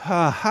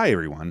Hi,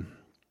 everyone.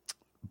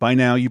 By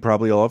now, you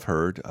probably all have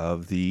heard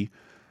of the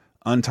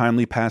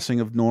untimely passing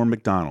of Norm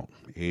Macdonald,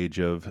 age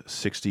of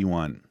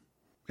 61.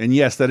 And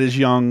yes, that is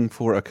young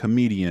for a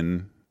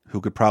comedian who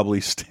could probably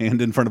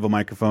stand in front of a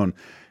microphone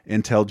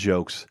and tell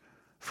jokes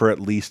for at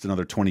least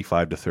another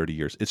 25 to 30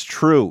 years. It's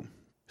true.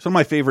 He's one of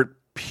my favorite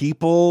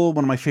people,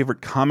 one of my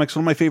favorite comics,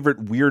 one of my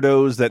favorite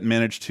weirdos that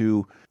managed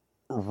to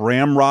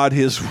ramrod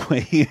his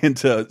way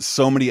into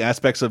so many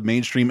aspects of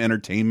mainstream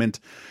entertainment,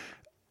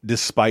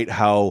 despite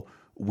how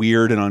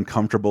weird and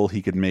uncomfortable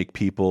he could make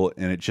people.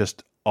 And it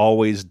just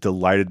always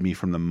delighted me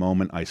from the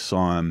moment I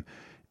saw him.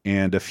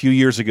 And a few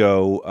years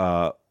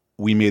ago,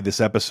 we made this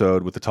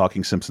episode with the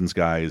Talking Simpsons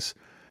guys,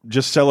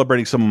 just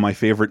celebrating some of my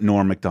favorite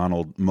Norm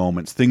Macdonald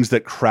moments, things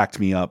that cracked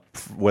me up,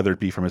 whether it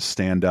be from his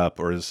stand-up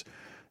or his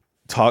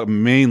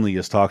mainly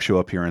his talk show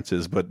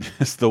appearances, but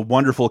it's the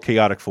wonderful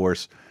chaotic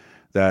force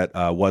that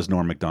was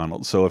Norm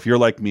Macdonald. So if you're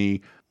like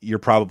me, you're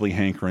probably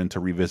hankering to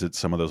revisit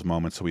some of those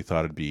moments. So we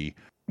thought it'd be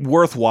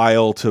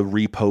worthwhile to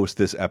repost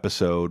this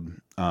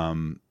episode,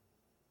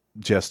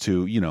 just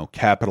to, you know,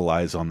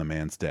 capitalize on the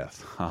man's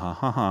death. Ha ha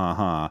ha ha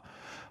ha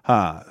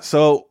ha.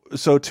 So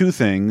two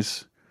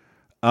things.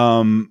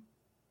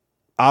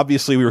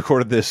 Obviously we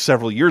recorded this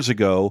several years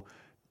ago,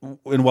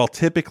 and while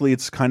typically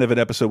it's kind of an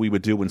episode we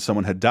would do when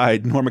someone had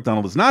died, Norm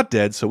Macdonald is not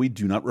dead, so we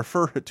do not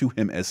refer to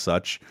him as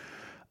such.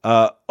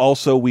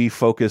 Also, we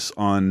focus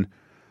on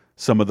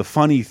some of the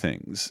funny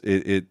things.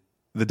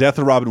 The death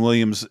of Robin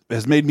Williams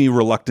has made me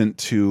reluctant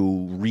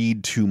to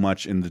read too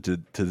much into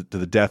to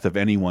the death of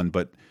anyone.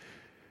 But,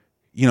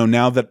 you know,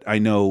 now that I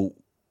know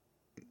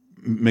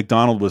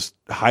Macdonald was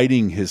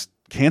hiding his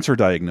cancer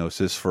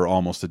diagnosis for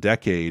almost a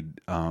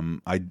decade,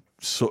 I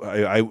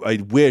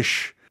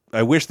wish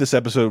this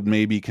episode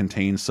maybe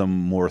contains some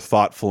more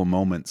thoughtful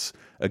moments.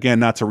 Again,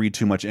 not to read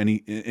too much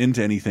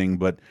into anything,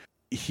 but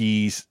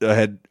he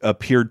had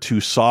appeared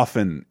to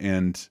soften,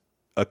 and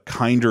a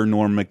kinder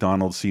Norm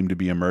Macdonald seemed to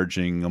be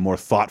emerging, a more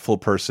thoughtful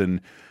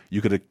person.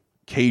 You could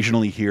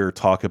occasionally hear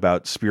talk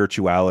about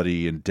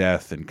spirituality and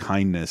death and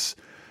kindness.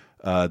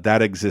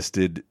 That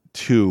existed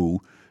too.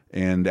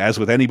 And as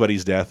with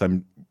anybody's death,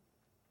 I'm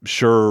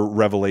sure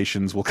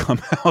revelations will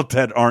come out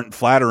that aren't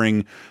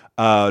flattering.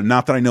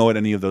 Not that I know what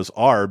any of those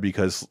are,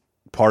 because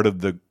part of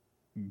the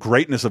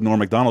greatness of Norm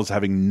Macdonald is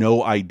having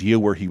no idea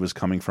where he was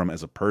coming from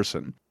as a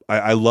person.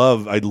 I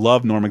love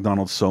Norm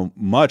Macdonald so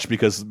much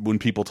because when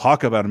people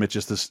talk about him,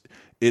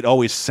 it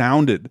always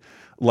sounded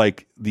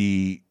like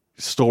the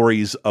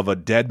stories of a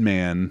dead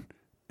man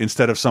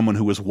instead of someone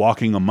who was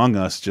walking among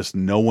us. Just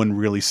no one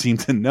really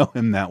seemed to know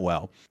him that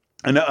well.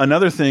 And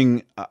another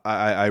thing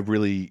I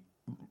really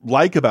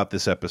like about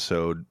this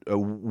episode,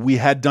 we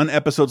had done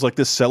episodes like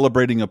this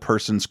celebrating a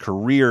person's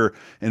career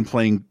and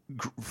playing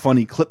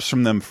funny clips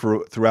from them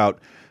throughout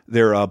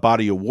their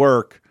body of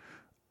work,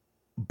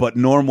 but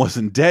Norm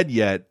wasn't dead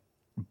yet,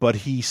 but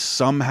he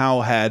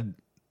somehow had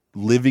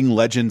living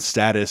legend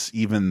status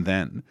even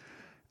then.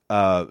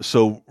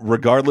 So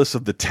regardless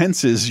of the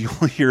tenses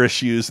you'll hear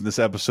us use in this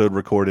episode,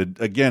 recorded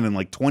again in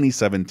like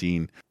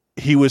 2017,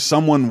 he was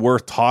someone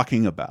worth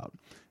talking about,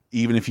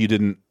 even if you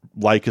didn't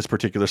like his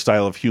particular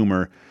style of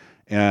humor.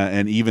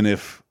 And even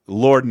if,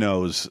 Lord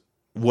knows,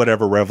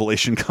 whatever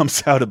revelation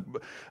comes out of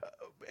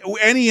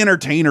any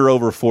entertainer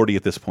over 40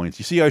 at this point.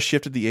 You see how I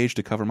shifted the age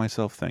to cover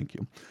myself? Thank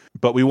you.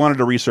 But we wanted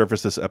to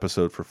resurface this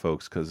episode for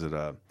folks because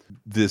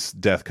this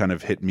death kind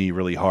of hit me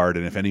really hard.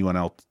 And if anyone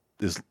else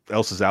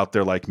is out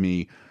there like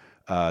me,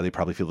 they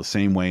probably feel the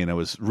same way. And I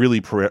was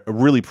really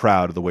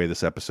proud of the way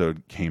this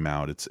episode came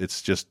out.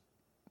 It's just,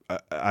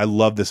 I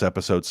love this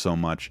episode so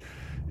much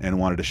and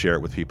wanted to share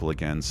it with people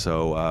again.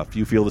 So if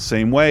you feel the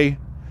same way,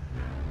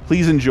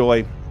 please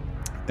enjoy,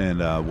 and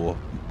we'll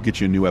get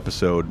you a new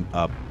episode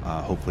up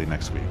hopefully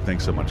next week.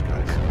 Thanks so much,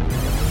 guys.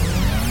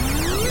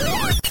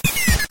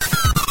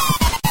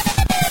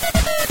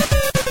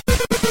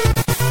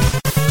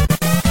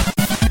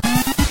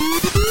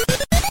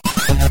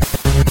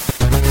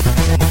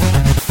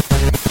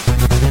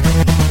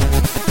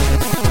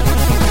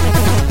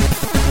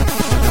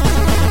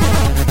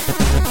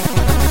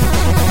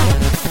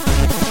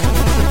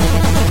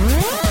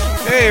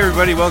 Hey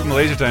everybody, welcome to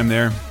Laser Time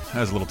there. That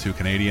was a little too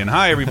Canadian.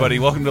 Hi, everybody.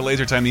 Welcome to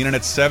Laser Time, the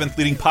internet's 7th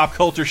leading pop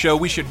culture show.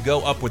 We should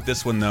go up with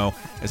this one, though,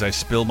 as I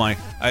spill my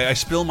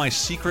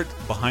secret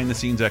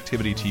behind-the-scenes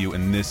activity to you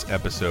in this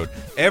episode.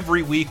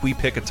 Every week, we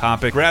pick a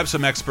topic, grab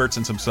some experts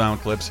and some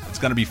sound clips. It's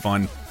going to be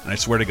fun, and I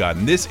swear to God.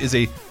 And this is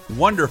a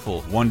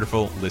wonderful,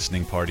 wonderful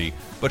listening party.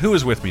 But who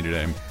is with me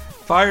today?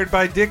 Fired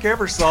by Dick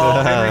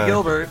Ebersol, Henry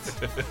Gilbert.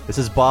 This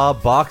is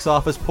Bob, Box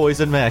Office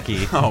Poison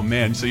Mackey. Oh,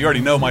 man. So you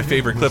already know my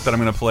favorite clip that I'm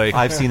going to play.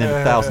 I've seen it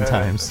 1,000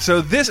 times. So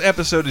this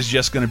episode is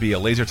just going to be a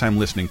Laser Time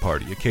listening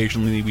party.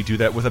 Occasionally we do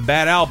that with a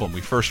bad album.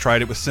 We first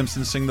tried it with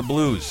Simpsons Sing the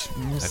Blues.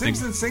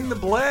 Simpsons Sing the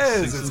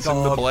Blaze. Simpsons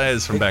Sing the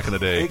Blaze from back in the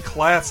day. A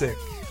classic.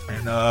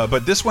 And,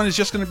 but this one is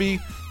just going to be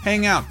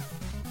hang out.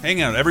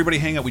 Hang out. Everybody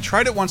hang out. We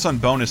tried it once on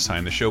Bonus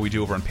Time, the show we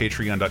do over on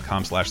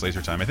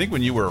patreon.com/lasertime. I think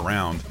when you were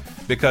around,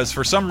 because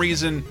for some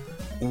reason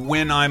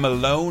When I'm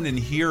alone in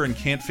here and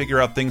can't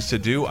figure out things to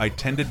do, I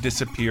tend to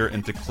disappear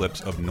into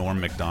clips of Norm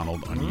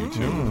Macdonald on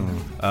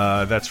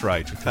YouTube. That's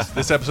right.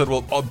 This episode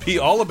will be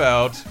all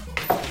about...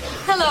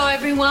 Hello,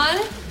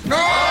 everyone.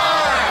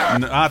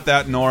 Not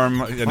that Norm.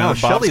 Wow,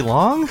 Shelley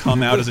Long?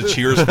 Come out as a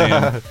Cheers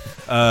fan.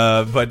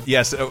 But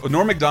yes,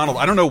 Norm Macdonald,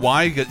 I don't know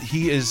why,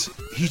 he's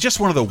just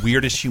one of the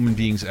weirdest human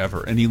beings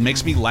ever. And he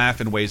makes me laugh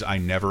in ways I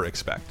never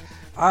expect.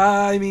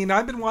 I mean,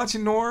 I've been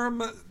watching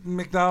Norm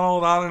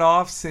Macdonald on and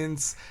off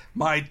since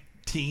my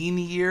teen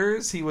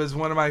years. He was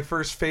one of my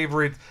first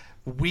favorite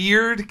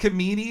weird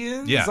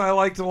comedians. Yeah. I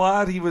liked a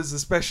lot. He was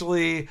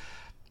especially...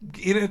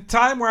 in a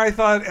time where I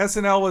thought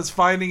SNL was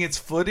finding its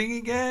footing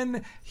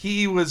again,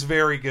 he was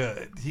very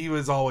good. He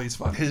was always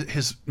fun.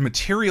 His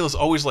material is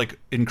always like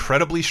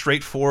incredibly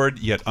straightforward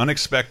yet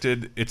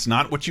unexpected. It's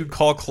not what you'd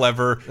call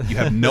clever. You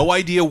have no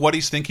idea what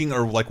he's thinking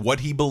or like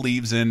what he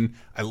believes in.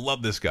 I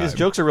love this guy. His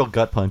jokes are real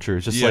gut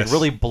punchers, just Yes. like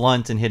really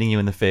blunt and hitting you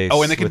in the face.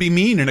 Oh, and they can be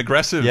mean and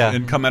aggressive Yeah.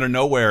 and come out of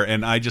nowhere.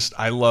 And I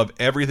love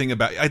everything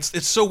about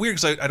it's so weird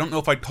because I don't know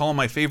if I'd call him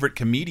my favorite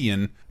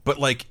comedian, but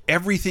like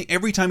every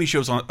time he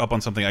shows up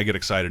on something, I get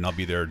excited and I'll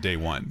be there day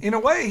one. In a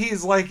way,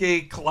 he's like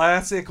a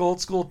classic old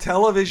school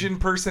television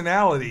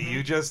personality.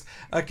 You just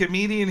a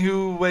comedian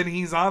who, when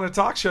he's on a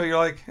talk show, you're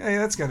like, hey,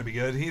 that's going to be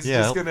good. He's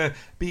just going to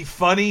be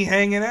funny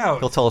hanging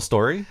out. He'll tell a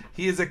story.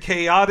 He is a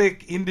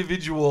chaotic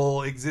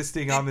individual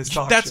existing on this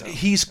talk show.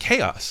 He's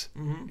chaos.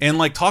 And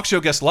like talk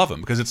show guests love him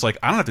because it's like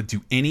I don't have to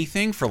do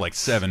anything for like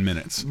 7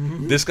 minutes.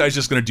 This guy's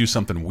just going to do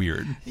something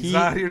weird. He's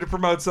not here to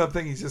promote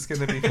something. He's just going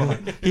to be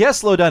fun. He has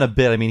slowed down a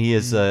bit. I mean, he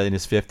is in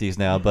his 50s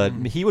now, but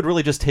he would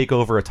really just take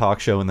over a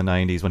talk show in the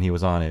 90s when he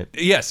was on it.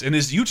 Yes, and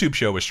his YouTube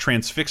show is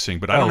transfixing,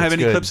 but I don't have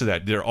any clips of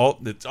that.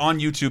 It's on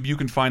YouTube. You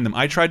can find them.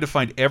 I tried to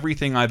find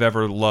everything I've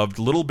ever loved,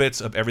 little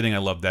bits of everything I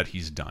love that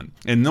he's done.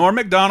 And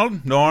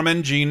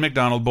Norman Jean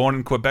Macdonald, born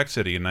in Quebec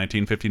City in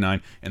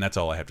 1959, and that's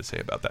all I have to say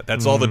about that.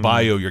 That's all the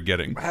bio you're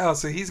getting. Wow,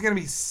 so he's going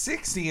to be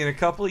 60 in a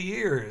couple of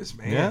years,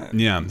 man.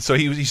 Yeah. So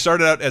he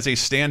started out as a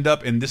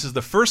stand-up, and this is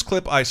the first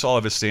clip I saw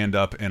of his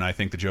stand-up, and I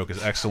think the joke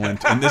is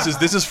excellent. And this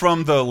is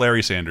from the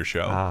Larry Sanders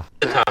Show.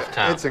 Tough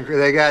time.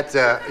 They got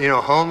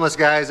homeless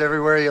guys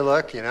everywhere you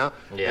look, and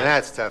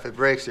that's tough. It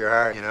breaks your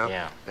heart,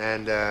 Yeah.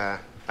 And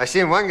I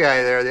seen one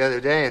guy there the other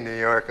day in New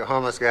York, a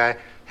homeless guy,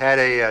 had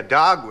a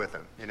dog with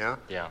him,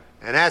 Yeah.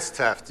 and that's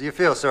tough. Do you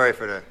feel sorry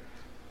for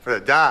the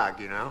dog,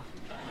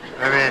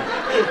 I mean,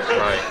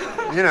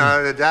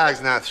 Right. the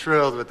dog's not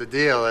thrilled with the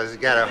deal as he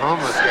got a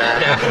homeless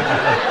guy,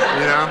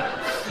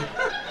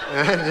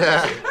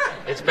 and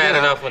It's bad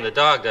enough when the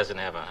dog doesn't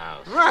have a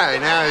house. right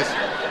now he's.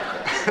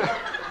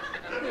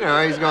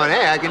 He's going,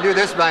 hey, I can do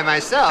this by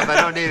myself. I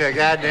don't need a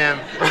goddamn,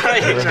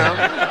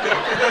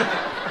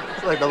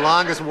 It's like the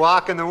longest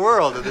walk in the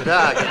world of the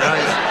dog,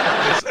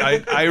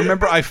 I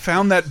remember I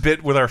found that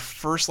bit with our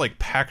first like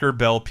Packer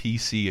Bell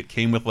PC. It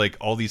came with like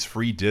all these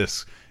free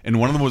discs, and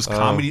one of them was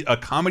a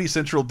Comedy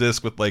Central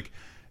disc with like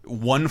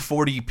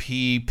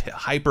 140p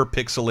hyper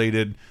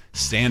pixelated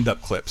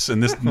stand-up clips,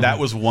 and that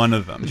was one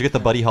of them. Did you get the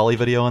Buddy Holly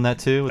video on that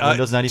too with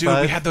Windows 95?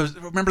 Dude, we had those.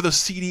 Remember those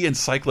CD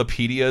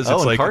encyclopedias? Oh,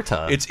 it's and like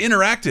Carta. It's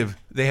interactive.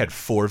 They had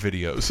 4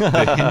 videos: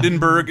 the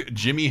Hindenburg,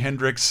 Jimi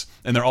Hendrix,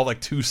 and they're all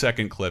like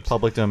 2-second clips.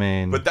 Public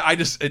domain. But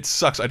it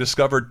sucks. I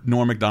discovered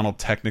Norm Macdonald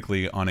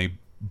technically on a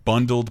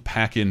bundled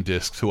pack-in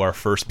disc to our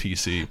first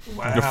PC,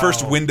 the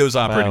first Windows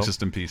operating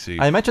system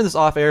PC. I mentioned this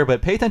off air,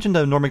 but pay attention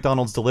to Norm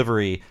Macdonald's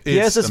delivery. He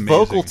has this amazing.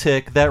 vocal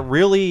tick that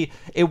really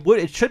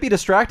it should be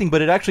distracting,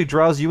 but it actually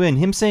draws you in.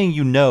 Him saying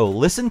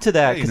listen to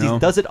that because he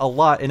does it a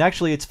lot. And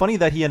actually, it's funny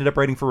that he ended up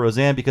writing for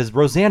Roseanne because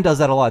Roseanne does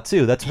that a lot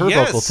too. That's her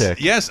vocal tick.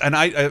 Yes, and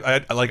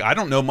I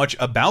don't know much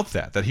about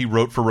that he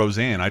wrote for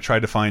Roseanne. I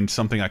tried to find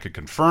something I could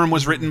confirm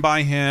was written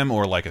by him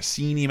or like a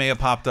scene he may have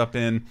popped up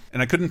in,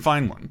 and I couldn't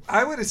find one.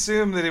 I would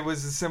assume that it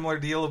was a similar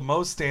deal of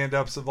most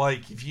stand-ups of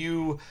like, if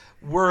you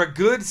were a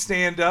good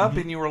stand-up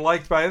and you were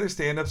liked by other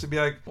stand-ups, it'd be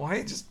like, well,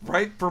 hey, just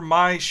write for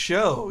my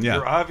show. Yeah.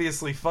 You're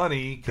obviously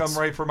funny. Come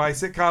write for my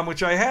sitcom,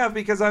 which I have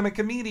because I'm a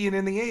comedian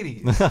in the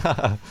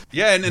 80s.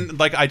 Yeah, and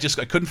like I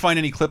couldn't find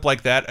any clip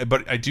like that,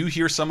 but I do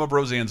hear some of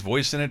Roseanne's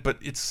voice in it. But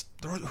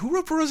who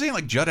wrote for Roseanne?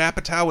 Like Judd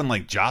Apatow and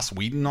like Joss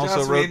Whedon also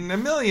Joss wrote. Whedon, a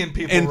million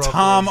people And wrote for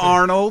Tom Roseanne.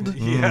 Arnold.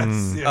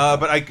 Yes. Yeah.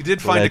 But I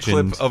did find Legend.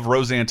 a clip of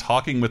Roseanne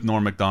talking with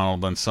Norm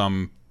Macdonald on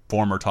some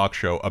former talk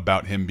show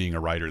about him being a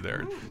writer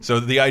there. So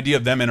the idea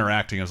of them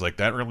interacting, I was like,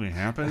 that really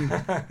happened?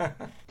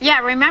 Yeah,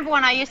 remember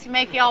when I used to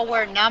make y'all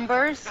wear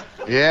numbers?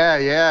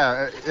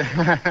 Yeah.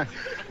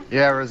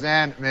 Yeah,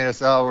 Roseanne made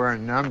us all wear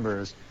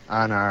numbers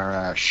on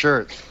our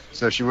shirts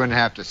so she wouldn't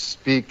have to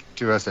speak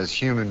to us as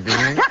human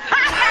beings.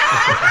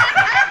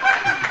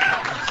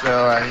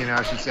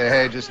 So, she'd say,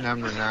 hey, just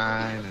number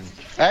 9. And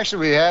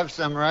actually, we have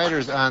some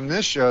writers on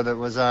this show that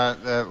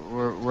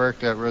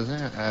worked at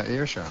Roseanne,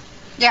 your show.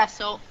 Yeah,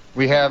 so...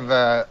 We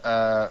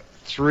have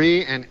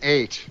 3 and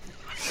 8.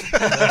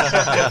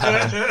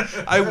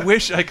 I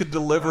wish I could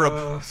deliver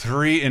a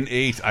 3 and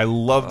 8. I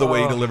love the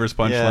way he delivers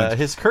punchlines. Yeah,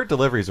 his Kurt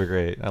deliveries are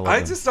great. I love them.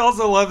 I just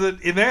also love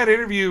that in that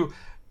interview,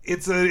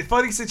 it's a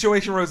funny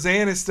situation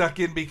Roseanne is stuck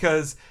in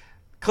because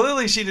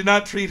clearly she did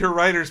not treat her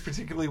writers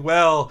particularly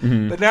well,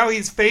 but now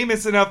he's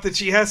famous enough that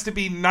she has to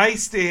be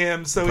nice to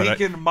him so he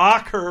can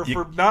mock her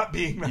for not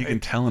being nice. You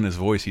can tell in his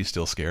voice he's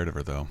still scared of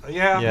her, though.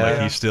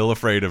 Yeah. He's still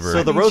afraid of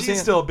her. So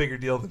she's still a bigger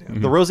deal than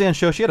him. The Roseanne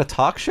show, she had a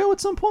talk show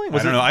at some point?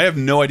 I don't know. I have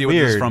no idea what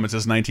this is from. It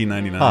says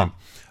 1999. Huh.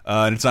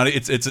 And it's not.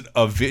 It's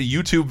a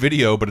YouTube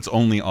video, but it's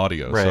only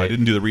audio. Right. So I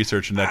didn't do the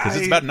research in that because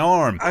it's about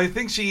Norm. I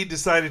think she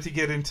decided to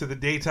get into the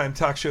daytime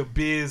talk show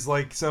biz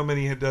like so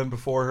many had done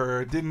before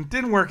her. It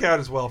didn't work out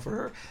as well for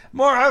her.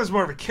 I was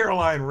more of a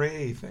Caroline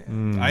Ray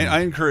fan.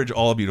 I encourage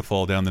all of you to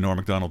fall down the Norm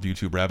Macdonald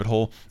YouTube rabbit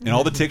hole. And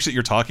all the ticks that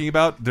you're talking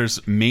about,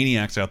 there's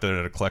maniacs out there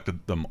that have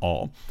collected them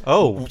all.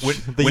 Oh,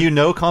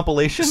 the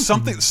compilation?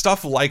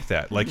 Stuff like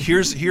that. Like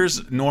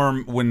here's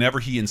Norm. Whenever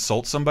he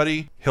insults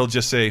somebody, he'll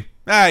just say,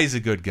 he's a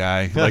good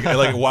guy.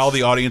 Like while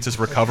the audience is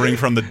recovering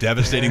from the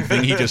devastating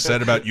thing he just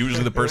said about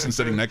usually the person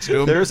sitting next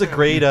to him. There's a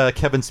great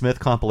Kevin Smith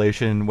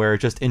compilation where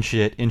just in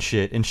shit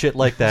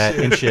like that,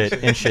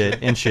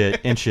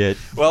 in shit.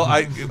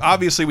 Well,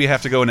 obviously we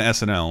have to go into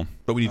SNL,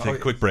 but we need to take a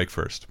quick break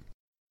first.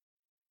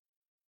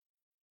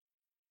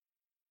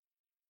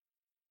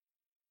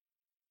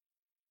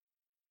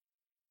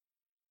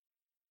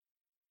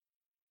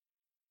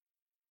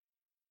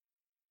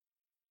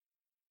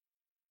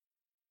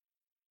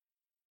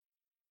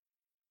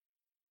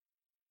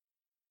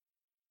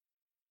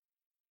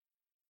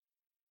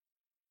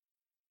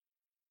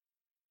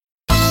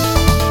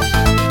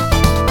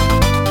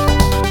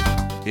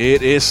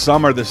 It is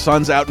summer, the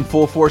sun's out in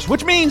full force,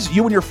 which means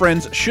you and your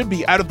friends should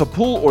be out at the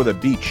pool or the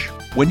beach.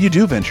 When you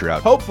do venture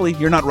out, hopefully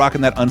you're not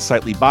rocking that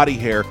unsightly body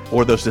hair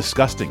or those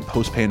disgusting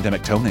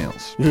post-pandemic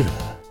toenails.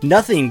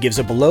 Nothing gives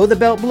a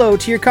below-the-belt blow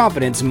to your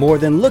confidence more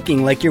than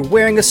looking like you're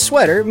wearing a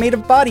sweater made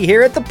of body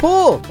hair at the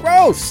pool.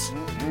 Gross!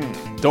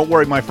 Don't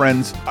worry, my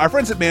friends. Our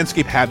friends at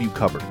Manscaped have you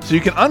covered, so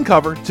you can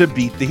uncover to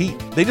beat the heat.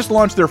 They just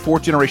launched their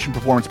 4th generation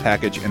performance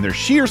package and their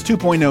Shears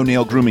 2.0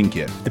 nail grooming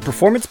kit. The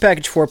Performance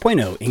Package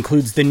 4.0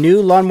 includes the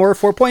new Lawnmower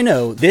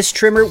 4.0. This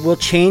trimmer will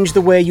change the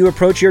way you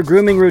approach your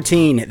grooming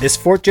routine. This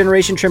 4th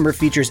generation trimmer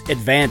features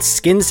advanced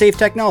skin-safe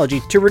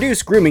technology to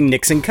reduce grooming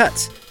nicks and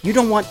cuts. You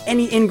don't want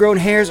any ingrown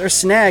hairs or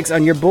snags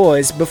on your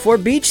boys before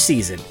beach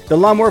season. The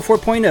Lawnmower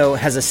 4.0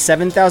 has a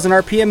 7,000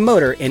 RPM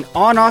motor, an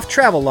on-off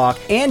travel lock,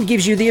 and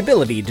gives you the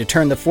ability to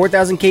turn the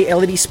 4000K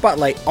LED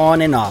spotlight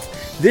on and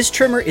off. This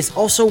trimmer is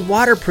also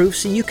waterproof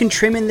so you can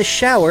trim in the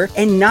shower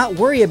and not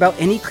worry about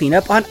any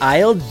cleanup on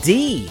aisle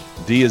D.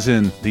 D is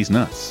in these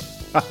nuts.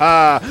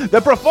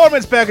 The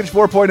Performance Package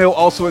 4.0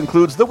 also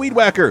includes the Weed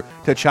Whacker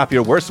to chop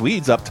your worst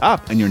weeds up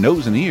top and your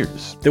nose and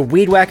ears. The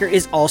Weed Whacker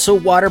is also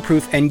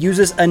waterproof and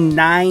uses a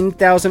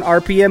 9,000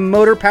 RPM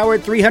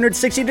motor-powered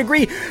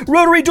 360-degree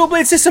rotary dual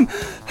blade system.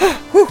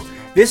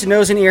 This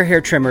nose and ear hair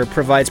trimmer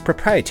provides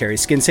proprietary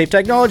skin-safe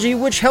technology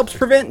which helps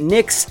prevent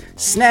nicks,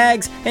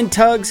 snags, and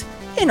tugs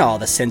in all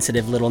the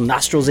sensitive little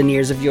nostrils and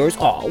ears of yours.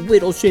 Aw,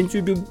 little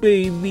sensitive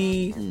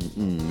baby.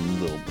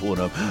 Little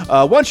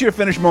put-up. Once you're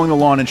finished mowing the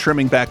lawn and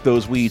trimming back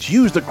those weeds,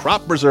 use the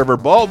Crop Preserver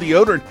Ball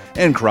Deodorant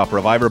and Crop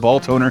Reviver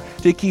Ball Toner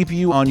to keep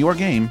you on your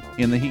game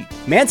in the heat.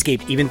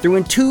 Manscaped even threw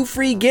in 2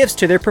 free gifts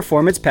to their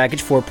Performance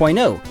Package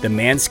 4.0, the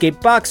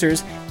Manscaped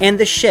Boxers and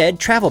the Shed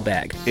Travel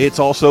Bag. It's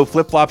also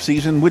flip-flop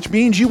season, which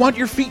means you want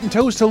your feet and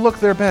toes to look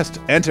their best.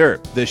 Enter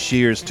the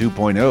Shears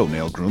 2.0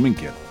 Nail Grooming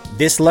Kit.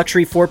 This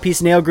luxury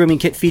 4-piece nail grooming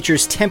kit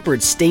features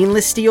tempered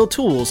stainless steel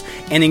tools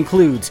and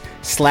includes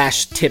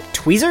slash-tipped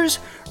tweezers,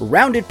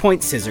 rounded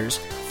point scissors,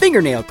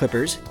 fingernail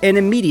clippers, and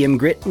a medium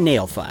grit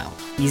nail file.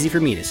 Easy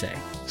for me to say.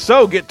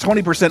 So get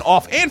 20%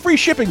 off and free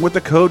shipping with the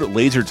code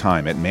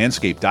LASERTIME at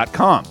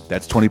manscaped.com.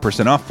 That's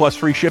 20% off plus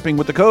free shipping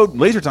with the code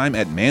LASERTIME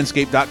at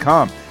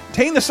manscaped.com.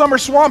 Tame the summer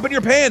swamp in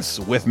your pants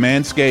with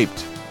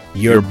Manscaped.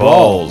 Your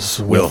balls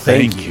will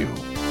thank you.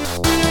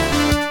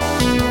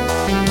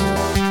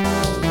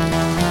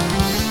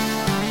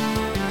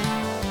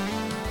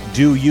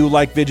 Do you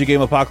like Video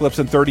Game Apocalypse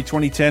and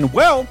 30-2010?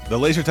 Well, the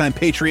LaserTime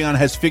Patreon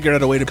has figured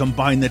out a way to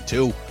combine the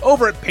two.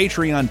 Over at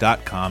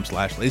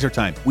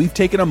patreon.com/LaserTime, we've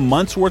taken a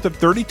month's worth of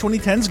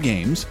 30-2010's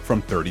games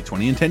from 30,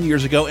 20, and 10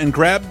 years ago and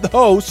grabbed the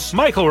hosts,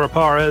 Michael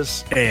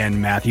Raparez and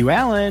Matthew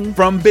Allen,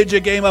 from Video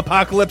Game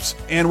Apocalypse.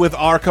 And with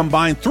our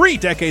combined 3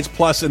 decades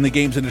plus in the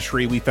games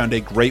industry, we found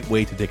a great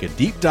way to take a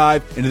deep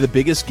dive into the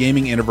biggest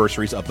gaming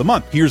anniversaries of the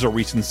month. Here's a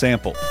recent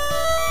sample.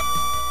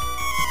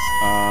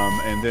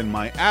 And then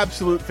my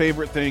absolute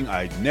favorite thing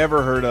I'd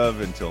never heard of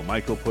until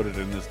Michael put it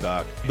in this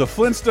doc. The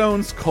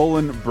Flintstones,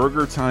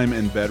 Burger Time,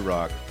 and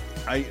Bedrock.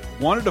 I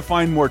wanted to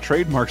find more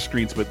trademark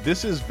screens, but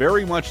this is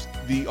very much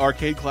the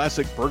arcade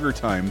classic Burger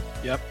Time.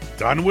 Yep.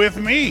 Done with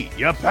me,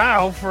 your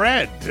pal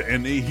Fred.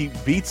 And he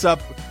beats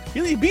up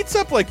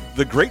like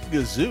the Great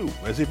Gazoo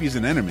as if he's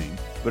an enemy.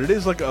 But it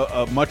is like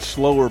a much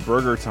slower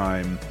Burger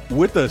Time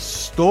with a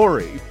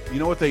story. You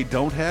know what they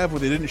don't have,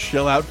 what they didn't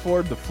shell out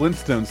for? The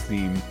Flintstones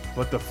theme.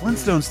 But the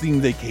Flintstones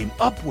theme they came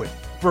up with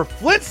for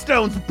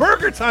Flintstones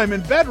Burger Time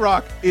in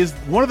Bedrock is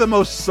one of the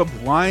most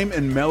sublime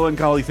and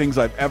melancholy things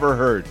I've ever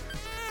heard.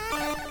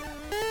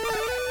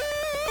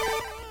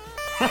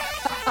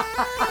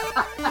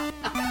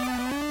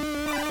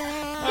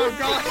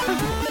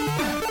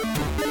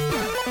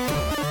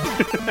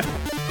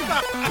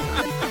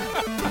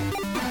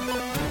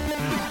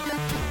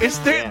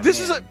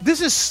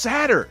 This is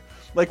sadder.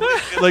 Like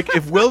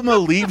if Wilma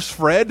leaves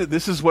Fred,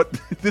 this is what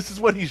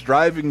he's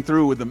driving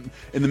through in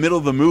the middle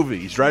of the movie.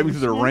 He's driving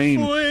through the rain.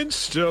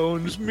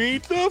 Flintstones,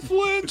 meet the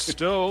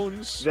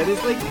Flintstones. That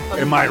is like.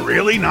 Am I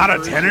really not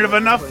attentive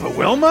enough for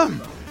Wilma?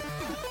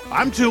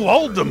 I'm too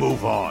old to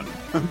move on.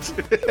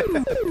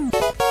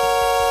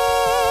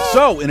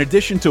 So, in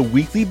addition to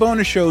weekly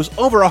bonus shows,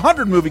 over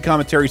 100 movie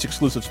commentaries,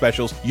 exclusive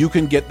specials, you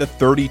can get the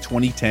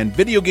 30-2010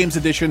 Video Games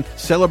Edition,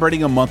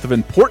 celebrating a month of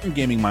important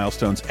gaming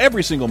milestones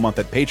every single month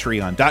at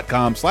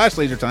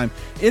patreon.com/lasertime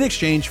in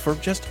exchange for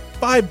just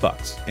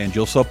 $5. And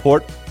you'll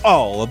support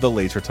all of the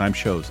LaserTime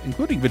shows,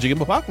 including Video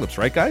Game Apocalypse,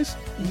 right, guys?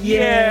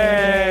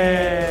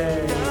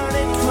 Yay!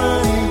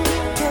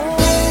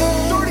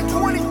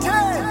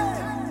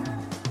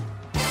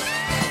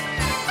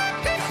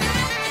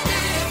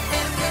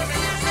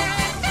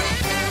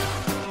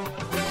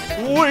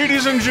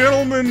 Ladies and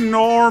gentlemen,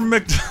 Norm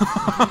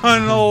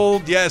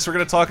Macdonald. Yes, we're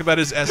going to talk about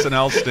his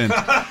SNL stint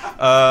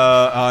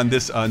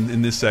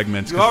in this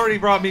segment. You already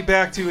brought me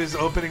back to his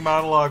opening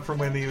monologue from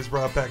when he was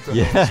brought back to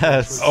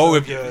yes.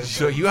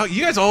 So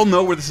you guys all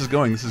know where this is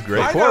going. This is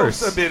great. Of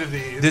course, a bit of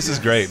these. This is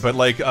great, but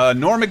like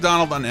Norm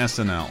Macdonald on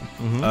SNL.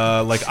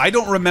 Like I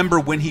don't remember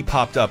when he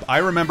popped up. I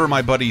remember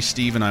my buddy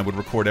Steve and I would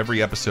record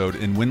every episode,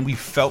 and when we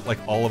felt like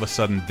all of a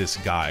sudden this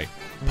guy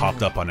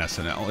popped up on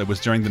SNL. It was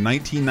during the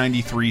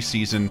 1993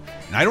 season,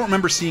 and I don't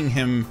remember seeing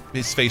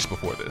his face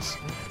before this.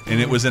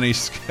 And it was in a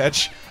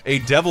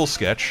devil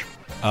sketch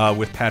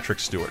with Patrick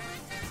Stewart.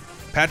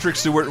 Patrick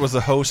Stewart was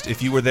the host.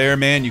 If you were there,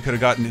 man, you could have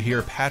gotten to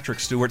hear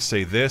Patrick Stewart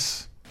say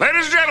this.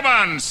 Ladies and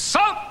gentlemen,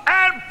 salt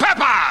and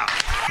pepper!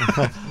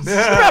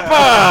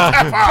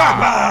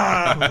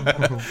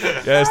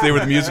 Yes, they were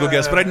the musical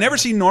guests, but I'd never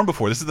seen Norm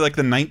before. This is like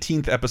the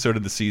 19th episode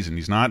of the season.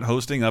 He's not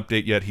hosting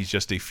Update yet. He's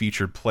just a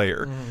featured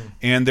player.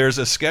 And there's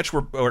a sketch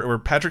where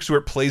Patrick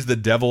Stewart plays the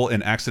devil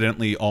and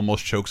accidentally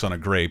almost chokes on a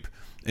grape.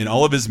 And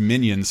all of his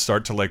minions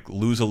start to like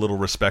lose a little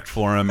respect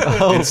for him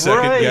and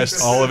second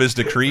guess all of his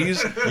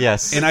decrees.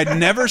 Yes. And I'd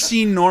never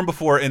seen Norm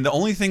before, and the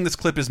only thing this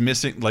clip is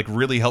missing, like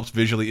really helps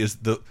visually, is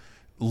the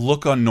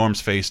look on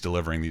Norm's face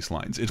delivering these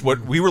lines. It's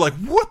what we were like,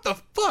 what the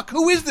fuck?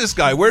 Who is this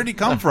guy? Where did he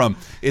come from?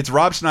 It's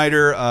Rob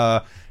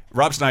Schneider,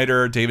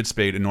 David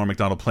Spade, and Norm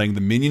Macdonald playing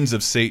the minions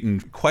of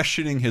Satan,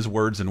 questioning his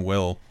words and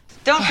will.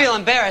 Don't feel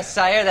embarrassed,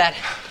 sire. That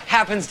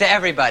happens to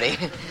everybody,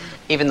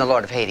 even the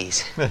Lord of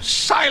Hades.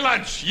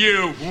 Silence,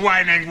 you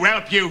whining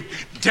whelp! You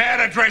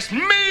dare address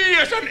me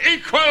as an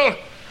equal!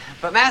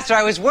 But, Master,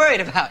 I was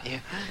worried about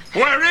you.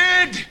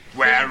 Worried?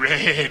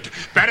 Worried.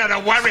 Better to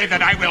worry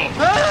than I will.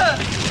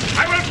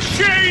 I will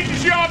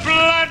change your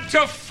blood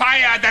to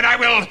fire, then I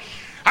will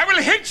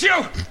hit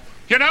you,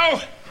 you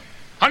know,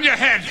 on your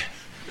head.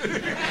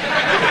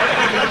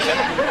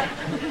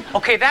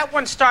 Okay, that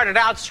one started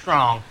out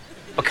strong,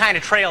 but kind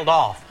of trailed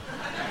off.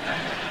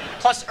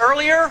 Plus,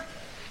 earlier,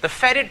 the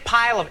fetid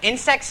pile of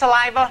insect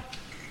saliva.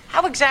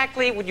 How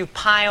exactly would you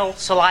pile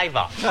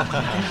saliva?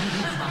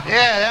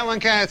 Yeah, that one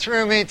kind of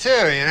threw me too,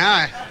 you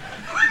know.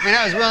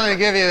 I was willing to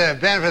give you the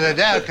benefit of the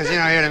doubt because, you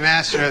know, you're the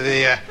master of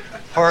the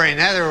hoary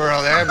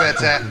netherworld there,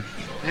 but,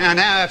 you know,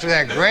 now after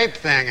that grape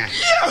thing...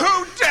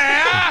 You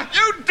dare!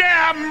 You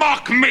dare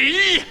mock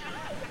me!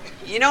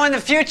 You know, in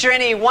the future,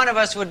 any one of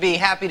us would be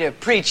happy to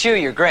pre-chew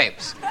your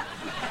grapes.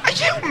 Are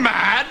you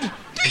mad?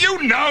 Do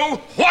you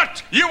know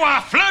what you are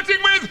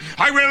flirting with?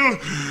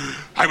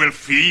 I will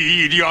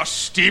feed your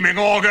steaming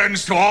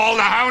organs to all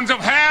the hounds of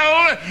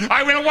hell.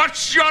 I will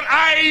watch your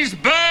eyes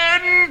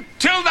burn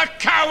till the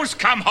cows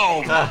come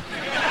home.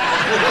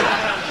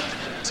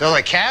 Till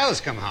the cows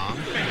come home?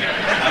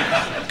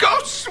 Go,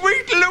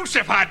 sweet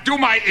Lucifer, do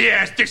my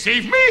ears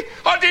deceive me?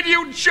 Or did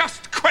you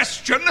just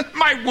question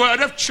my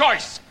word of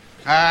choice?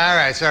 All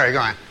right, sorry, go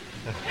on.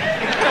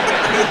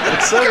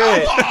 It's so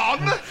great.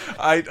 Come on!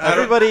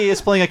 Everybody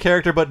is playing a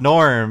character but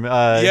Norm.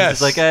 Yes.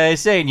 It's like I was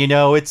saying, you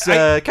know, it's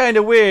kind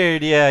of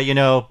weird. Yeah, you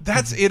know.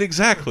 That's it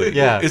exactly.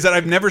 Yeah. Is that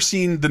I've never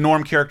seen the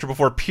Norm character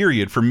before,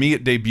 period. For me,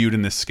 it debuted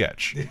in this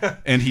sketch. Yeah.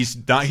 And he's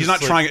not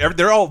trying.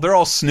 They're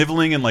all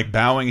sniveling and like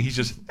bowing. He's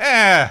just,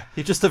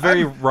 He's just a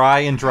very wry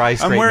and dry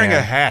straight I'm wearing man.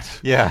 a hat.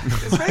 Yeah.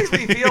 It makes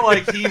me feel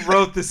like he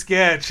wrote the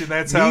sketch and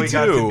that's how he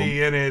got to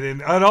be in it.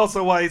 And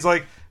also why he's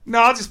like, no,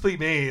 I'll just be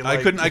me.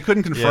 Like, I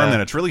couldn't confirm that.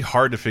 It's really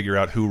hard to figure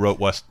out who wrote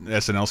what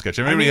SNL sketch.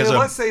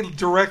 Unless they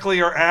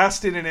directly are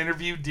asked in an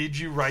interview, did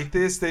you write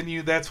this?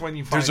 Then that's when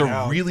you find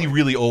out. There's a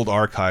really old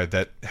archive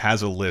that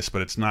has a list,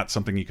 but it's not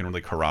something you can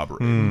really corroborate.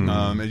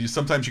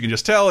 Sometimes you can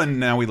just tell, and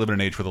now we live in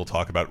an age where they'll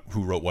talk about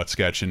who wrote what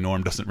sketch, and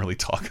Norm doesn't really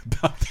talk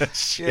about that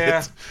shit.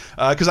 Yeah.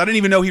 Because I didn't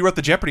even know he wrote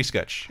the Jeopardy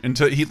sketch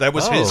until that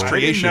was his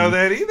creation. I didn't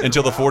know that either.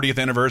 Until the 40th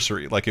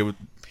anniversary. Like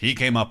he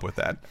came up with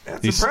that.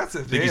 That's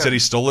impressive. I think he said he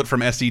stole it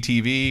from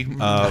SCTV,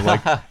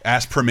 like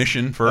asked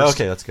permission first.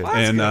 Okay, that's good.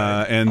 And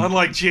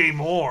unlike Jay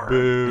Moore.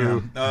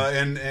 Boo.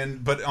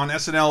 But on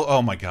SNL,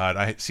 oh my God,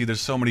 I see. There's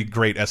so many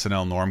great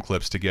SNL Norm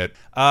clips to get.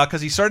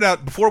 Because he started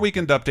out before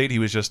Weekend Update, he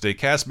was just a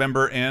cast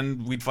member,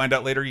 and we'd find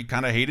out later he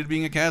kind of hated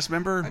being a cast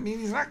member. I mean,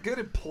 he's not good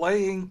at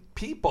playing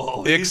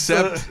people,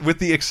 except with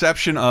the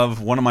exception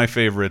of one of my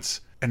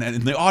favorites. And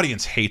the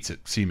audience hates it,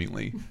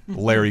 seemingly.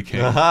 Larry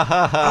King.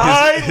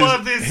 I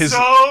love this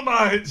so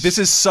much. This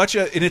is such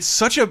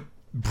a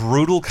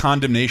brutal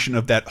condemnation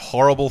of that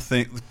horrible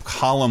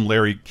column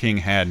Larry King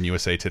had in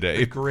USA Today.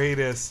 The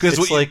greatest.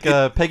 It's like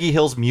Peggy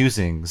Hill's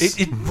musings.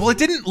 It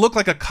didn't look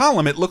like a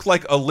column. It looked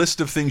like a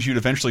list of things you'd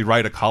eventually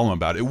write a column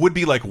about. It would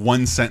be like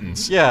one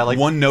sentence. Yeah, like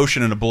one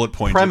notion and a bullet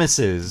point.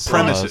 Premises.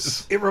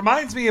 It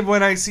reminds me of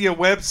when I see a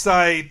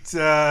website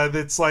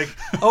that's like,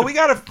 oh, we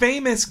got a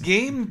famous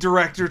game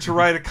director to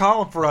write a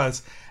column for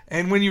us.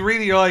 And when you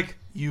read it, you're like,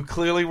 you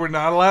clearly were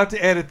not allowed to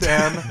edit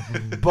them,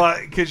 but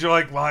because you're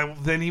like, well,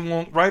 then he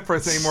won't write for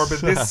us anymore.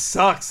 But this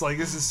sucks. Like,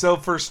 this is so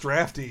first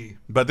drafty.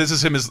 But this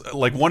is him as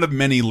like one of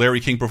many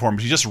Larry King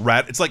performers. He just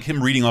It's like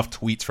him reading off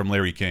tweets from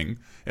Larry King,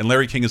 and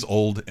Larry King is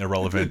old,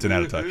 irrelevant, and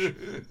out of touch.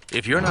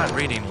 If you're not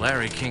reading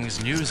Larry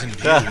King's News and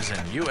Views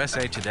in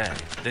USA Today,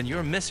 then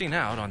you're missing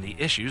out on the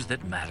issues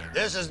that matter.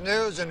 This is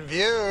News and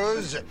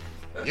Views.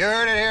 You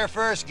heard it here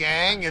first,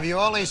 gang. If you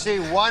only see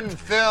one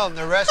film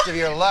the rest of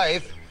your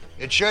life,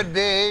 it should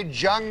be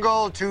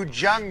Jungle to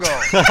Jungle.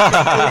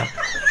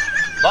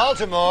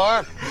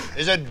 Baltimore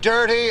is a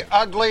dirty,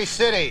 ugly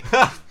city.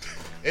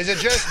 Is it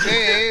just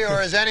me,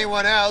 or is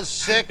anyone else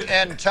sick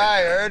and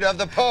tired of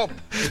the Pope?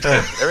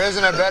 There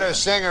isn't a better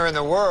singer in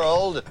the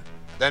world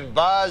than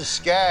Boz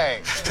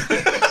Scaggs.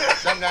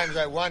 Sometimes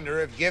I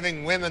wonder if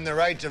giving women the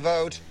right to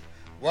vote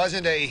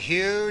wasn't a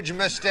huge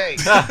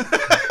mistake.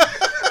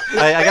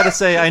 I gotta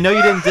say, I know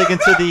you didn't dig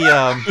into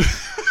the...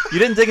 You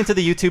didn't dig into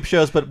the YouTube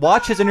shows, but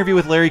watch his interview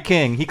with Larry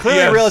King. He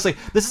clearly realized, like,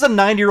 this is a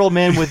 90-year-old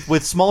man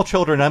with small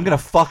children, and I'm going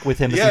to fuck with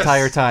him this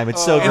entire time.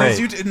 It's so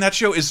great. And that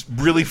show is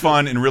really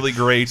fun and really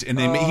great, and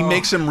he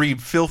makes him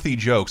read filthy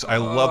jokes. I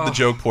love the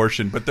joke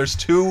portion, but there's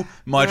too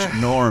much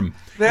Norm.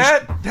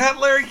 That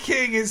Larry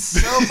King is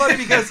so funny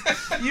because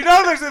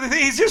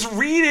he's just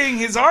reading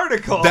his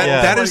article.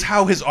 That is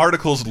how his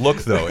articles look,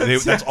 though.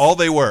 That's all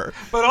they were.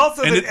 But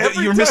also,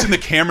 you're missing the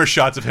camera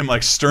shots of him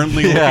like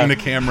sternly looking the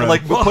camera,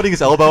 like putting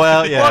his elbow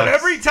out. Well,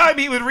 every time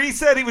he would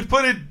reset, he would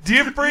put a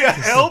different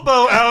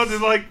elbow out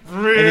and like.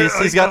 And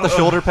he's got the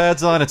shoulder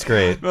pads on. It's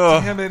great.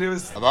 Damn it! It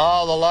was of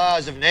all the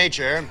laws of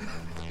nature,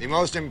 the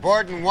most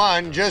important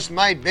one just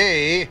might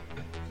be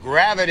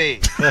gravity.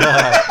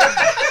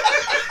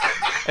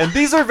 And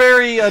these are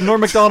very Norm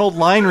Macdonald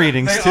line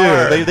readings,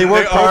 too. They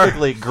work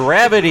perfectly.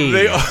 Gravity.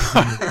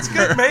 It's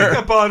good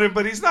makeup on him,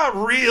 but he's not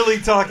really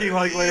talking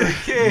like Larry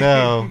King.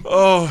 No.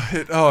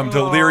 I'm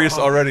delirious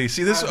already.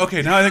 See this?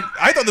 Okay, now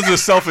I thought this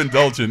was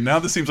self-indulgent. Now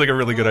this seems like a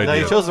really good idea.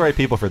 No, he chose the right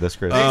people for this,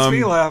 Chris. Makes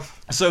me laugh.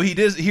 So he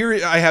did. Here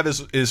I have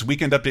his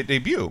Weekend Update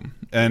debut,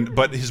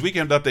 but his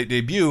Weekend Update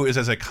debut is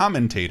as a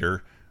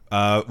commentator.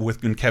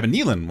 When Kevin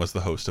Nealon was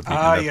the host of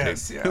Weekend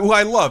Update, who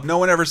I love. No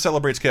one ever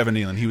celebrates Kevin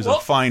Nealon. He was a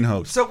fine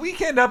host. So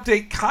Weekend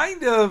Update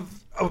kind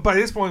of, by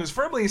this point, was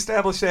firmly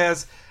established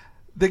as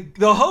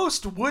the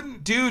host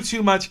wouldn't do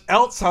too much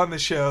else on the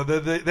show.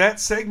 That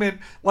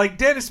segment, like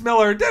Dennis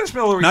Miller, we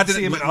could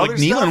see him in other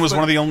Nealon stuff, was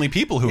one of the only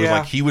people who was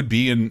like he would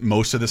be in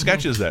most of the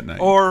sketches that night.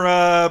 Or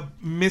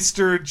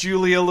Mr.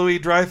 Julia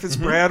Louis-Dreyfus,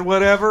 Brad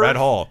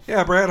Hall.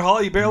 Yeah, Brad Hall.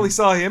 You barely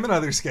saw him in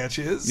other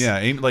sketches. Yeah,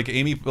 like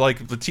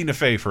Tina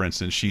Fey, for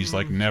instance. She's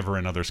like never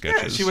in other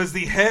sketches. Yeah, she was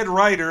the head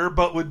writer,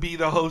 but would be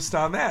the host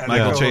on that.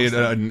 Michael Che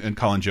and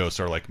Colin Jost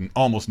are like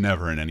almost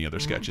never in any other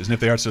sketches, and if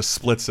they are, it's a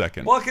split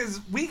second. Well, because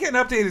Weekend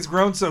Update has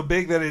grown so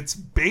big that it's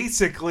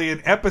basically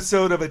an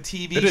episode of a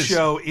TV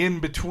show in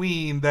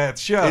between that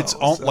show. It's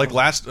like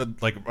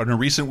like in a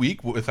recent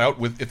week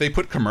if they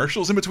put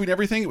commercials in between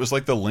everything, it was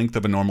like the length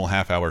of a normal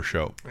half-hour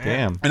show.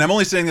 Damn. And I'm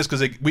only saying this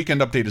because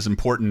Weekend Update is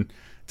important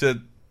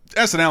to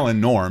SNL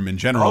and Norm in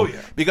general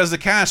because the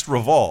cast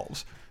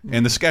revolves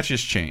and the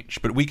sketches change,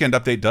 but Weekend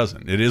Update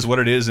doesn't. It is what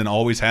it is and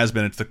always has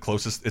been. It's the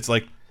closest. It's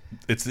like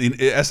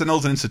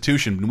SNL's an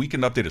institution, and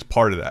Weekend Update is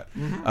part of that.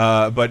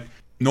 But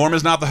Norm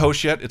is not the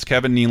host yet. It's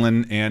Kevin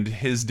Nealon, and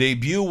his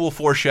debut will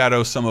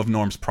foreshadow some of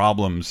Norm's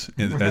problems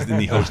in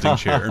the hosting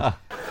chair.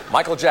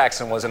 Michael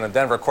Jackson was in a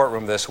Denver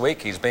courtroom this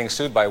week. He's being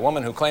sued by a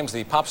woman who claims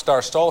the pop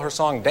star stole her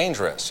song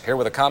Dangerous. Here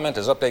with a comment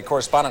is Update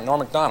correspondent Norm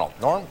Macdonald.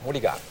 Norm, what do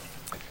you got?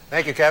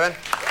 Thank you, Kevin.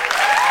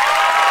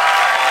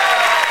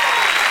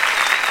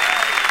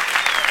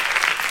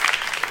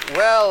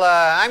 Well,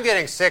 I'm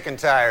getting sick and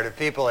tired of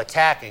people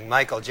attacking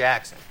Michael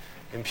Jackson,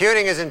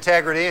 impugning his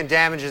integrity and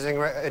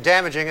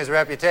damaging his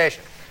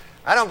reputation.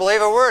 I don't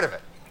believe a word of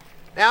it.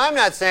 Now, I'm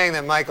not saying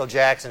that Michael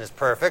Jackson is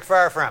perfect,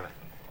 far from it.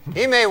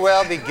 He may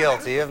well be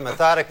guilty of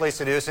methodically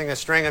seducing a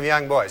string of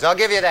young boys. I'll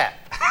give you that.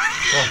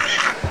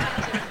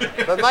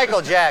 But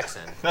Michael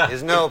Jackson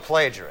is no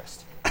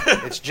plagiarist.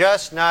 It's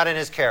just not in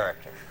his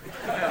character.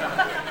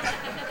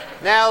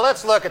 Now,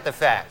 let's look at the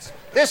facts.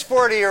 This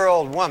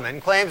 40-year-old woman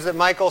claims that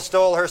Michael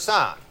stole her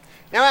song.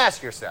 Now,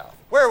 ask yourself,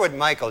 where would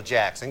Michael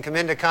Jackson come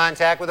into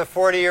contact with a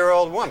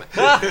 40-year-old woman?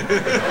 He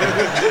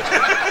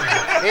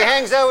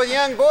hangs out with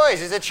young boys.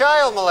 He's a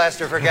child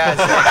molester, for God's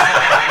sake.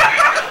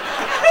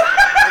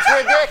 It's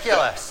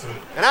ridiculous.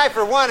 And I,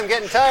 for one, am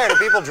getting tired of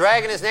people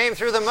dragging his name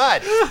through the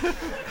mud.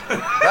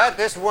 But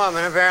this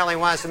woman apparently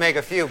wants to make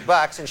a few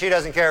bucks, and she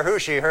doesn't care who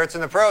she hurts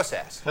in the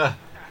process.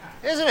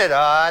 Isn't it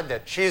odd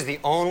that she's the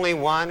only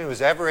one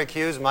who's ever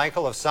accused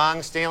Michael of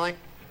song stealing?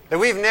 That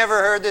we've never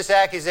heard this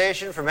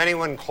accusation from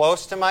anyone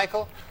close to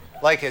Michael?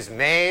 Like his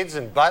maids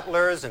and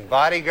butlers and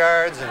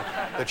bodyguards and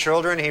the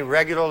children he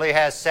regularly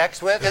has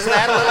sex with? Isn't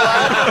that a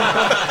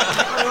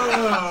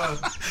little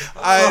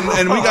odd?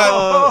 And we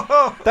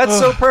got... That's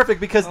so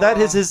perfect, because that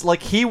is his,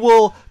 like, he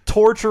will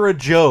torture a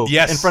joke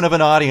in front of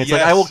an audience.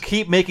 Like, I will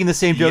keep making the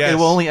same joke. It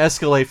will only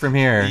escalate from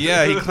here.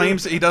 Yeah, he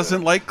claims he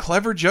doesn't like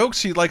clever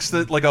jokes. He likes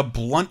like a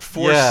blunt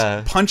force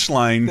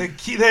punchline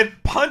that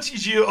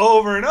punches you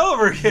over and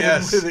over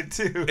again with it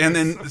too. And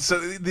then so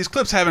these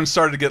clips haven't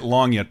started to get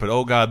long yet, but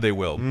oh god, they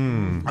will.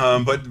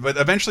 But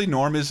eventually,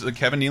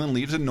 Kevin Nealon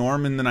leaves, and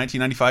Norm in the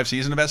 1995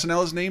 season of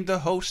SNL is named the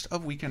host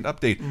of Weekend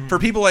Update. For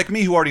people like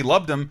me who already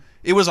loved him,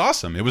 it was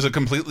awesome. It was a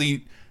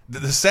completely...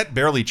 The set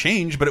barely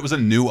changed, but it was a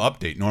new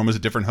update. Norm was a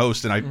different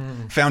host, and I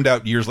found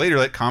out years later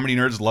that comedy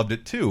nerds loved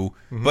it too,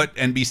 but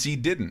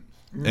NBC didn't.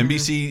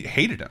 NBC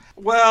hated him.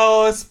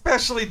 Well,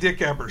 especially Dick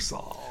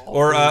Ebersol.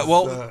 Or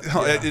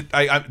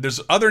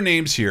there's other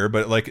names here,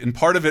 but like, and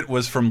part of it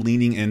was from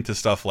leaning into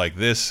stuff like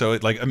this. So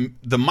it, like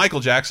the Michael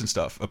Jackson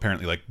stuff,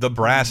 apparently, like the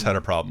Brass had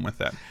a problem with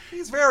that.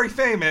 He's very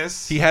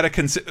famous. He had a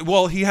consistent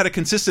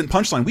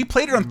punchline. We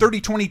played it on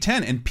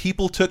 30-20-10, and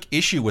people took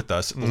issue with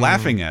us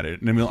laughing at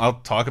it. And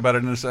I'll talk about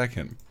it in a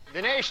second.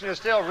 The nation is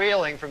still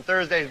reeling from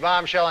Thursday's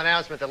bombshell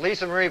announcement that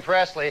Lisa Marie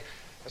Presley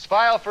has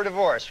filed for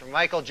divorce from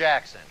Michael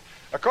Jackson.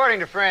 According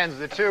to friends,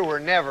 the two were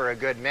never a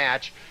good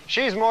match.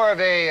 She's more of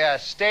a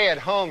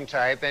stay-at-home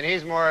type, and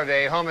he's more of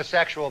a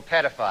homosexual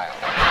pedophile.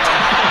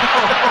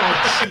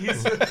 Oh,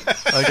 Jesus.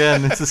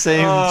 Again, it's the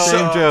same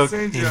joke.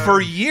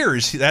 For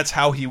years, that's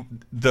how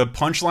the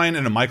punchline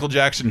in a Michael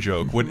Jackson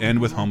joke would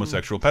end with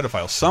homosexual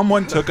pedophile.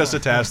 Someone took us to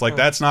task, like,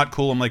 that's not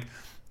cool. I'm like,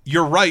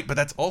 you're right, but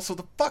that's also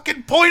the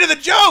fucking point of the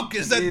joke,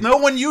 is that no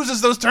one uses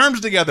those terms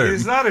together.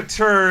 It's not a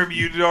term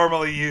you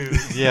normally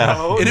use.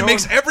 Yeah. And it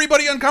makes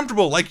everybody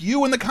uncomfortable, like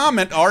you in the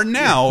comment are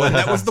now, and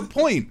that was the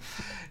point.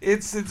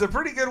 It's a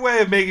pretty good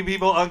way of making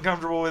people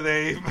uncomfortable with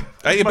a...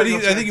 I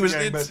think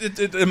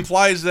it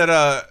implies that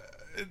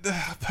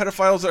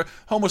pedophiles are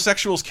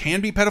homosexuals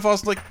can be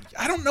pedophiles. Like,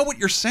 I don't know what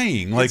you're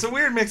saying. Like, it's a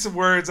weird mix of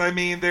words. I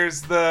mean,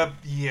 there's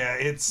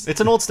it's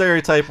an old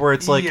stereopeip where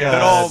it's like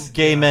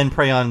gay men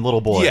prey on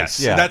little boys. Yes,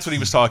 that's what he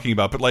was talking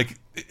about. But like,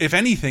 if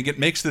anything, it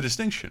makes the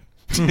distinction.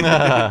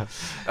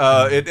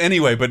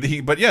 Anyway,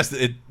 but yes,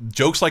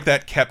 jokes like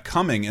that kept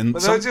coming, and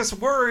but those just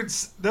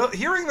words.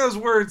 Hearing those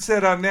words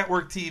said on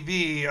network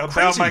TV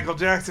about Michael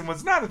Jackson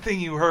was not a thing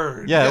you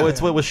heard. Yeah,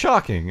 it was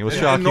shocking. It was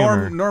shocking.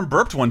 Norm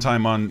burped one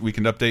time on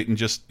Weekend Update, and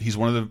he's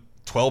one of the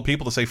 12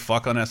 people to say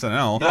fuck on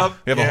SNL.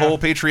 We have a whole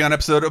Patreon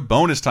episode of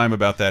bonus time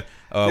about that.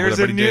 There's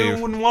a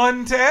new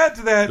one to add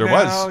to that. There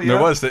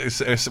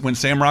was. When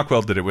Sam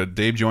Rockwell did it, when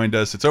Dave joined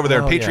us. It's over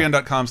there,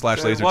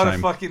 patreon.com/lasertime. What a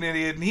fucking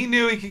idiot. And he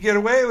knew he could get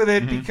away with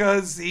it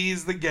because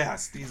he's the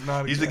guest. He's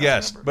not a He's the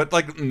guest. Member. But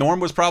like, Norm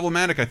was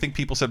problematic. I think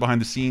people said behind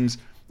the scenes,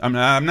 I'm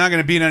not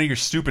going to be in any of your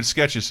stupid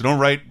sketches, so don't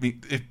write me.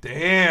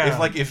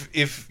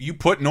 If you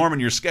put Norm in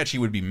your sketch, he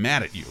would be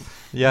mad at you.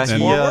 Yeah,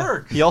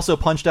 he also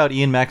punched out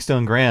Ian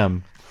Maxstone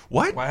Graham.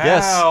 What? Wow,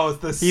 yes.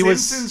 The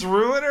Simpsons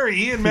ruiner,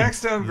 Ian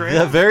Maxstone Graham.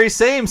 The very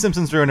same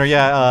Simpsons ruiner,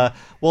 yeah.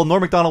 Well, Norm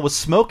Macdonald was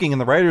smoking in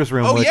the writer's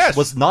room, which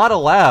was not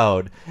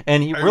allowed,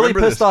 and he really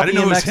pissed off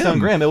Ian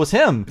Maxstone Graham. It was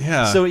him.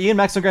 Yeah. So Ian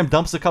Maxstone Graham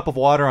dumps a cup of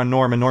water on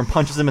Norm, and Norm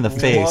punches him in the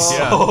face.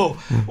 Yeah.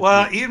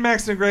 Well, Ian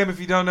Maxstone Graham, if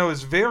you don't know,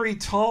 is a very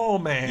tall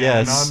man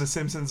on The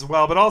Simpsons as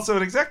well, but also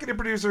an executive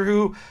producer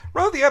who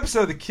wrote the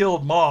episode that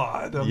killed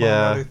Maude, among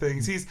other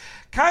things. He's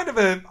kind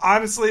of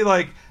honestly,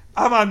 like,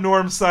 I'm on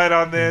Norm's side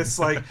on this.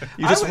 Like,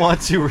 you just want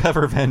to have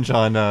revenge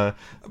on.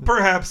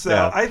 Perhaps so.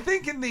 Yeah. I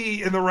think in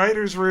the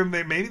writers' room,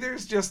 maybe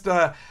there's just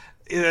a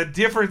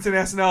difference in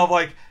SNL of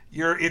like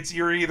you're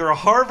either a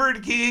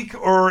Harvard geek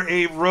or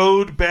a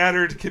road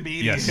battered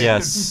comedian.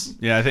 Yes.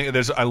 Yeah, I think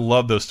I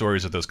love those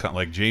stories of those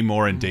like Jay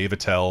Moore and Dave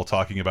Attell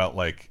talking about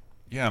like.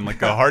 Yeah, I'm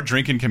like a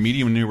hard-drinking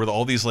comedian with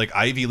all these like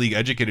Ivy League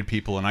educated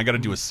people, and I got to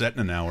do a set in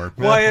an hour.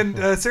 Well, and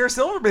Sarah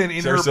Silverman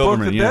in her book,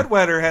 The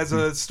Bedwetter, has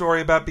a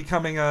story about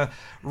becoming a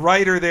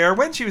writer there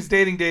when she was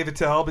dating Dave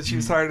Attell, but she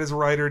was hired as a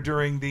writer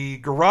during the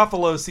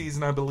Garofalo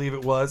season, I believe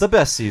it was. The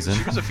best season.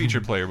 She was a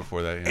featured player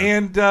before that. Yeah.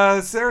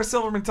 And Sarah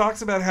Silverman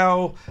talks about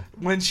how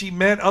when she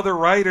met other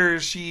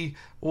writers,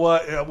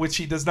 which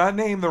she does not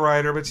name the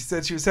writer, but she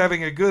said she was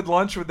having a good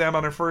lunch with them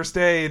on her first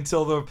day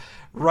until the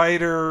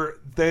writer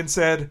then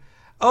said,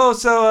 "Oh,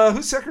 so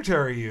whose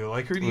secretary are you?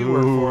 Like, who do you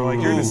work for?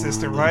 Like, you're an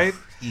assistant, right?"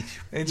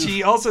 And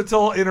she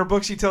also in her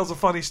book, she tells a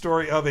funny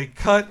story of a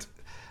cut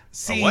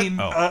scene,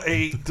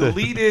 a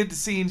deleted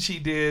scene she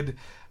did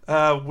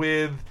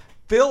with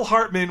Phil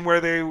Hartman, where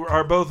they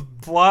are both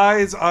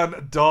flies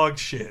on dog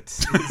shit.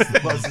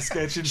 Was the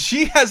sketch. And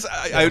she has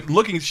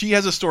she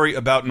has a story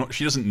about,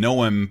 she doesn't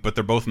know him, but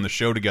they're both in the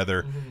show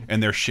together,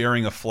 and they're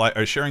sharing a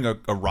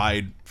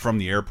ride from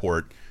the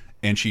airport,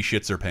 and she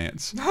shits her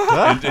pants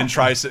and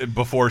tries to,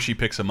 before she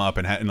picks him up,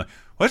 and like,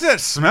 what's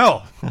that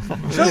smell? It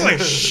smells like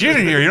shit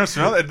in here. You don't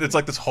smell it? It's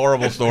like this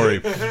horrible story.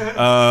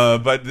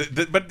 But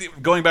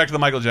going back to the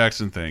Michael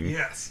Jackson thing,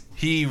 yes.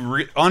 He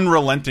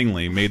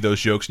unrelentingly made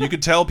those jokes, and you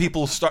could tell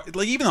people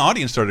even the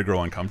audience started to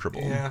grow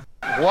uncomfortable. Yeah.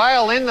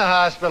 While in the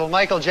hospital,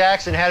 Michael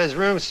Jackson had his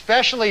room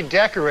specially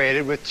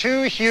decorated with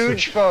 2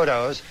 huge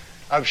photos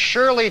of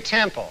Shirley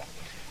Temple.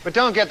 But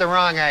don't get the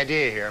wrong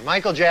idea here.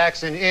 Michael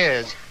Jackson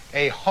is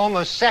a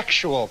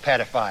homosexual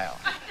pedophile.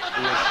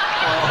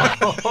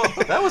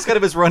 That was kind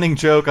of his running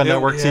joke on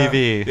network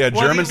TV. Yeah,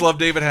 Germans love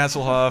David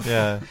Hasselhoff.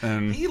 Yeah,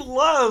 and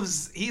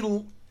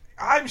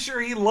I'm sure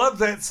he loved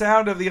that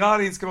sound of the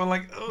audience going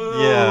like,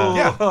 oh.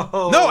 Yeah.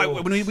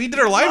 No, when we did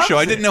our live show,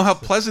 I didn't know how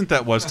pleasant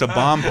that was to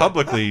bomb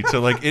publicly. To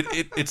like,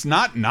 it's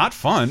not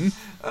fun.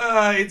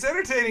 It's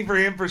entertaining for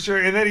him for sure,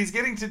 and then he's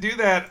getting to do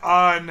that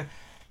on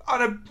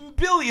a $1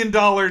 billion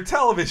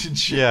television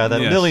show. Yeah, that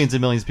millions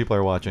and millions of people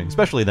are watching,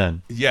 especially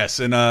then.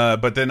 Yes, and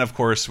but then of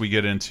course we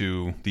get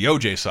into the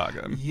OJ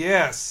saga.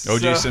 Yes,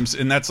 OJ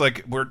Simpson, and that's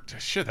like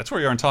that's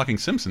where you are in Talking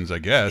Simpsons, I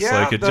guess.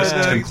 Yeah, like it just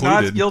concluded.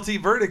 Not guilty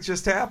verdict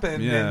just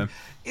happened. Yeah.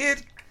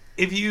 And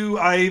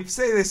I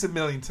say this a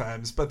million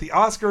times, but the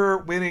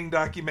Oscar-winning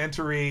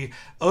documentary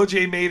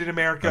OJ Made in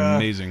America,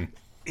 amazing,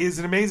 is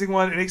an amazing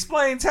one. It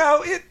explains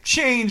how it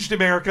changed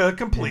America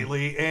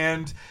completely,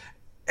 and.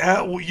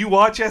 You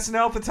watch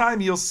SNL at the time,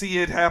 you'll see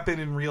it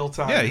happen in real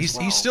time. Yeah,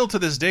 he's still to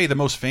this day the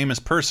most famous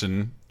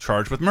person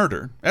charged with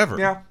murder ever.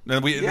 Yeah,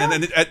 and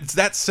it's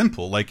that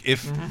simple. Like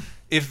if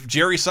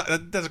Jerry,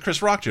 that's a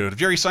Chris Rock joke. If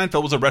Jerry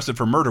Seinfeld was arrested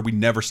for murder, we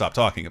never stop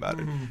talking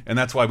about it, and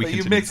that's why we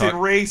continue. You mix in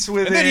race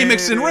with it, and then you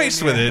mix in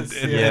race with it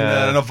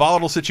in a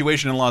volatile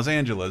situation in Los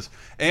Angeles,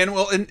 and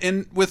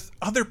with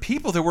other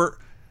people, there were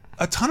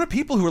a ton of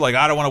people who were like,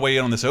 I don't want to weigh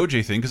in on this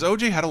OJ thing, because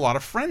OJ had a lot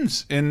of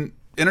friends in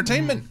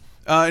entertainment.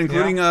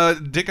 Including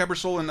Dick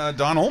Ebersol and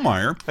Don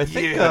Ohlmeyer. I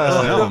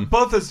think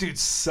both those dudes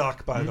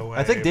suck, by the way.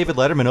 I think David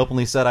Letterman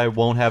openly said, I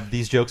won't have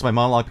these jokes in my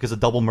monologue because a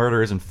double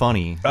murder isn't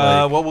funny.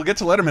 Well, we'll get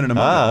to Letterman in a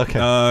moment.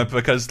 Okay.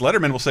 Because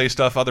Letterman will say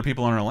stuff other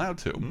people aren't allowed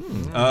to.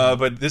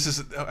 But this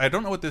is, I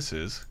don't know what this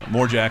is.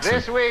 More Jackson.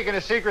 This week in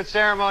a secret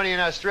ceremony in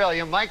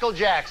Australia, Michael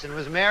Jackson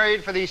was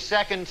married for the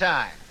 2nd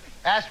time.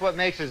 Asked what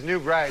makes his new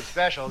bride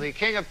special, the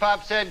King of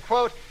Pop said,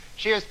 quote,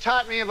 "She has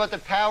taught me about the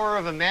power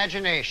of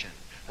imagination.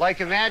 Like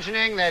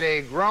imagining that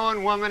a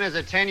grown woman is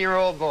a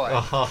 10-year-old boy."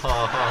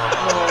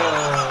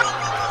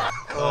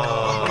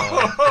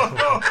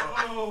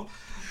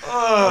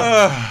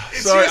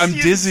 Sorry, I'm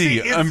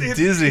dizzy. I'm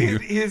dizzy.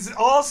 It is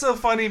also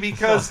funny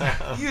because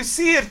you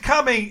see it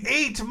coming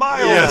 8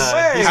 miles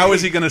away. How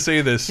is he going to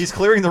say this? He's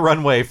clearing the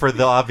runway for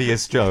the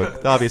obvious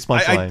joke, the obvious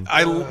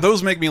punchline.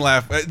 Those make me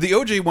laugh. The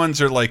OJ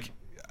ones are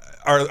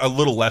a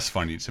little less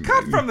funny to me.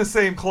 Cut from the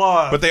same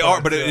cloth. But they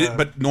are.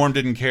 But Norm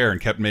didn't care and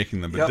kept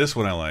making them. But this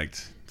one I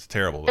liked. It's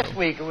terrible, though. This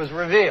week it was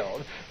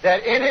revealed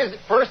that in his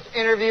first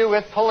interview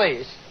with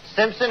police,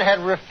 Simpson had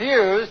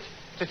refused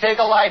to take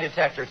a lie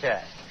detector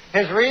test.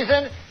 His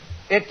reason?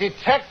 It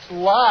detects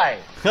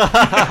lies. God,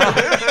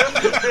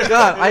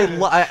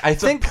 I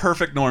think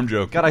perfect Norm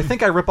joke. God, I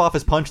think I rip off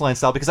his punchline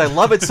style because I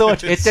love it so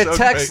much. It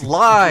detects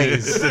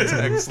lies. It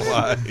detects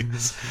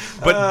lies.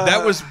 But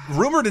that was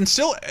rumored, and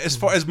still,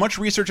 as much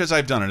research as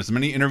I've done, and as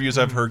many interviews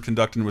I've heard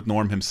conducted with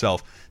Norm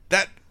himself,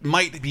 that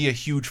might be a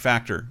huge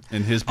factor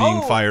in his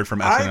being fired from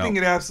SNL. I think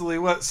it absolutely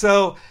was.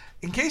 So,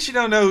 in case you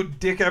don't know,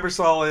 Dick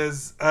Ebersol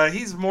is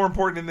he's more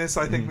important in this,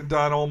 I think, than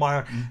Don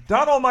Ohlmeyer.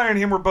 Don Ohlmeyer and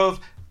him were both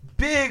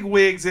big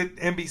wigs at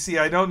NBC.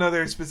 I don't know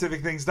their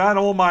specific things. Don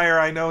Ohlmeyer,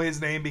 I know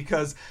his name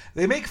because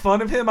they make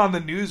fun of him on the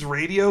news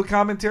radio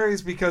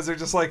commentaries because they're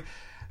just like,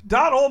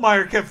 Don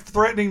Ohlmeyer kept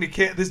threatening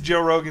to this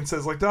Joe Rogan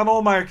says, like, Don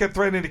Ohlmeyer kept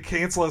threatening to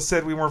cancel us,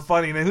 said we weren't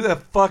funny. And who the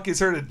fuck has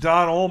heard of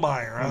Don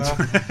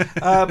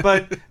Ohlmeyer?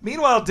 But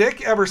meanwhile, Dick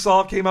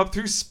Ebersol came up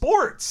through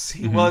sports.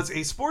 He was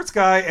a sports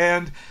guy,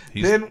 and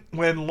then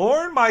when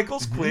Lorne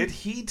Michaels quit,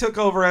 he took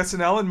over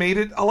SNL and made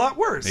it a lot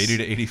worse. 80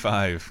 to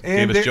 85.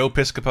 And gave us Joe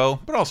Piscopo,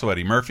 but also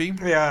Eddie Murphy.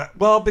 Yeah,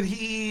 well, but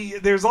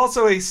there's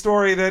also a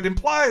story that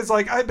implies,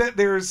 like, I bet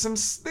there's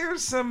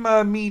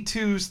some Me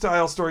Too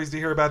style stories to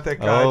hear about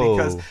that guy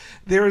because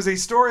there is a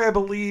story, I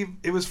believe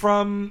it was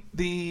from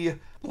the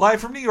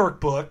Live from New York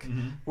book,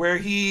 where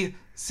he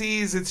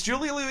sees it's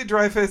Julia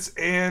Louis-Dreyfus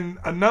and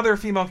another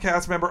female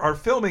cast member are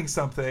filming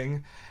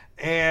something,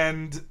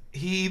 and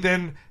he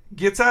then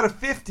gets out a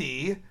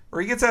 50,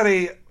 or he gets out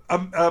a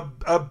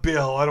a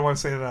bill. I don't want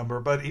to say the number,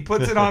 but he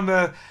puts it on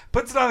the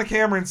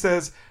camera and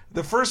says,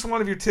 "The first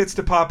one of your tits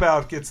to pop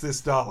out gets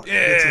this $1.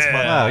 Gets this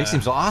money." Wow, he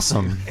seems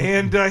awesome.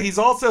 And he's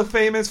also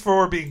famous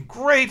for being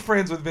great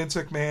friends with Vince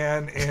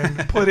McMahon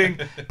and putting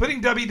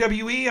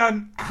WWE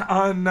on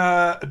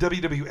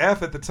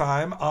WWF at the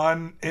time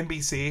on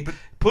NBC,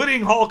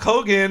 putting Hulk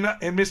Hogan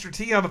and Mr.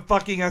 T on the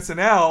fucking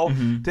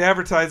SNL to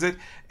advertise it,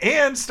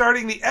 and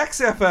starting the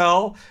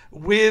XFL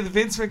with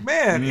Vince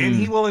McMahon. And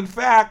he will, in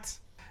fact,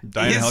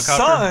 his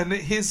son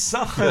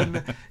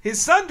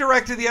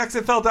directed the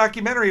XFL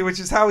documentary, which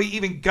is how he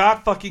even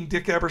got fucking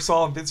Dick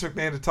Ebersol and Vince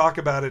McMahon to talk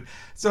about it.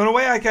 So in a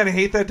way, I kind of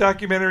hate that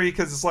documentary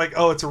because it's like,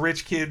 oh, it's a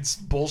rich kid's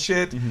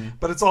bullshit,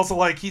 but it's also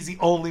like he's the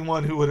only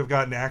one who would have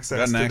gotten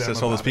access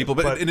to all those people.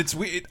 But and it's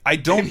I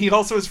don't. And he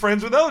also is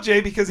friends with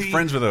OJ because he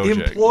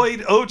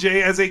employed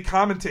OJ as a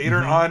commentator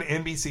on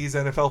NBC's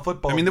NFL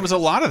football. I mean, there was a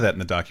lot of that in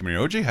the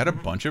documentary. OJ had a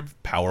bunch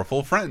of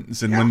powerful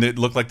friends, and when it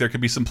looked like there could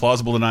be some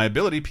plausible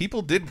deniability,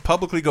 people did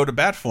publicly go to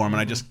bat for him,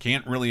 and I just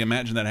can't really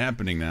imagine that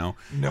happening now.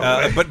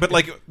 No but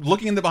like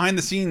looking in the behind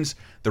the scenes,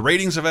 the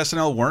ratings of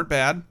SNL weren't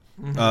bad.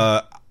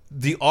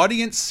 The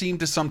audience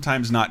seemed to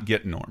sometimes not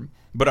get Norm,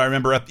 but I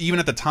remember even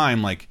at the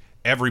time, like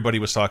everybody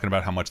was talking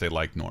about how much they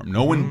liked Norm.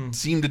 No one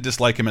seemed to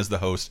dislike him as the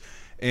host,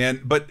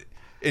 and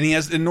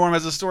Norm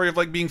has a story of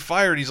like being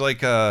fired. He's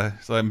like, so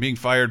I'm being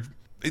fired.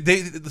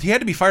 He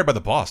had to be fired by the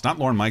boss, not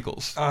Lorne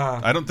Michaels.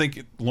 I don't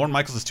think Lorne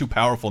Michaels is too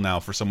powerful now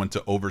for someone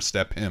to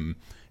overstep him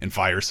and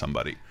fire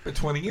somebody. But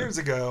 20 years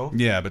ago.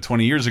 Yeah, but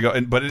 20 years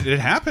ago. But it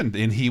happened,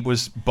 and he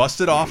was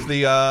busted off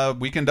the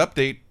Weekend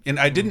Update. And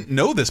I didn't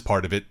know this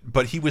part of it,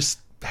 but he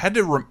had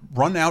to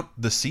run out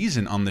the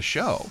season on the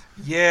show.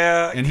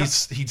 Yeah. And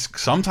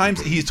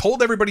he's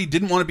told everybody he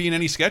didn't want to be in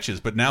any sketches,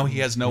 but now he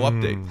has no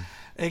update.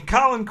 And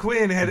Colin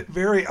Quinn had a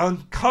very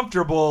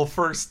uncomfortable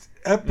first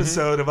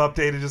episode of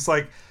Updated, just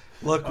like,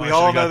 look, we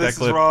all know this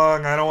is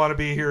wrong. I don't want to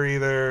be here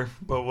either,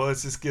 but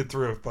let's just get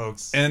through it,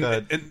 folks. And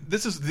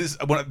this is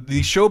one of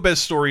the showbiz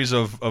stories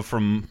of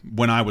from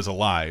when I was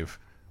alive.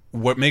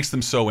 What makes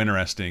them so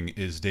interesting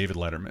is David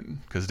Letterman,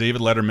 because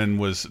David Letterman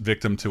was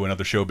victim to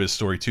another showbiz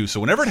story too. So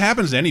whenever it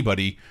happens to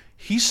anybody,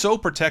 he's so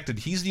protected.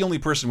 He's the only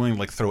person willing to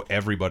like throw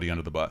everybody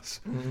under the bus.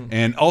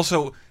 And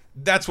also,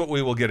 that's what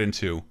we will get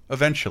into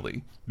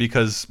eventually,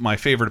 because my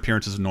favorite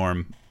appearances of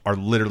Norm are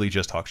literally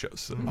just talk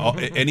shows.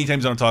 Anytime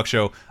he's on a talk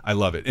show, I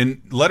love it.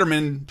 And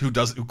Letterman,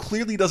 who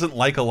clearly doesn't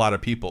like a lot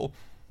of people,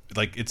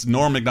 like it's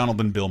Norm Macdonald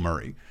and Bill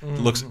Murray,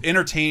 looks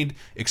entertained,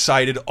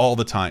 excited all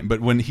the time. But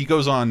when he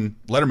goes on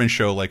Letterman's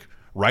show, like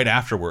right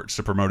afterwards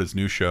to promote his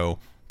new show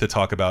to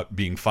talk about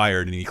being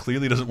fired, and he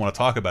clearly doesn't want to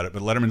talk about it,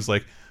 but Letterman's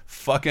like,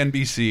 fuck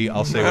NBC,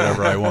 I'll say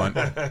whatever I want.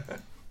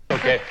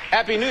 Okay.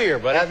 Happy New Year,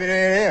 buddy. Happy New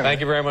Year.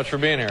 Thank you very much for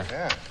being here.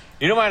 Yeah.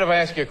 You don't mind if I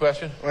ask you a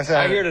question? What's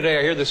that? I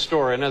hear this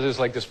story, and there's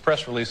like this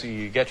press release that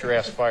you get your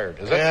ass fired.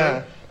 Is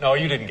that true? No,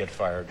 you didn't get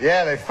fired.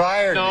 Yeah, they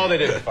fired me. No, they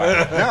didn't fire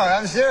you. No,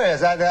 I'm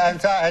serious.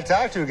 I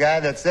talked to a guy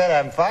that said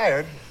I'm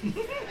fired.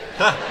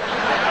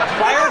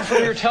 Fired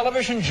from your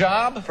television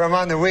job? From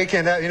on the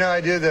weekend. You know,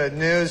 I do the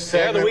news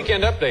segment. Yeah, the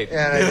Weekend Update.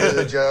 And I do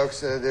the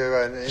jokes.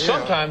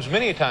 Sometimes,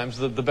 many times,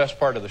 the best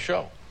part of the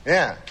show.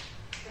 Yeah.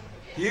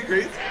 He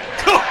agrees.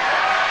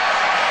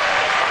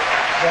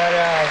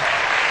 But,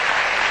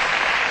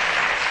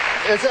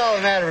 it's all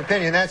a matter of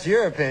opinion. That's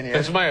your opinion.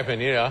 It's my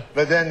opinion, yeah.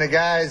 But then the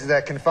guys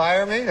that can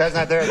fire me, that's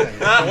not their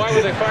opinion. Why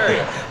would they fire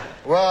you?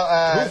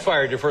 Well, who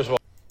fired you, first of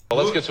all?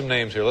 Let's get some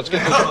names here. Let's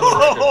get this on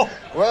the record.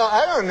 Well,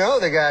 I don't know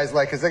the guys,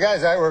 because the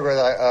guys I work with,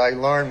 like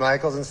Lorne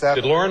Michaels and stuff.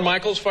 Did Lorne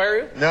Michaels fire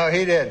you? No,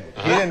 he didn't.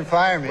 He didn't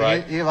fire me.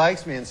 Right. He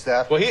likes me and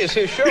stuff. Well, it's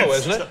his show,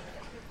 isn't it?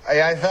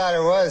 I thought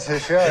it was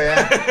his show,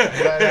 yeah.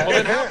 But, well,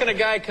 then how can a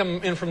guy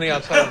come in from the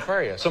outside and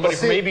fire you? Somebody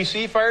from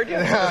ABC fired you?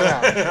 No.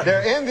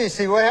 They're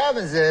NBC. What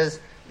happens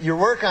is, you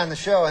work on the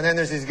show, and then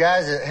there's these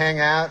guys that hang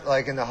out,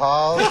 like, in the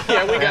halls.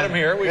 Yeah, we got them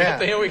here. We got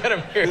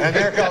them here. And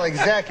they're called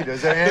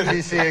executives. They're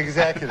NBC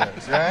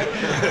executives, right?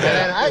 And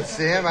then I'd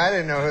see them. I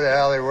didn't know who the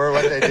hell they were,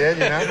 what they did,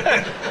 you know?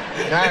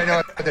 Now I know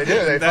what they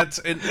do.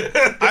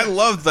 I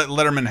love that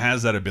Letterman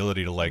has that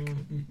ability to, like,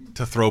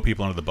 to throw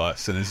people under the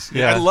bus. And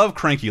I love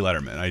cranky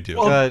Letterman. I do.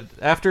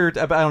 After,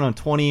 I don't know,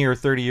 20 or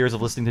 30 years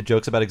of listening to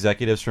jokes about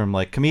executives from,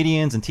 like,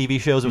 comedians and TV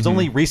shows, it was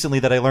only recently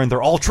that I learned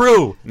they're all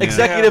true. Yeah.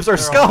 Executives are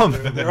scum.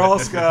 They're all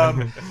scum.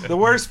 The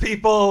worst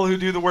people who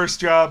do the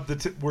worst job,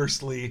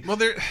 worstly. Well,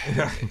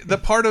 the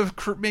part of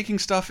making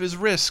stuff is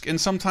risk,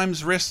 and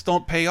sometimes risks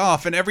don't pay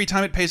off. And every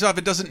time it pays off,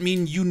 it doesn't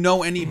mean you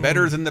know any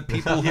better than the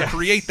people who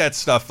create that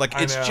stuff. Like,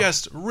 it's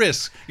just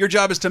risk. Your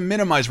job is to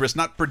minimize risk,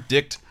 not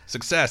predict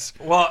success.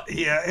 Well,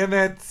 yeah, and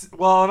and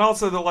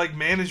also the like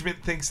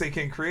management thinks they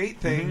can create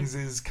things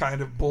is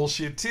kind of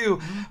bullshit too.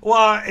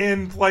 Well,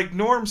 and like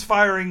Norm's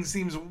firing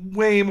seems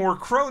way more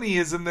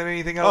cronyism than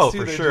anything else.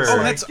 For They're sure.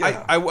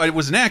 I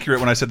was inaccurate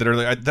when I said that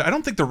earlier. I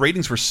don't think the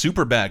ratings were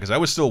super bad because I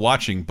was still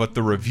watching, but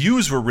the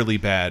reviews were really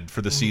bad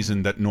for the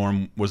season that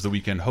Norm was the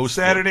weekend host.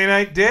 Saturday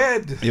Night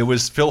Dead. It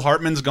was Phil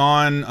Hartman's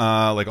gone,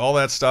 like all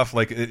that stuff.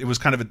 Like it was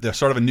kind of the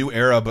start of a new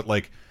era, but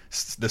like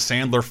the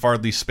Sandler,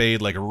 Farley,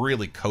 Spade, like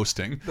really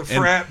coasting. The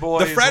frat boy.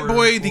 The frat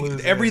boy.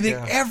 Everything.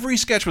 Every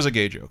sketch was a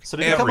gay joke. So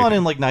did it come on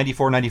in like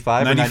 94,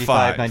 95, or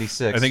 95,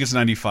 96? I think it's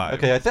 95.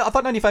 Okay, I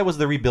thought 95 was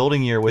the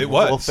rebuilding year with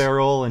Will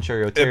Ferrell and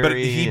Sherry O'Terry. But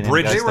he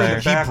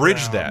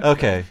bridged that.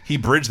 Okay, he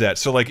bridged that.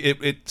 So like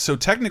so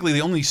technically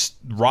the only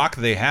rock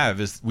they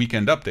have is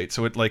Weekend Update.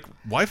 So it like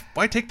why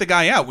take the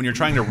guy out when you're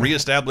trying to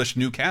reestablish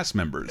new cast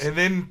members? And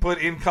then put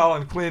in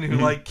Colin Quinn, who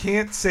like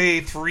can't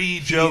say 3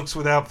 jokes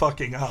without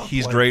fucking up.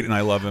 He's great, and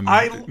I love him.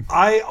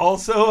 I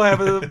also have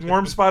a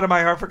warm spot in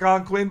my heart for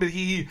Colin Quinn, but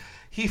he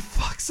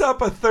fucks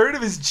up a third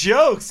of his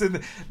jokes,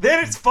 and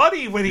then it's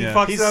funny when he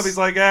fucks up. He's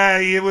like,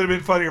 it would have been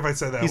funnier if I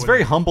said that. He's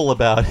very humble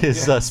about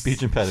his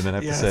speech impediment,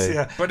 I have to say.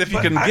 Yeah. But if you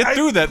can get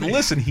through that and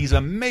listen, he's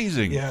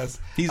amazing. Yes.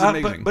 He's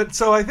amazing. But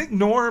so I think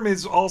Norm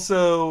is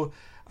also...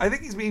 I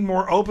think he's being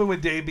more open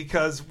with Dave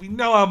because we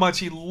know how much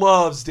he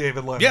loves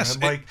David Letterman. Yes.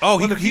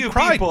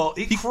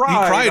 He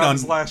cried on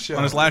his last show.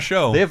 On his last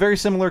show. They have very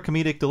similar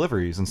comedic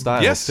deliveries and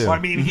styles, too. I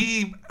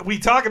mean, we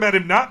talk about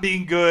him not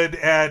being good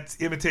at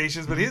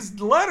imitations, but his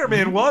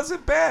Letterman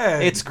wasn't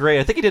bad. It's great.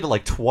 I think he did it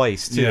like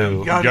twice,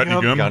 too. Yeah. Got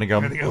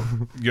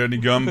any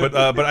gum? But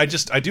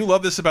I do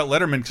love this about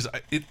Letterman because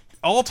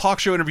all talk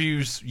show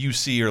interviews you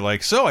see are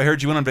like, so I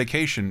heard you went on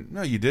vacation.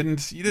 No, you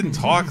didn't. You didn't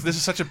talk. This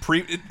is such a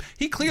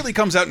he clearly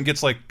comes out and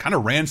gets like kind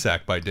of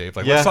ransacked by Dave.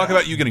 Like, let's talk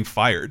about you getting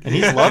fired. And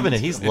he's loving it.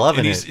 He's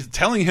loving it. He's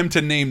telling him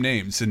to name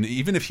names, and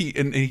even if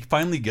he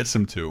finally gets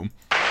him to.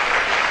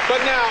 But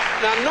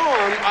now,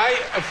 Norm,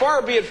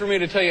 far be it for me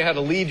to tell you how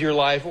to lead your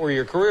life or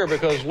your career,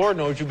 because Lord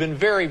knows you've been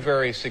very,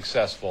 very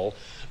successful.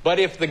 But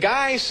if the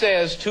guy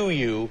says to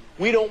you,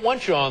 we don't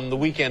want you on the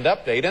Weekend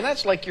Update, and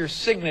that's like your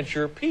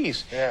signature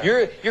piece. Yeah.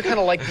 You're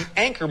kind of like the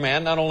anchor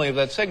man, not only of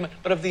that segment,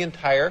 but of the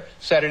entire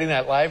Saturday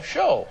Night Live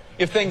show.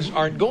 If things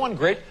aren't going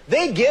great,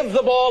 they give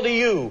the ball to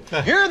you.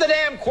 You're the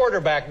damn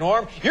quarterback,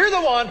 Norm. You're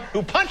the one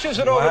who punches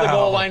it over the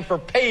goal line for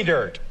pay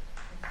dirt.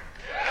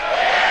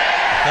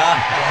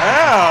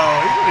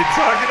 Wow, he's been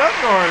talking up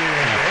Norm.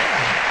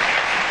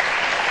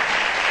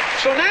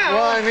 So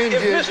now,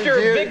 if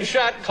Mr. Big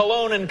Shot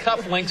Cologne and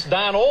Cufflinks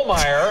Don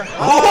Olmeyer,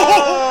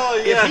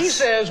 if he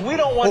says, we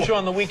don't want you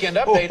on the Weekend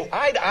Update,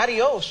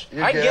 adios.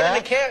 I'd get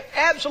in the cab.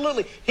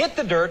 Absolutely. Hit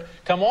the dirt.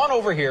 Come on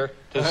over here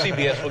to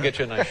CBS. We'll get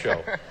you a nice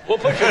show. We'll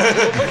put you together.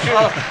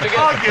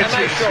 A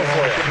nice show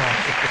for you.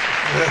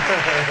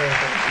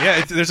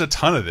 Yeah, there's a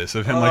ton of this,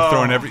 of him like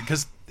throwing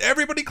because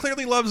everybody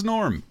clearly loves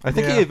Norm. I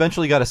think he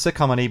eventually got a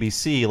sitcom on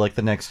ABC like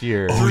the next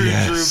year.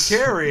 Drew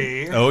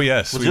Carey. Oh,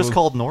 yes. Was it just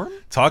called Norm?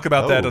 Talk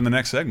about that on the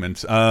next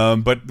segment.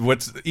 But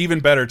what's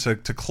even better,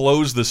 to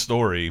close the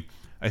story,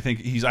 I think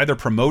he's either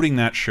promoting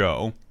that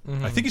show.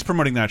 I think he's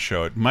promoting that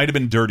show. It might have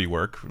been Dirty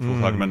Work, which we'll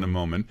talk about in a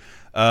moment.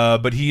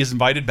 But he is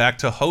invited back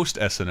to host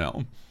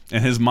SNL.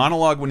 And his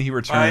monologue when he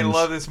returns, I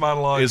love this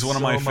monologue, is one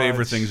of my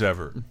favorite things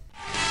ever.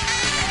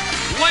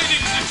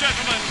 Ladies and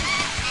gentlemen,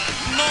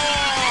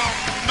 Norm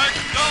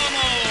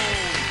Macdonald.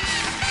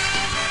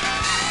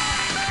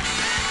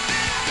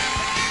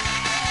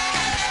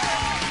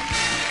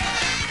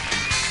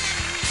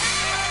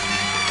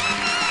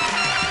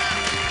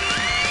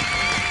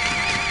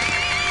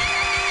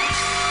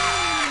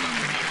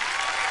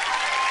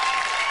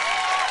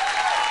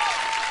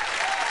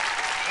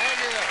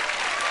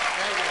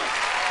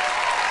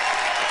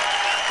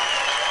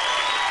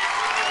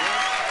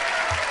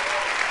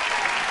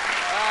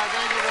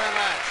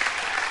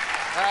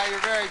 You're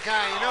very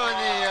kind. You know, in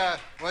the,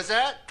 what's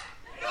that?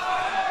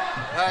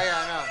 Oh,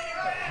 yeah,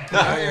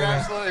 no, you're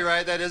absolutely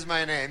right. That is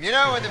my name. You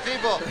know, when the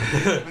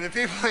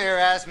people here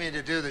asked me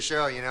to do the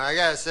show, you know, I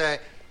gotta say,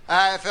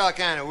 I felt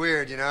kind of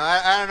weird, you know.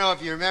 I don't know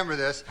if you remember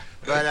this,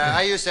 but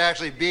I used to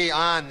actually be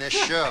on this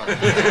show. You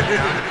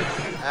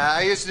know?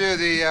 I used to do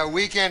the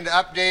Weekend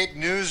Update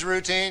news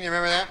routine. You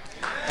remember that?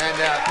 And,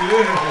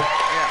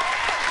 yeah.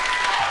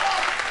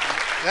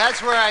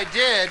 That's where I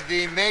did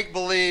the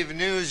make-believe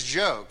news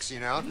jokes, you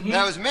know?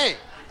 That was me,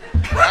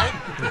 right?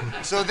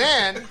 So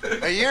then,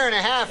 a year and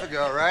a half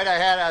ago, right, I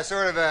had a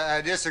sort of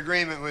a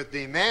disagreement with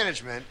the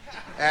management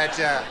at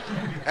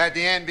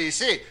the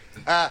NBC.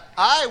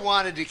 I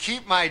wanted to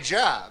keep my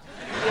job,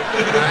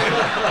 right?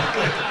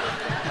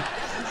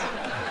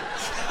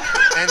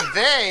 And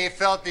they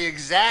felt the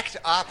exact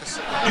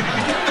opposite.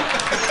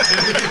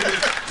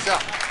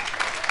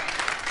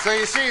 So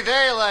you see,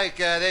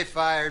 they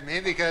fired me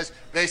because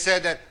they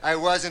said that I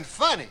wasn't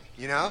funny,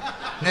 you know?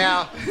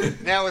 Now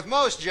with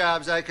most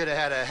jobs, I could have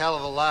had a hell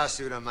of a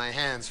lawsuit on my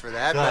hands for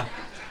that,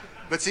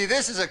 but see,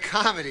 this is a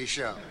comedy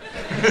show.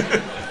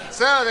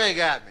 So they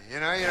got me,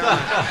 you know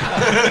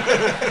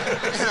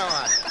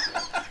what?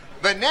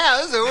 But now,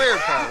 this is the weird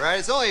part, right?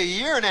 It's only a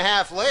year and a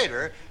half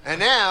later, and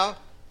now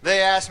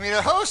they asked me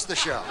to host the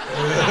show.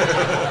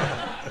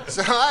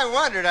 So I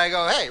wondered, I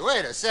go, hey,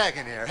 wait a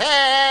second here.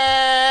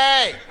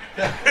 Hey!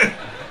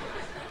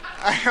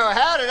 I go,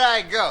 how did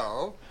I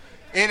go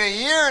in a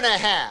year and a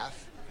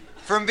half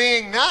from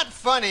being not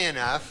funny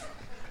enough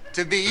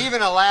to be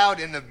even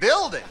allowed in the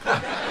building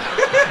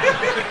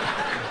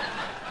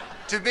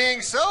to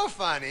being so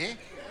funny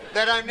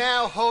that I'm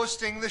now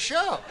hosting the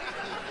show.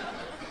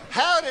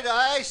 How did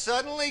I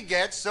suddenly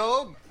get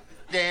so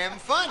damn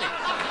funny?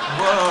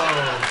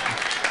 Whoa.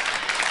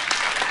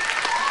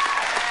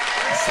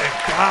 He said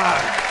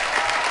God.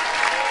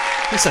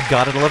 He said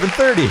God at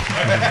 11:30.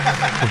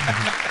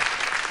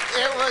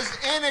 It was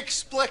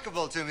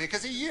inexplicable to me,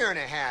 because a year and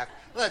a half,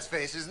 let's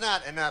face it, is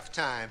not enough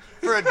time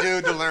for a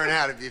dude to learn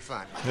how to be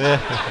funny.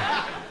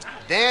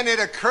 Then it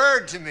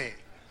occurred to me,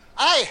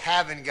 I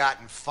haven't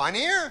gotten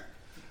funnier.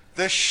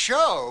 The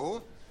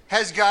show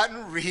has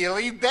gotten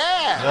really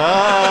bad.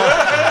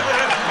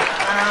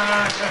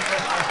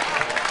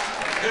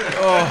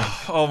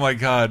 Oh my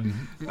God.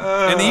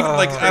 And even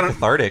like, I don't,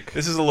 cathartic.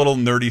 This is a little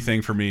nerdy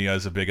thing for me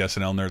as a big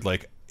SNL nerd.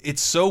 Like,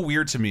 it's so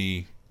weird to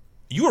me.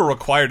 You are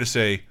required to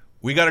say,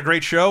 we got a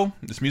great show.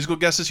 This musical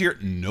guest is here.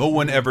 No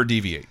one ever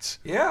deviates.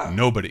 Yeah.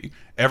 Nobody.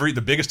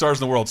 The biggest stars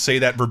in the world say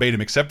that verbatim,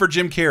 except for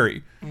Jim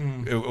Carrey,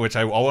 which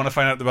I want to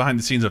find out the behind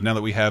the scenes of now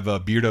that we have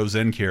Beardo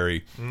Zen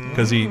Carrey,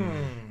 because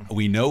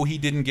we know he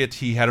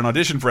had an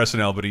audition for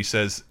SNL, but he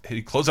says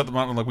he closed out the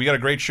mountain like, we got a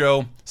great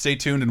show. Stay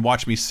tuned and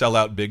watch me sell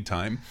out big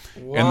time.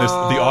 Whoa. And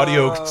the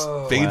audio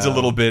fades a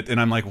little bit, and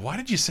I'm like, why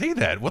did you say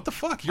that? What the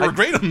fuck? You were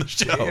great on the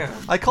show. Yeah.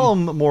 I call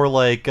him more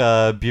like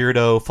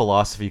Beardo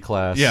philosophy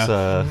class.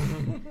 Yeah.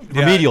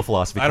 Remedial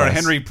philosophy class. I don't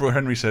know.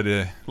 Henry said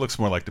it looks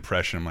more like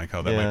depression. I'm like,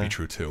 oh, that might be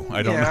true too.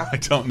 I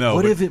don't know.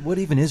 What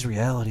even is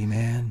reality,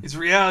 man? Is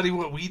reality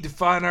what we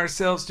define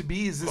ourselves to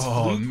be? Is this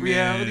fluke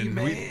reality,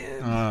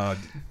 man?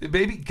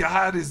 Maybe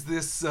God is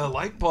this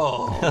light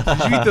bulb.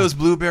 Did you eat those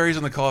blueberries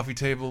on the coffee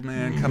table,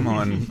 man? Come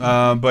on.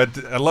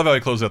 But I love how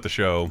he closed out the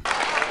show.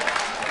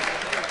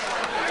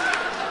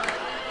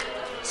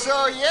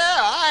 So, yeah,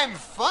 I'm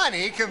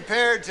funny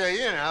compared to,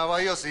 well,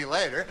 you'll see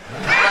later.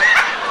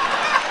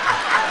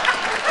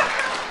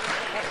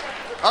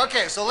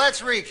 Okay, so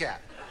let's recap.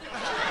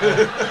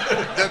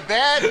 The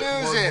bad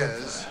news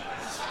is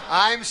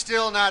I'm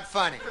still not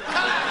funny.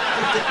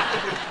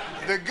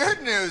 The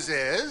good news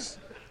is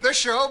the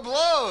show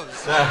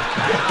blows.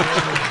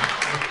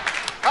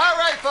 All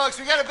right, folks,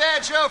 we got a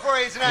bad show for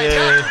you tonight.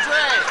 Dr. Dre.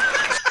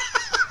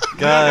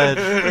 God.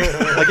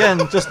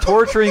 Again, just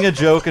torturing a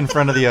joke in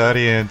front of the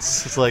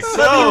audience. It's like,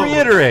 let me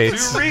reiterate.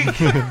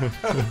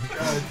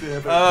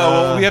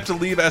 Well, we have to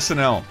leave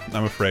SNL,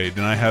 I'm afraid,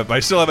 and I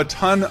still have a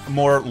ton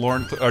more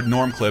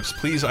Norm clips.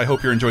 Please, I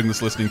hope you're enjoying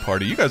this listening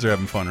party. You guys are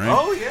having fun, right?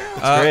 Oh yeah,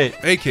 it's great.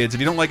 Hey kids, if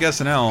you don't like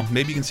SNL,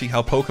 maybe you can see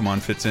how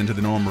Pokemon fits into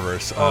the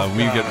Normverse when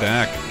we get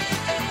back.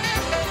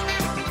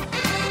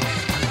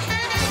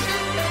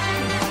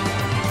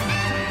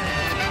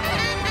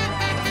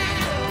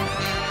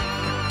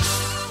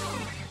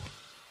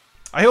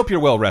 I hope you're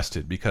well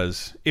rested,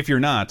 because if you're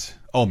not,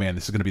 oh man,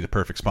 this is going to be the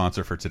perfect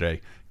sponsor for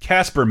today.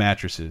 Casper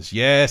Mattresses.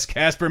 Yes,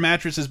 Casper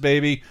Mattresses,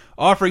 baby.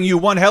 Offering you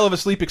one hell of a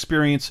sleep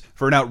experience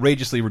for an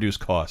outrageously reduced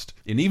cost.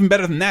 And even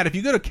better than that, if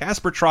you go to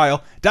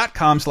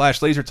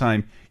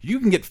CasperTrial.com/lasertime, you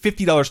can get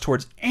 $50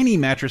 towards any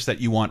mattress that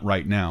you want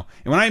right now.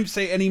 And when I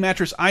say any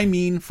mattress, I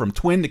mean from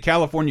Twin to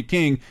California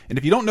King. And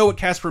if you don't know what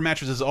Casper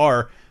Mattresses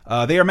are,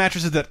 they are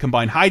mattresses that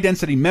combine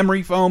high-density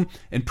memory foam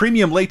and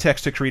premium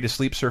latex to create a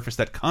sleep surface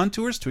that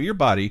contours to your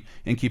body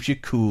and keeps you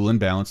cool and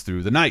balanced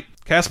through the night.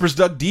 Casper's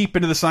dug deep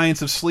into the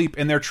science of sleep,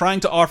 and they're trying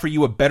to offer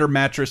you a better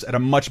mattress at a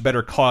much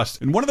better cost.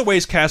 And one of the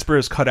ways Casper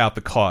has cut out the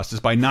cost is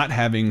by not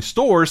having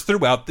stores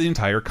throughout the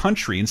entire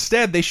country.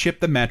 Instead, they ship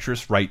the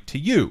mattress right to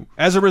you.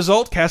 As a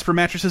result, Casper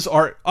mattresses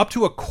are up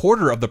to a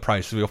quarter of the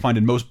price you'll find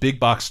in most big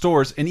box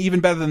stores, and even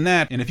better than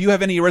that. And if you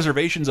have any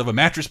reservations of a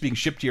mattress being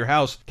shipped to your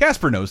house,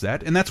 Casper knows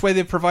that, and that's why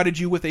they've provided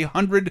you with a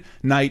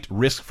 100-night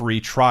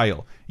risk-free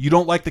trial. You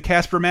don't like the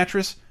Casper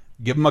mattress?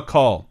 Give them a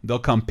call. They'll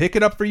come pick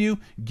it up for you,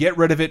 get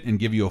rid of it, and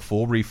give you a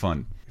full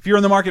refund. If you're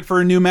in the market for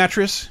a new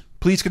mattress,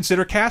 please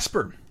consider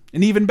Casper.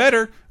 And even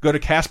better, go to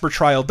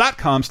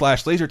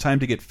CasperTrial.com/lasertime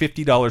to get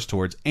 $50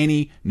 towards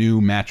any new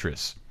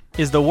mattress.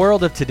 Is the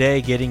world of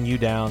today getting you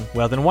down?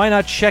 Well, then why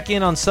not check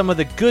in on some of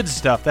the good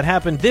stuff that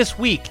happened this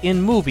week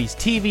in movies,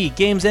 TV,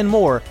 games, and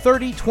more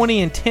 30,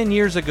 20, and 10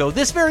 years ago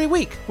this very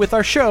week with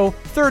our show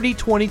 30,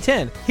 20,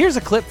 10. Here's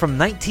a clip from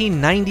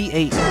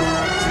 1998.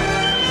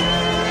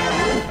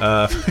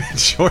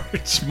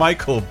 George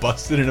Michael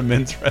busted in a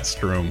men's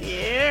restroom.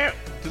 Yeah.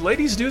 Do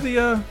ladies do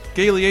the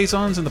gay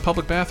liaisons in the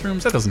public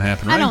bathrooms? That doesn't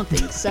happen, right? I don't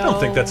think so. I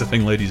don't think that's a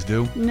thing ladies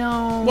do.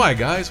 No. Why,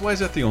 guys? Why is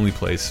that the only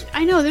place?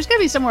 I know, there's got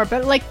to be somewhere,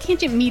 but like,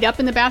 can't you meet up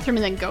in the bathroom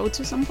and then go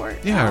to some port?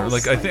 Yeah,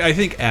 like I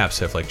think apps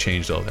have like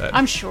changed all that.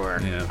 I'm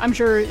sure. Yeah. I'm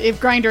sure if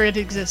Grindr had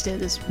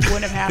existed, this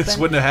wouldn't have happened. This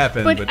wouldn't have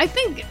happened. But I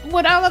think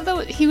what I love though,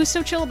 he was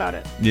so chill about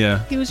it.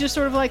 Yeah. He was just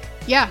sort of like,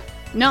 yeah,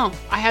 no,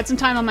 I had some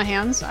time on my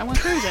hands. I went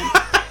cruising.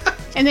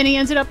 And then he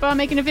ended up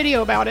making a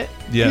video about it.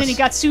 Yes. And then he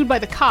got sued by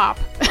the cop.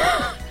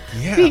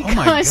 Yeah, because, oh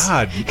my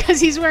God.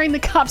 Because he's wearing the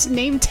cop's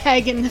name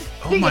tag in the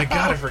video. Oh my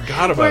God, I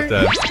forgot about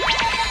that.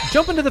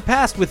 Jump into the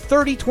past with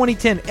 30, 20,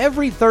 10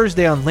 every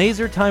Thursday on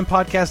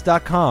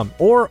LaserTimePodcast.com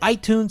or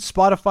iTunes,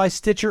 Spotify,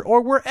 Stitcher,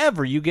 or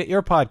wherever you get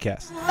your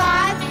podcasts.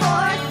 5,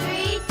 4,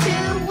 3, 2,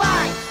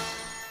 1.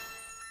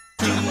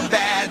 Too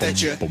bad that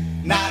you're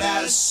not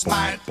as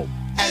smart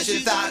as you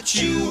thought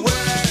you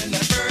were in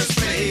the first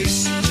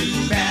place.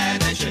 Too bad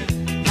that you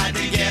had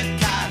to get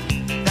caught.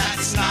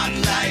 That's not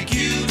like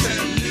you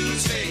to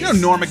lose face. You know,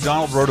 Norm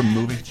Macdonald wrote a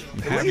movie.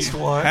 At least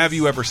one. Have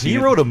you ever seen it? He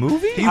wrote a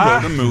movie? He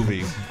wrote a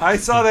movie. I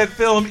saw that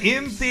film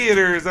in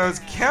theaters. I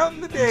was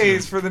counting the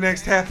days for the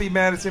next Happy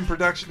Madison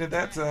production at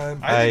that time.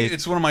 I think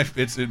it's one of my.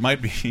 It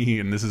might be,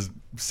 and this is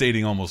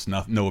stating almost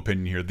no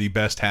opinion here. The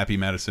best Happy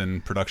Madison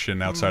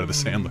production outside of the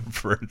Sandler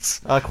efforts.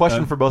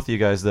 Question for both of you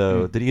guys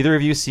though: did either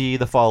of you see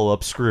the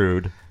follow-up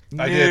Screwed?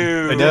 I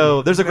did.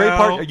 No, there's a great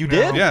part. You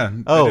did? Yeah.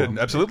 Oh, I did.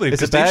 Absolutely. Is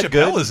Because it Dave bad?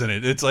 Chappelle Good? is in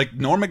it. It's like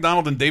Norm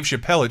Macdonald and Dave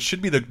Chappelle. It should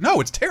be the.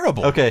 No, it's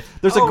terrible. Okay,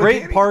 there's a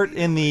great part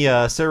in the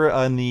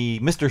in the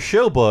Mr.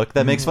 Show book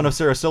that makes fun of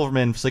Sarah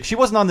Silverman. It's like she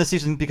wasn't on this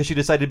season because she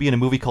decided to be in a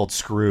movie called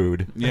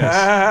Screwed.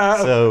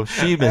 Yes. So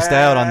she missed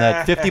out on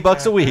that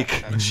 $50 a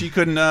week. She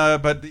couldn't.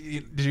 But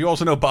did you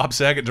also know Bob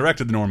Saget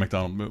directed the Norm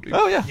Macdonald movie?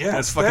 Oh yeah, Yes,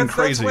 that's fucking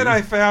crazy. That's when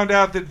I found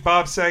out that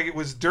Bob Saget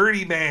was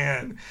Dirty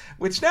Man,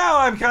 which now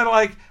I'm kind of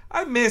like,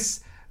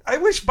 I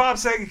wish Bob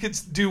Saget could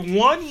do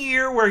 1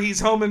 year where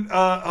he's home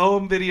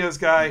videos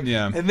guy,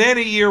 and then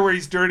a year where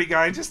he's dirty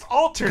guy, and just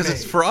alternate.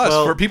 Because for us,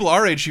 for people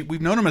our age,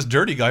 we've known him as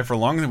Dirty Guy for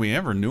longer than we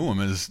ever knew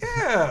him as.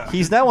 Yeah.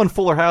 He's now on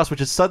Fuller House,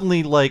 which is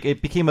suddenly like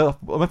it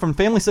went from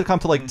family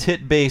sitcom to like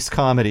tit-based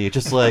comedy.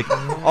 Just like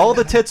all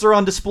the tits are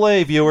on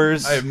display,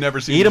 viewers. I have never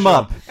seen. Eat them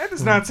up. That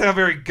does not sound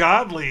very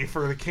godly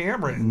for the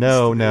Camerons.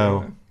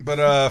 No.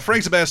 But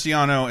Frank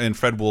Sebastiano and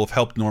Fred Wolf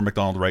helped Norm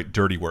Macdonald write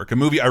Dirty Work, a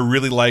movie I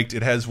really liked.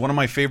 It has one of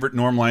my favorite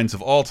Norm lines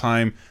of all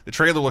time. The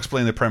trailer will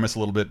explain the premise a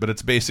little bit, but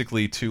it's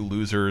basically two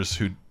losers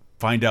who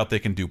find out they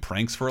can do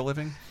pranks for a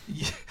living.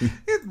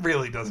 It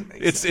really doesn't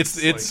make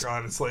sense. It's like,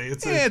 honestly,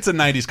 it's a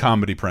 90s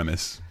comedy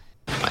premise.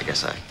 I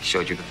guess I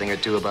showed you the thing or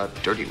two about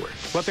Dirty Work.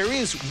 But there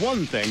is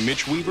one thing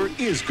Mitch Weaver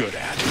is good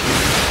at.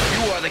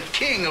 You are the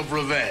king of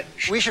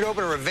revenge. We should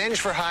open a revenge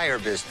for hire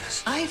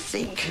business. I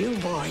think you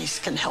boys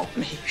can help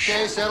me.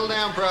 Okay, settle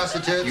down,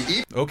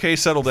 prostitutes. Okay,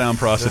 settle down,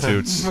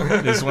 prostitutes.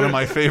 Is one of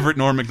my favorite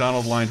Norm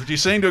Macdonald lines. What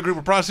he's saying to a group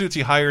of prostitutes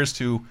he hires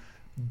to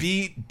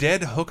be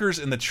dead hookers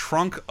in the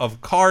trunk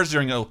of cars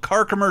during a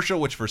car commercial,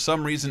 which for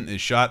some reason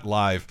is shot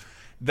live.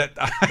 That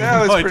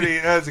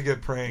was a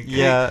good prank.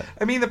 Yeah.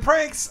 I mean, the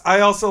pranks,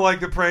 I also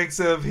like the pranks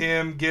of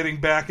him getting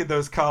back at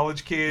those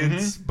college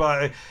kids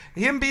by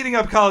him beating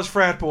up college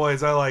frat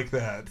boys. I like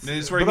that.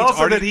 But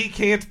also that he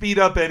can't beat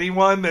up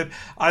anyone. That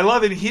I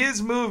love in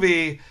his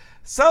movie.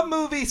 Some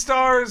movie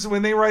stars,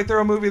 when they write their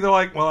own movie, they're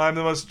like, well, I'm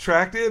the most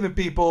attractive and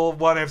people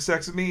want to have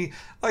sex with me.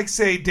 Like,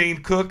 say,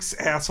 Dane Cook's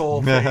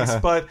asshole face.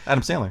 But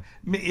Adam Sandler.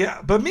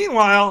 Yeah, but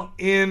meanwhile,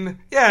 Adam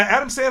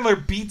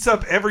Sandler beats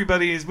up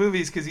everybody in his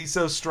movies because he's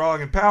so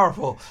strong and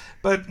powerful.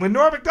 But when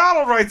Norm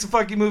Macdonald writes a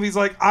fucking movie, he's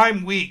like,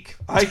 I'm weak.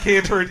 I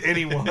can't hurt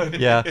anyone.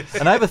 Yeah,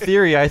 and I have a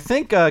theory. I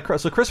think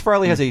so. Chris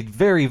Farley has a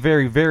very,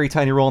 very, very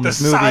tiny role in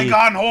this movie.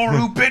 Saigon whore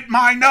who bit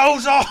my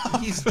nose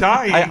off. He's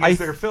dying as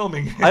they're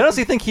filming. I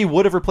honestly think he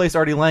would have replaced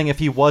Artie Lang if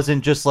he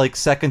wasn't just like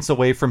seconds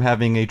away from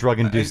having a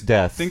drug-induced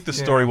death. I think the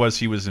story was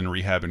he was in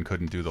rehab and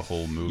couldn't do the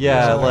whole movie.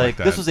 Yeah, like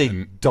this was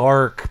a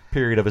dark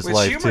period of his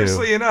life too.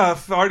 Humorously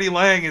enough, Artie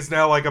Lang is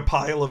now like a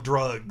pile of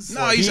drugs.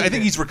 No, I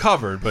think he's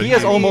recovered, but he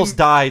has almost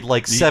died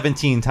like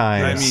 17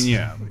 times.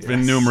 I mean,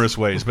 in numerous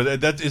ways, but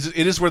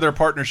it is where their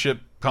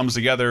partnership comes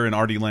together, and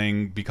Artie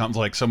Lang becomes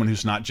like someone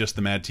who's not just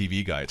the Mad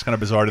TV guy. It's kind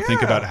of bizarre to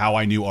think about how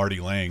I knew Artie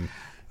Lang.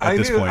 At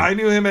this point, I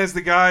knew him as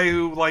the guy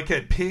who like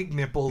had pig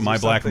nipples. My or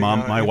black something.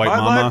 mom, my white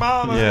mama. Black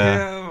mama.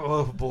 Yeah.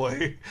 Oh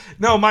boy.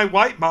 No, my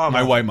white mama.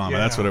 My white mama. Yeah.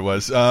 That's what it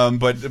was.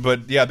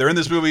 But yeah, they're in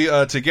this movie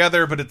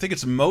together. But I think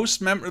it's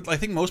most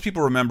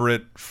people remember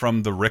it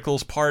from the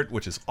Rickles part,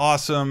 which is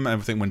awesome. I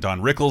think when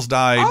Don Rickles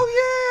died. Oh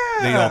yeah.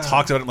 They all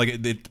talked about it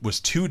like it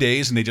was 2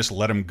 days, and they just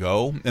let him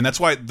go. And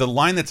that's why the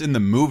line that's in the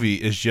movie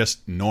is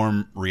just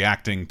Norm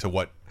reacting to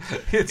what.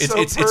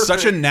 It's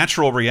such a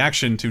natural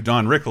reaction to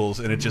Don Rickles,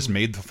 and it just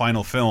made the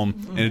final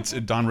film. And it's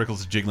Don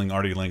Rickles jiggling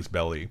Artie Lang's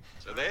belly.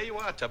 So there you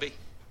are, Tubby.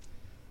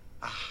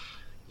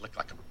 Look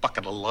like a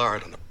bucket of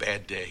lard on a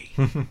bad day.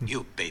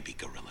 You baby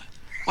gorilla.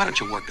 Why don't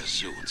you work a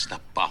zoo and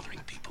stop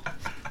bothering people?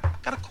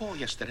 Got a call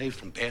yesterday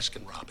from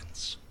Baskin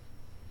Robbins.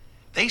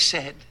 They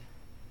said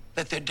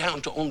that they're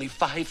down to only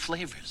 5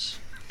 flavors.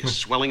 You're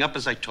swelling up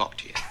as I talk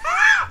to you.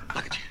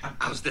 Look at you.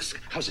 How's this?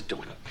 How's it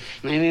doing?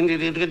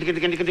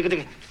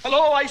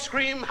 Hello, ice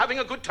cream. Having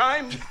a good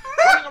time?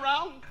 Running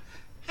around?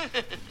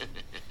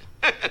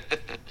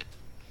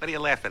 What are you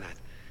laughing at?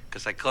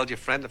 Because I called your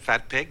friend a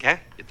fat pig, huh?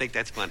 You think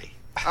that's funny?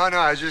 Oh, no,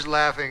 I was just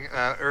laughing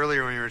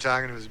earlier when you were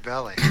talking to his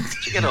belly.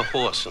 You get a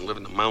horse and live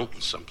in the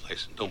mountains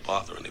someplace and don't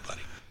bother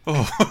anybody.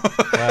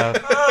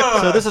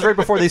 So this is right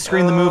before they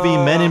screen the movie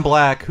Men in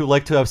Black Who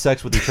Like to Have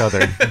Sex with Each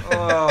Other.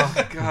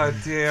 Oh, god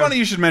damn. Funny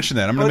you should mention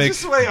that. I'm gonna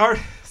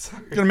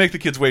make the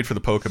kids wait for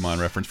the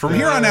Pokemon reference. From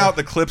here on out,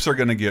 the clips are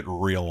gonna get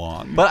real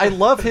long. But I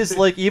love his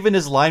even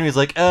his line where he's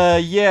like,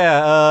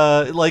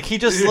 like he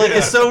just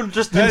is so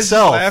just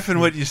himself. Just laughing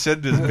what you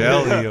said to his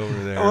belly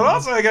over there. Well,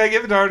 also I gotta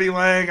give it to Artie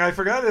Lang. I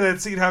forgot in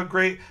that scene how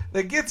great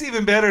that gets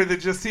even better that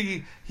just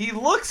he He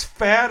looks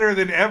fatter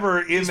than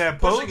ever in that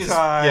bow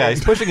tie. Yeah,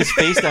 he's pushing his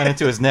face down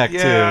into his neck, too.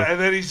 Yeah, and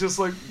then he's just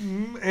like...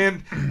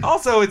 And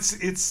also, I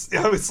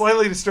was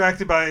slightly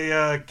distracted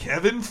by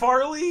Kevin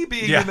Farley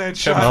being in that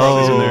shot.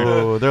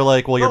 Oh, they're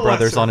like, well, your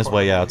brother's on his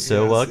way out,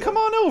 so come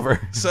on over.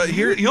 So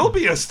here, you'll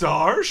be a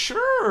star,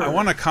 sure. I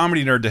want a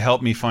comedy nerd to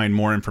help me find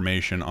more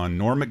information on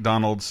Norm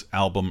Macdonald's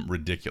album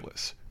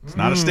Ridiculous. It's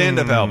not a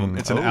stand-up album.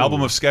 It's an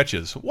album of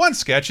sketches. One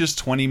sketch is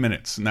 20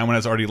 minutes. And that one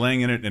has Artie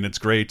Lang in it, and it's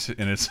great.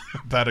 And it's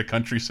about a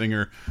country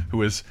singer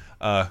who has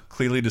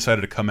clearly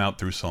decided to come out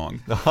through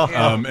song.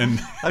 And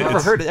I've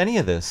never heard any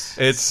of this.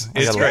 It's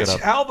sketch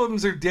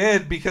albums are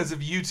dead because of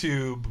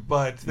YouTube,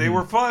 but they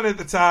were fun at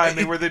the time.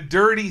 They were the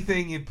dirty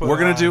thing you put. We're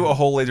gonna on. do a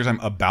whole later time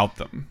about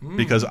them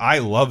because I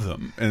love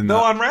them. And no,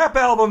 on rap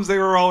albums they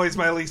were always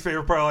my least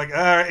favorite part. Like,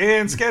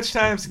 and sketch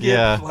time skip.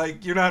 Yeah.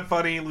 Like, you're not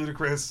funny,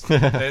 ludicrous.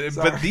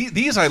 But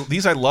these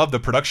I love. The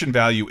production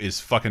value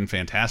is fucking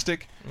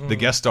fantastic. The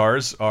guest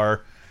stars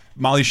are.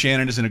 Molly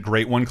Shannon is in a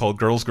great one called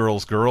Girls,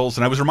 Girls, Girls,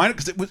 and I was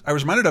reminded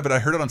of it. I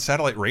heard it on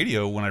satellite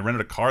radio when I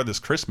rented a car this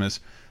Christmas,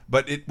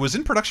 but it was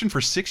in production for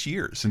 6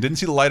 years and didn't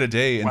see the light of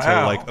day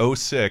until like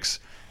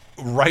 2006,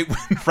 right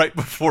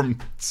before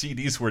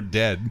CDs were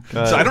dead.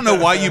 So I don't know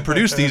why you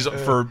produce these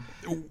for.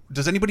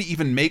 Does anybody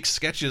even make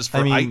sketches for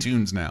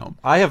iTunes now?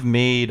 I have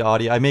made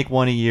audio. I make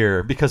one a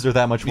year because they're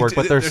that much work,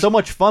 but they're so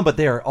much fun. But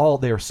they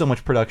are so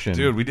much production.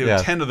 Dude, we do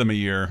 10 of them a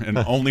year, and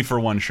only for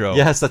one show.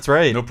 Yes, that's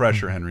right. No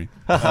pressure, Henry.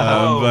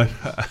 But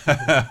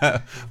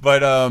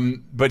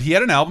he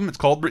had an album. It's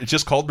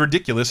just called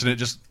Ridiculous, and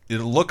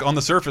it'll look on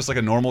the surface like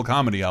a normal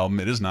comedy album.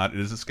 It is not. It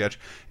is a sketch.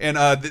 And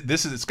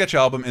this is a sketch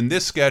album, and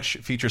this sketch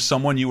features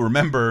someone you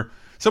remember.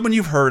 Someone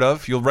you've heard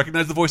of. You'll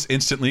recognize the voice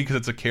instantly because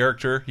it's a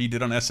character he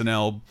did on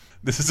SNL.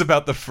 This is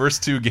about the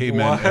first two gay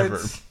men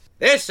ever.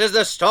 This is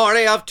the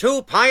story of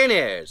two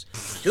pioneers,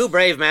 two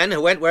brave men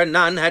who went where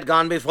none had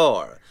gone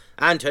before.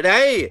 And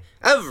today,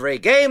 every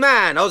gay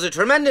man owes a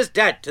tremendous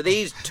debt to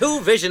these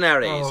two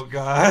visionaries. Oh,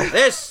 God.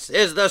 This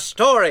is the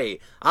story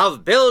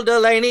of Bill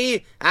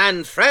Delaney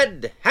and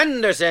Fred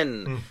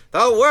Henderson,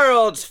 the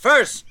world's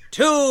first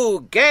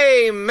two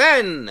gay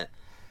men.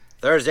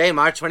 Thursday,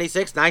 March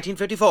 26,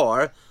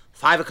 1954,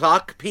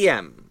 5:00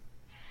 p.m.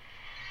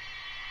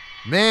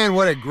 Man,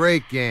 what a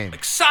great game.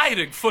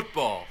 Exciting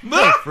football.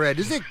 Hey, Fred,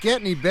 does it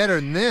get any better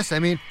than this? I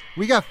mean,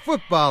 we got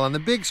football on the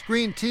big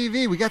screen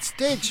TV. We got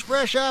steaks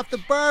fresh off the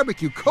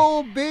barbecue,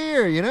 cold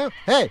beer, you know?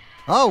 Hey,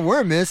 all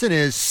we're missing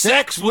is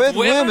sex with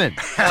women.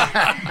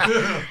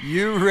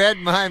 You read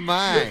my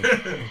mind.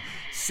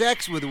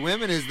 Sex with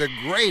women is the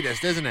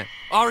greatest, isn't it?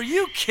 Are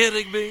you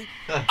kidding me?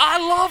 I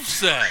love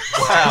sex.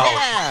 Wow.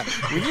 Yeah.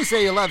 When you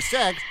say you love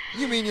sex,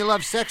 you mean you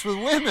love sex with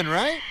women,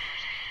 right?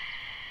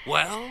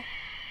 Well,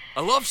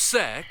 I love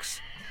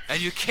sex,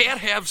 and you can't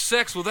have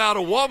sex without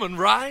a woman,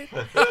 right?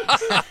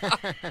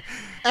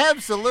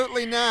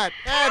 Absolutely not.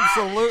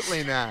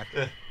 Absolutely not.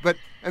 But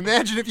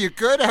imagine if you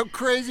could. How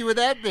crazy would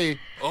that be?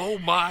 Oh,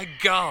 my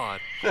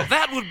God.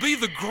 That would be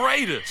the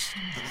greatest.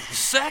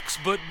 Sex,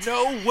 but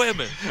no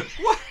women.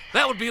 What?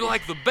 That would be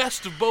like the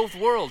best of both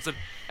worlds. And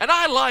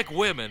I like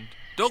women.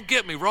 Don't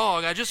get me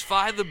wrong. I just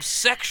find them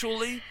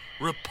sexually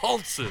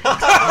repulsive.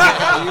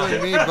 Yeah, you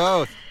and me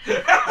both.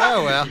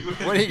 Oh, well.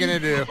 What are you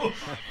going to do?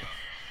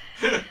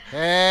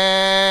 Hey!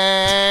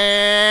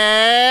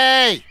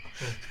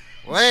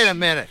 Wait a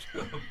minute.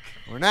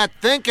 We're not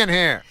thinking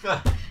here.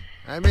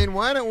 I mean,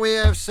 why don't we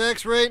have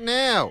sex right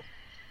now?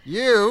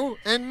 You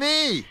and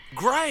me.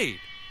 Great.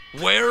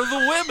 Where are the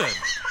women?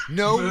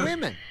 No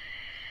women.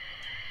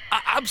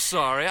 I'm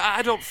sorry.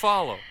 I don't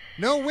follow.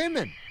 No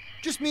women.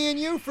 Just me and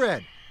you,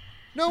 Fred.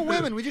 No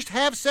women. We just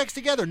have sex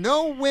together.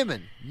 No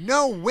women.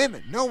 No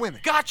women. No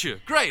women. Gotcha.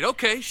 Great.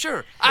 Okay,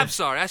 sure. I'm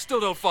sorry. I still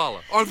don't follow.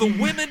 Are the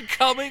women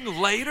coming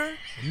later?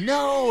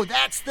 No,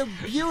 that's the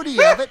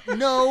beauty of it.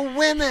 No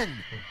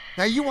women.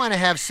 Now, you want to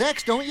have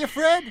sex, don't you,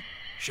 Fred?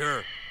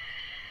 Sure.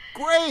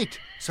 Great.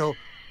 So,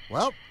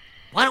 well,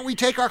 why don't we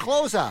take our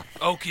clothes off?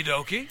 Okie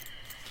dokie.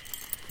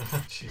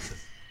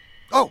 Jesus.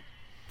 Oh,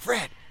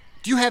 Fred,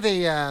 do you have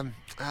a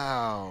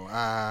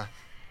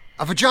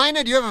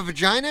vagina? Do you have a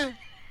vagina?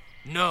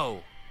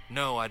 No,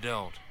 I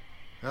don't.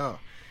 Oh,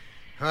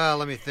 well,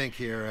 let me think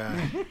here.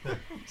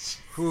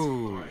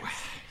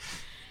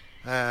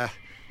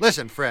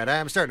 Listen, Fred,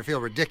 I'm starting to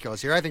feel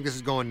ridiculous here. I think this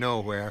is going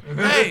nowhere.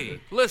 Hey,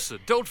 listen,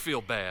 don't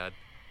feel bad.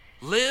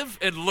 Live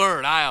and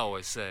learn, I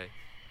always say.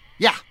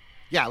 Yeah,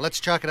 let's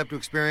chalk it up to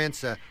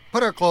experience,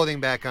 put our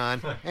clothing back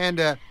on,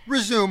 and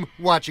resume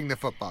watching the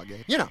football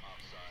game. You know,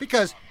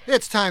 because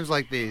it's times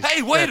like these.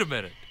 Hey, wait a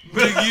minute.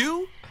 Do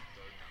you?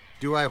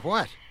 Do I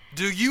what?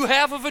 Do you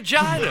have a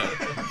vagina?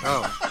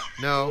 Oh,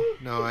 no,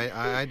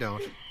 I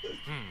don't.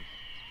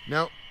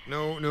 No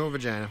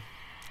vagina.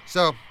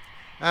 So,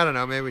 I don't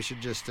know, maybe we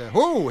should just,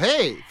 Whoa,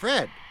 hey,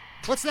 Fred,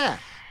 what's that?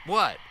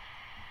 What?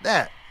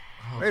 That,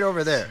 right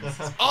over there.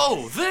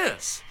 Oh,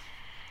 this.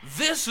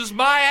 This is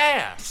my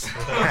ass.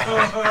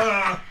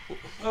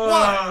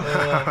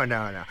 What? Oh,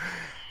 no.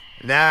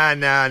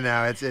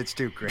 No, it's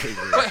too crazy.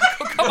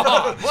 Come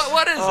on,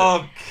 what is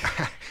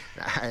it?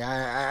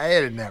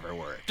 It'd never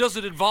work. Does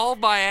it involve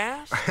my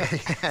ass?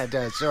 Yeah, it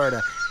does, sort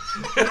of.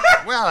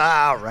 Well,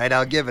 all right,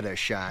 I'll give it a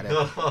shot.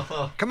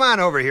 Come on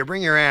over here.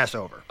 Bring your ass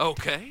over.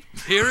 Okay,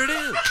 here it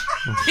is.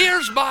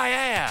 Here's my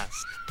ass.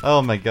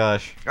 Oh, my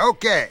gosh.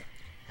 Okay.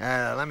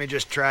 Let me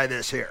just try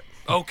this here.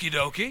 Okie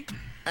dokie.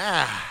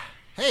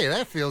 Hey,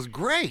 that feels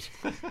great.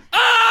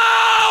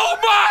 Oh,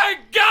 my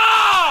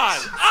God!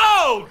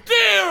 Oh,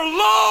 dear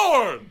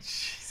Lord!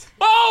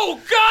 Oh,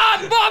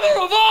 God, Mother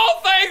of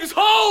all things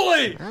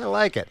holy! I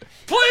like it.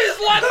 Please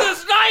let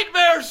this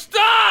nightmare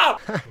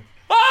stop!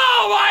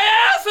 Oh, my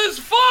ass is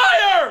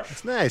fire!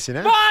 It's nice, you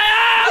know? My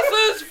ass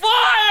is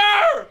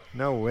fire!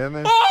 No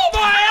women. Oh,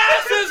 my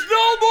ass is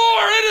no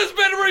more! It has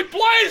been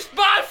replaced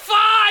by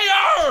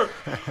fire!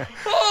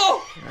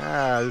 Oh!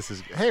 This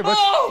is... Hey,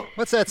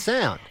 what's that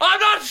sound? I'm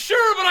not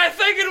sure, but I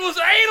think it was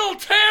anal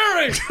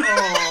tearing!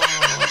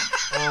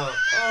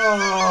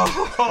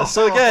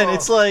 So again,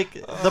 it's like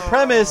the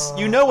premise,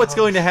 you know what's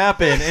going to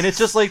happen, and it's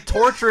just like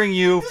torturing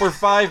you for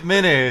 5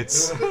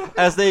 minutes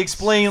as they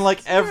explain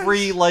like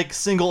every like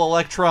single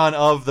electron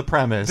of the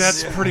premise.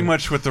 That's pretty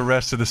much what the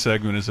rest of the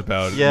segment is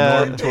about.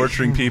 Yeah. Norm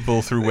torturing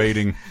people through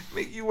waiting.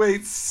 Make you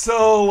wait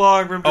so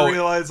long for him to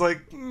realize,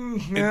 like,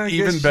 I Even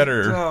guess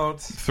better, you don't.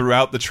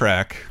 throughout the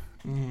track,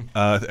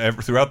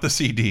 throughout the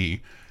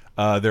CD,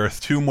 there are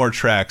 2 more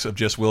tracks of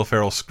just Will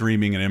Ferrell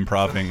screaming and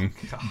improving,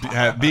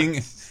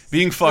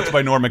 being fucked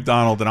by Norm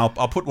Macdonald, and I'll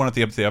put one at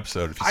the end of the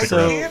episode. If you I stick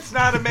around. can't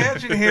not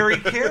imagine Harry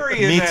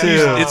Carey in Me that.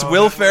 too. It's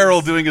Will Ferrell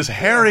doing his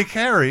Harry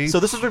Carey. So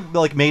this was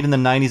like made in the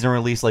 90s and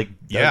released like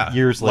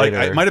years later.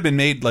 Like, it might have been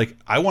made, like,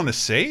 I want to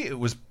say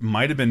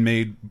might have been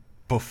made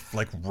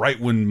like right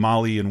when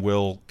Molly and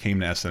Will came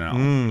to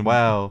SNL.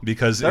 Wow.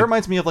 Because that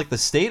reminds me of like the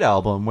State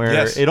album,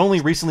 where it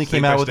only recently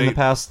came out within the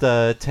past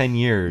 10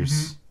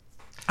 years.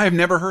 I have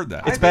never heard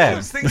that. It's bad.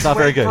 Those things It's not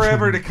very wait good.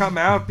 forever to come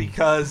out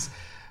because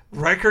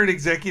record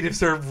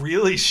executives are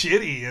really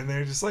shitty, and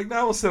they're just like,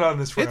 no, we'll sit on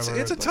this forever.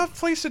 It's a tough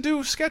place to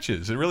do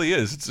sketches. It really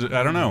is. It's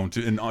I don't know,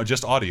 in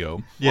just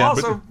audio. Yeah.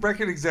 Also,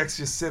 record execs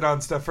just sit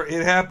on stuff for.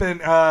 It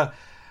happened.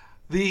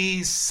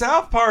 The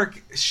South Park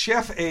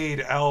Chef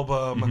Aid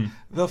album.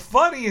 The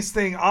funniest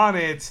thing on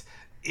it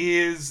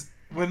is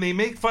when they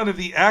make fun of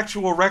the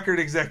actual record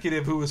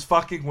executive who was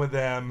fucking with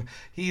them.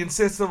 He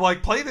insists of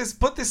like, put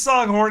this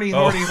song horny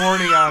on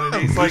it. And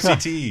he's like,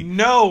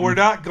 no, we're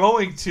not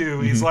going to.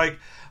 He's like,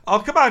 oh,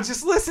 come on,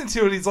 just listen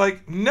to it. He's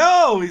like,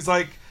 no. He's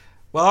like,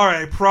 well, all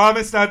right,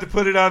 promise not to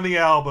put it on the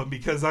album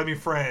because I'm your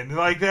friend. And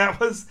like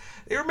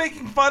they were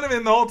making fun of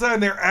him the whole time.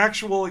 They're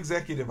actual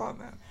executive on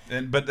that.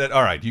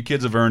 All right, you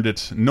kids have earned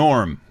it.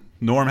 Norm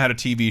had a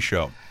TV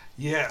show.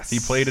 Yes. He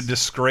played a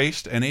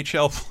disgraced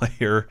NHL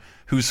player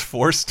who's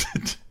forced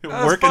to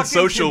work in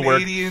social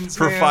work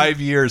for 5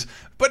 years.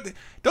 But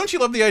don't you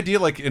love the idea,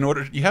 like,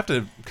 you have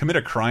to commit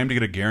a crime to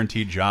get a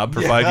guaranteed job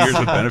for 5 years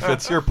with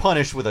benefits? You're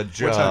punished with a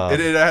job.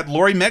 It had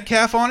Laurie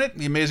Metcalf on it,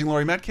 the amazing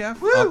Laurie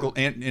Metcalf, Uncle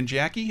and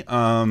Jackie.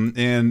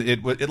 And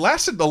it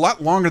lasted a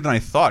lot longer than I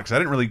thought, because I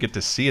didn't really get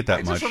to see it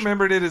that much. I just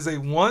remembered it as a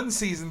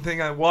 1-season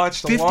thing I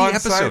watched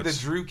alongside the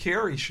Drew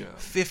Carey show.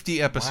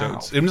 50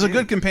 episodes. Wow, it was a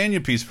good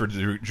companion piece for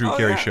the Drew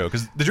Carey show,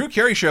 because the Drew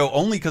Carey show,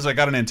 only because I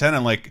got an antenna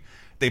and, like,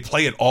 they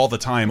play it all the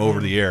time over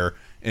the air.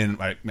 And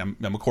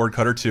I'm a cord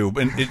cutter too,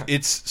 and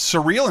it's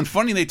surreal and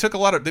funny. They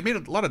made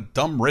a lot of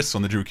dumb risks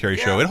on the Drew Carey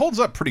show. It holds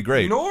up pretty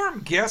great. Norm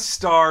guest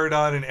starred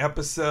on an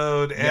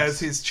episode as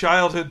his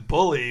childhood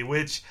bully,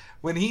 which,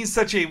 when he's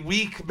such a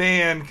weak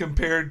man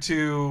compared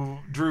to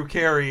Drew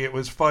Carey, it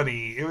was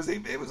funny. It was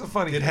a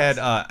funny. It had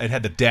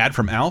the dad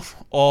from Alf.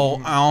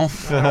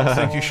 Alf, I don't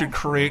think you should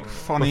create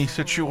funny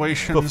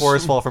situations before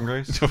his fall from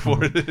grace.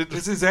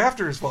 This is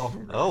after his fall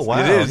from grace. Oh wow,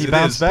 it is. He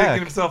bounced back,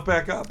 picking himself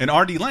back up. And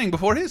R.D. Lang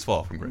before his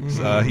fall from grace.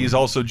 He's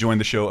also joined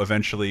the show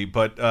eventually,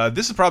 but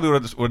this is probably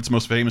what it's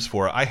most famous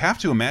for. I have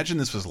to imagine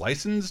this was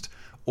licensed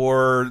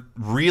or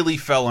really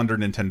fell under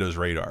Nintendo's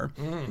radar,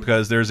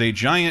 because there's a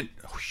giant,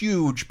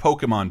 huge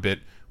Pokemon bit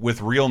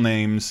with real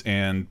names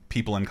and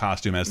people in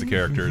costume as the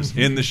characters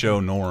in the show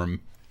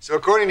Norm. So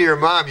according to your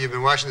mom, you've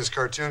been watching this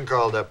cartoon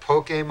called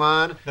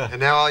Pokemon,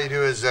 and now all you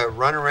do is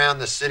run around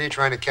the city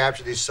trying to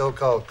capture these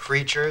so-called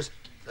creatures.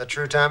 Is that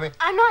true, Tommy?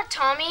 I'm not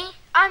Tommy.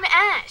 I'm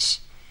Ash.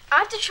 I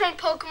have to train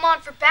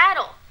Pokemon for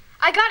battle.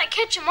 I gotta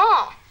catch them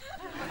all.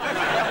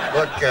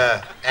 Look,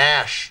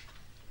 Ash,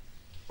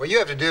 what you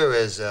have to do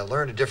is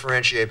learn to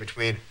differentiate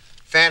between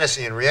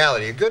fantasy and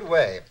reality. A good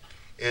way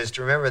is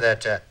to remember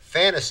that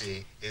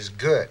fantasy is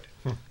good,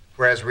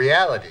 whereas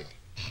reality,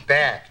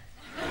 bad.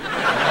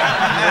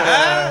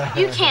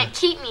 You can't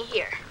keep me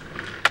here.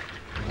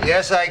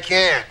 Yes, I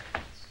can.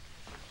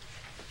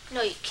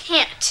 No, you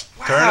can't.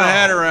 Turn the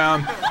head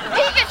around.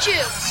 Pikachu,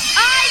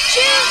 I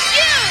choose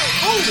you!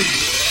 Holy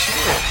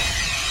shit.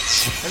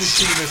 I haven't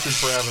seen this in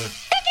forever.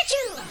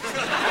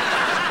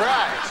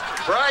 Surprise!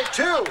 Right,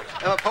 too.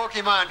 I'm a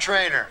Pokemon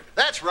trainer.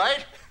 That's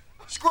right.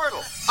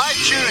 Squirtle, I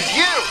choose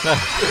you!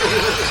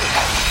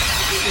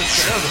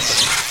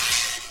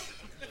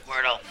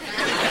 Squirtle.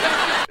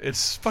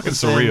 It's fucking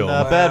Listen,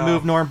 surreal. Bad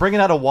move, Norm. Bringing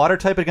out a water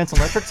type against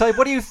electric type.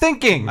 What are you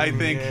thinking? I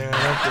think.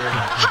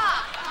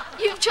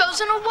 You've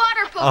chosen a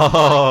water Pokemon.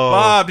 Oh,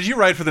 Bob, did you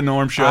write for the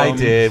Norm Show? I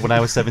did when I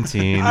was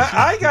 17.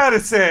 I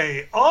gotta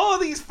say, all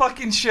these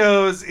fucking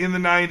shows in the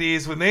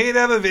 90s, when they'd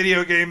have a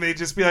video game, they'd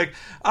just be like,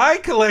 I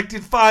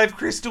collected 5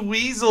 crystal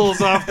weasels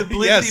off the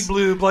Blizzly Yes.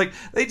 Bloob. Like,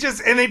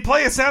 they'd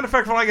play a sound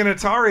effect from like an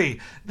Atari.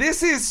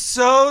 This is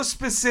so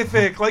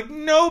specific. Like,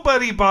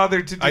 nobody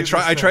bothered to do I this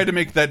tried to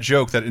make that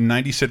joke that in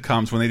 90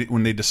 sitcoms,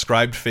 when they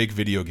described fake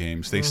video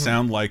games, they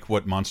sound like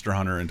what Monster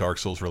Hunter and Dark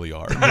Souls really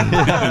are.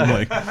 And,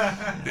 like,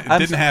 it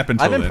didn't happen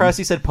till I'm then. impressed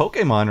he said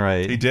Pokemon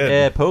right. He did.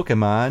 Yeah,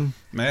 Pokemon.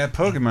 Man,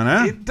 Pokemon,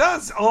 huh? It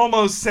does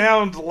almost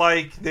sound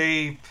like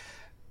they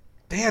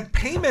had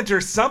payment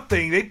or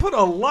something. They put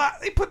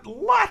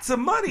lots of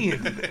money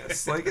into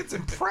this. Like, it's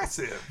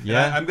impressive.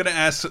 Yeah, I'm going to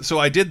ask. So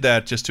I did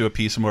that just to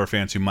appease some of our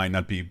fans who might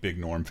not be big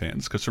Norm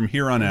fans, because from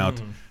here on out,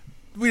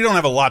 we don't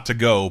have a lot to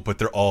go, but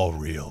they're all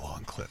real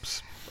long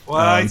clips. Well,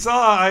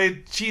 I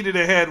cheated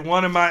ahead.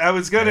 I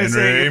was going to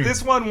say, Henry. if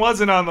this one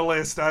wasn't on the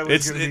list, I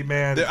was going to be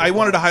mad. I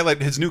wanted to highlight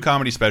his new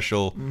comedy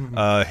special,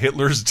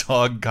 Hitler's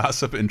Dog,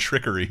 Gossip, and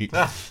Trickery.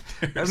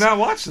 I've not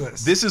watched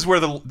this. This is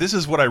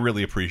what I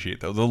really appreciate,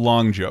 though, the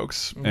long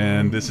jokes.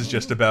 And this is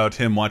just about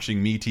him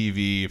watching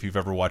MeTV. If you've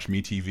ever watched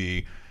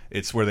MeTV,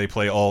 it's where they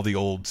play all the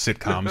old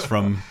sitcoms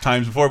from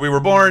times before we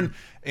were born.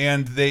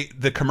 And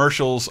the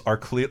commercials are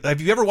clear.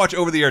 Have you ever watched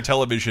over-the-air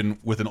television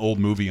with an old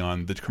movie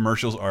on? The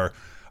commercials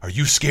are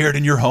you scared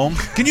in your home?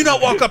 Can you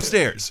not walk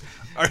upstairs?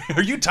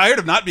 Are you tired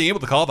of not being able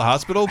to call the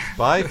hospital?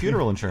 Buy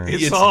funeral insurance.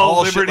 It's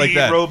all shit Liberty like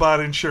that. robot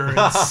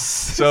insurance.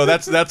 So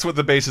that's what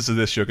the basis of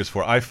this joke is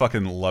for. I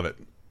fucking love it.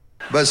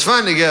 But it's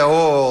fun to get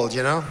old,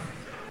 you know?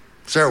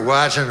 Start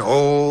watching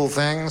old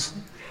things.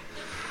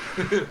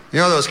 You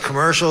know those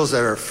commercials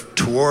that are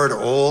toward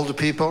old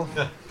people?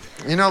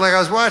 You know, like I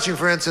was watching,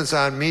 for instance,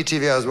 on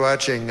MeTV, I was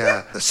watching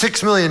The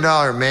 $6 Million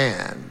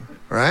Man,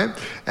 right?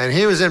 And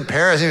he was in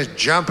Paris, he was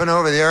jumping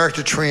over the Arc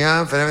de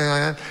Triomphe and everything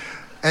like that.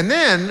 And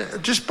then,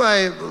 just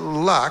by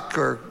luck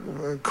or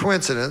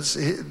coincidence,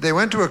 they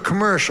went to a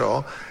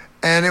commercial,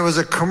 and it was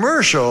a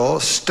commercial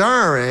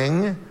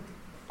starring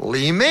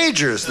Lee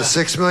Majors, the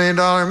 $6 Million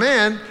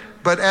Man,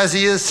 but as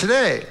he is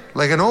today,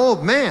 like an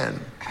old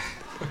man.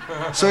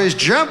 So he's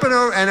jumping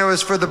over, and it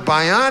was for the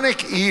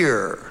bionic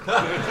ear.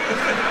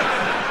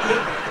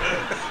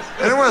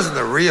 And it wasn't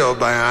the real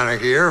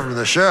bionic ear from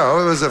the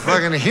show, it was a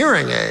fucking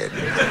hearing aid.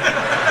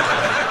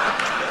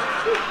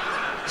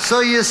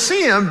 So you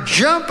see him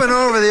jumping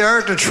over the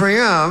Arc de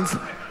Triomphe,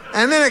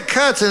 and then it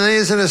cuts, and then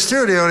he's in a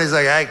studio, and he's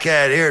like, I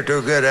can't hear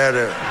too good out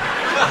of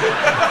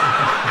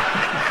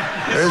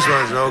This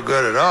one's no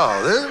good at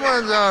all. This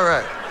one's all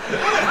right.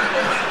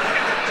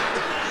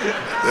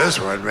 This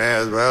one may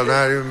as well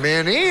not even be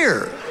an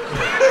ear.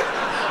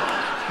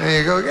 And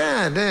you go,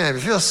 God damn,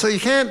 you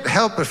can't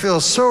help but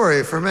feel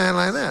sorry for a man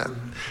like that.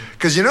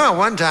 Because, you know, at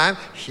one time,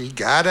 he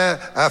got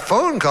a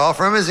phone call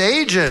from his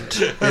agent,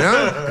 you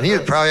know? And he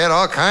had probably had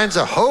all kinds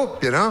of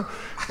hope, you know?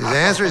 His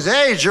answer is,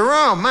 hey,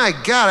 Jerome, my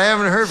God, I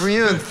haven't heard from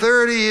you in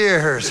 30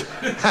 years.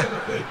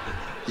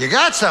 You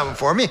got something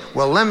for me?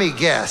 Well, let me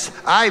guess.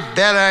 I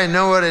bet I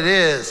know what it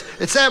is.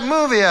 It's that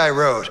movie I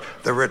wrote,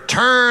 The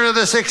Return of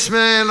the $6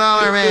 Million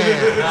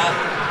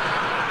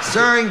Man,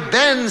 starring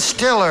Ben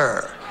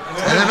Stiller.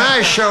 And then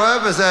I show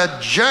up as a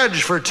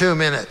judge for 2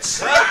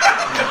 minutes. Is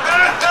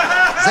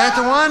that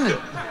the one?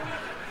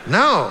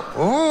 No.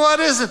 Well, what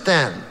is it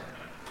then?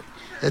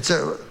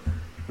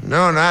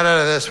 No, not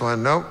out of this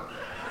one. Nope.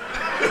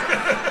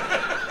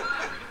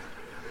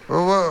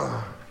 Well,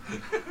 what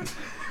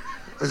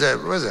was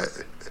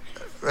it?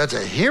 That's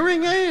a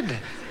hearing aid?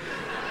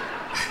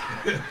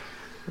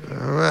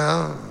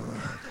 Well,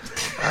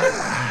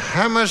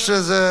 how much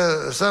does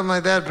something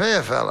like that pay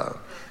a fellow?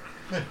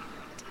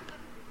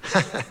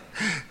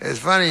 It's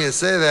funny you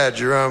say that,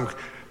 Jerome,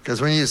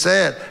 because when you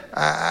say it,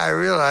 I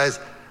realize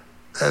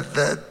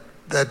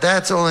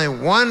that's only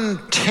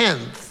 1/10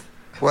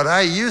 what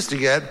I used to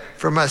get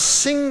from a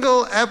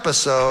single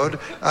episode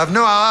of.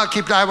 No, I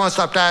won't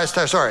stop.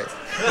 Sorry.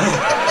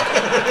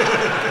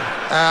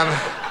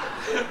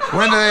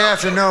 When do they have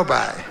to know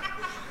by?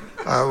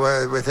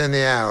 Within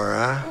the hour,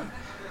 huh?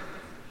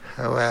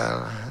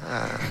 Well,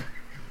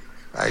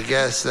 I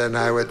guess then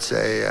I would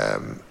say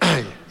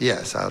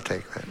yes. I'll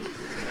take that.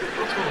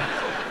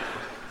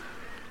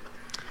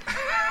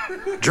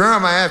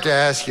 Jerome, I have to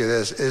ask you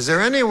this. Is there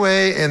any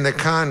way in the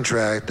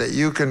contract that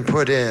you can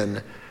put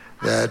in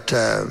that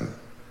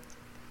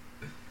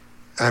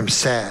I'm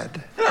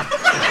sad?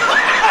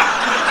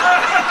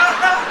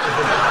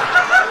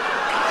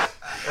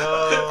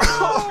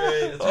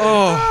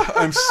 Oh,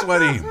 I'm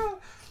sweaty.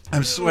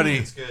 I'm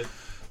sweaty.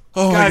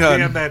 Oh, my God.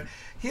 Damn that.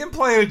 Him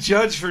playing a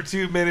judge for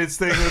 2 minutes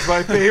thing was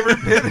my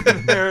favorite bit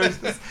in there.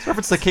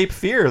 Reference to Cape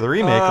Fear, the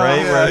remake,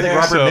 right? Where I think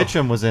Robert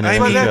Mitchum was in it.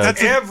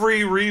 That's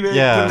every remake.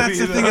 Yeah. But that's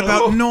the thing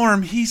about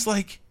Norm. He's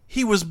like,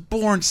 he was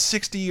born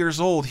 60 years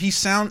old. He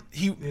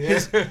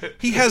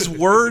has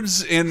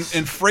words and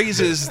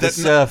phrases that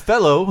this,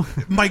 fellow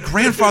my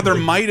grandfather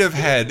might have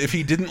had if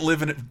he didn't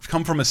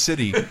come from a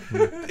city.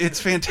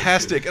 It's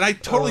fantastic, and I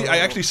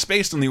actually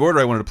spaced on the order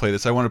I wanted to play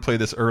this. I wanted to play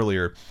this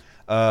earlier.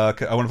 I want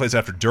to play this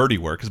after Dirty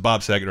Work, because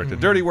Bob Saget directed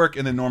Dirty Work,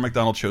 and then Norm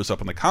Macdonald shows up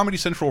on the Comedy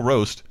Central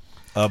roast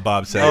of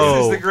Bob Saget.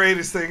 This is the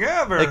greatest thing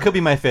ever. It could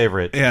be my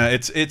favorite. Yeah,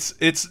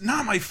 it's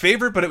not my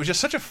favorite, but it was just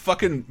such a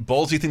fucking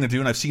ballsy thing to do,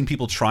 and I've seen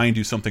people try and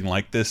do something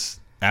like this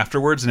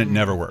afterwards, and it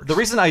never works. The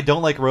reson I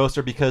don't like roast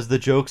are because the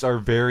jokes are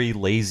very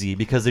lazy,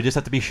 because they just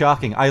have to be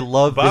shocking. I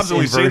love Bob's this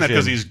only inversion. saying that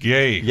because he's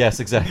gay. Yes,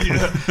 exactly.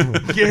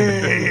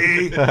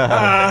 Yay!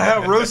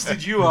 How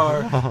roasted you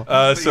are.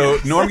 So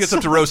Norm gets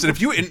up to roast, and if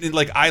you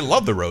like, I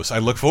love the roast. I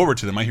look forward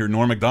to them. I hear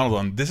Norm Macdonald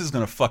on. This is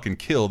gonna fucking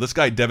kill. This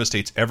guy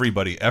devastates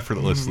everybody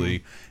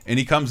effortlessly, and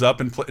he comes up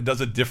and does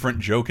a different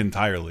joke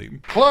entirely.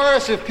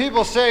 Cloris, if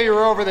people say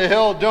you're over the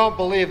hill, don't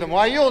believe them.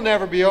 Why, you'll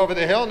never be over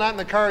the hill, not in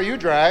the car you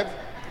drive.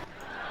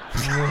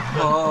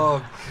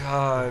 Oh,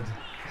 God.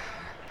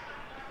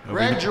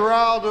 Greg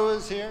Giraldo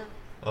is here.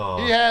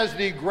 He has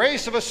the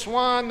grace of a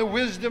swan, the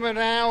wisdom of an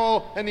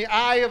owl, and the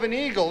eye of an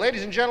eagle.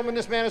 Ladies and gentlemen,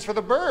 this man is for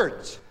the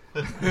birds.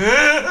 The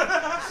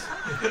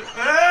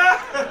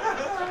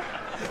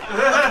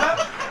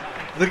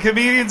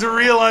comedians are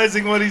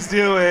realizing what he's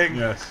doing.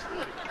 Yes.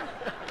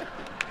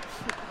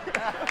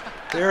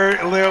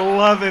 They're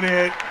loving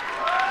it.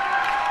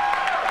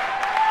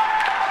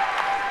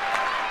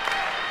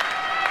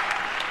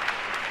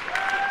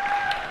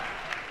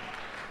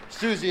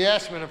 Susie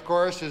Essman, of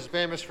course, is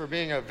famous for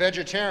being a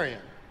vegetarian.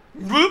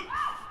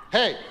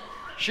 Hey,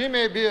 she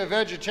may be a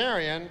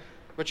vegetarian,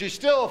 but she's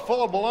still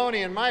full of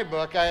baloney in my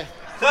book. And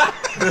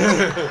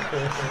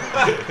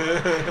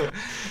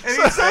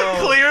he's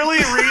clearly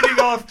reading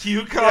off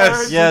cue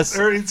cards. Yes.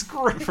 It's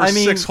great. For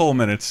 6 whole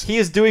minutes. He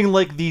is doing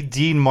like the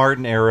Dean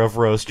Martin era of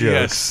roast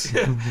jokes.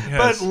 Yes.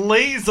 But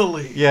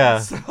lazily. Yeah.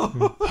 So,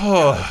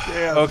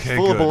 Oh, okay,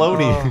 full good. of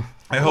baloney.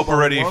 I hope we're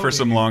ready for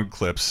some long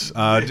clips.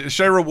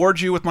 Should I reward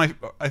you with my?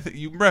 I think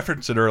you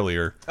referenced it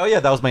earlier. Oh yeah,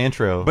 that was my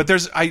intro. But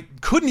I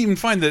couldn't even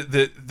find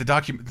the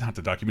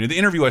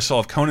interview I saw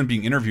of Conan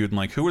being interviewed, and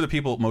like, who are the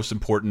people most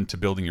important to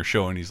building your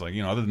show? And he's like,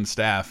 other than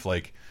staff,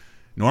 like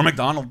Norm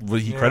Macdonald.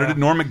 He credited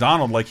Norm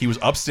Macdonald, like he was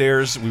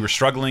upstairs. We were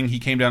struggling. He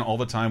came down all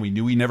the time. We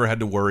knew he never had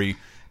to worry.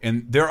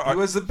 And it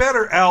was the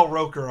better Al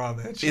Roker on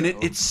that show. And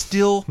it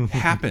still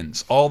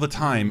happens all the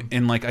time.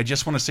 And like, I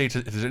just want to say if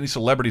there's any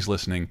celebrities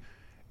listening.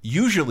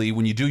 Usually,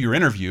 when you do your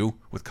interview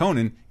with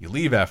Conan, you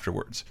leave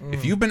afterwards.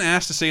 If you've been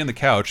asked to stay on the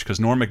couch because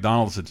Norm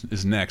Macdonald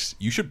is next,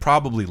 you should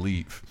probably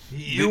leave.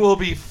 You will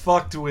be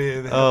fucked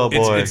with. Oh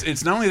boy!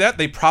 It's not only that,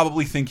 they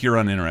probably think you're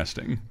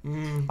uninteresting.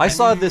 I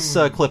saw this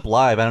clip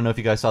live. I don't know if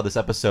you guys saw this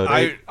episode.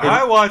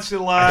 I watched it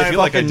live. I feel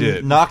like I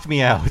did. Knocked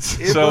me out.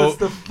 It was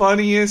the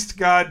funniest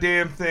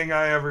goddamn thing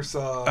I ever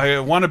saw.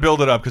 I want to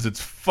build it up because it's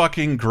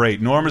fucking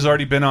great. Norm has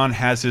already been on,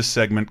 has his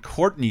segment.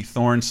 Courtney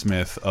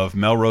Thorne-Smith of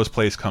Melrose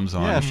Place comes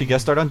on. Yeah, she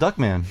guest starred on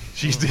Duckman.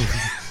 She's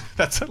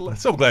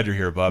so glad you're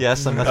here, Bob.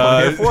 Yes, that's what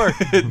I'm here for.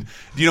 Do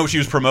you know what she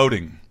was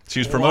promoting? She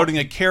was promoting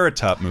a Carrot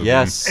Top movie.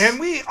 Yes. And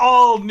we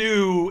all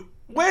knew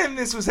when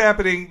this was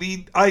happening,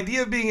 the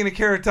idea of being in a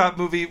Carrot Top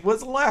movie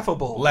was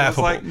laughable.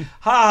 Laughable. It was like,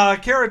 ha,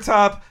 Carrot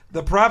Top,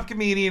 the prop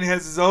comedian,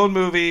 has his own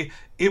movie.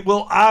 It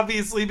will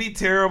obviously be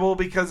terrible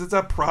because it's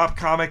a prop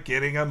comic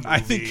getting a movie. I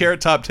think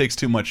Carrot Top takes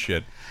too much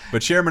shit.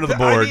 But chairman of the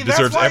board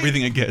deserves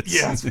everything it gets.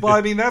 Yes, well,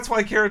 I mean, that's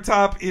why Carrot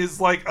Top is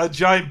like a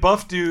giant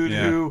buff dude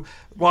who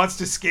wants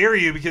to scare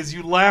you because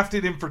you laughed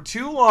at him for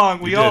too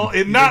long.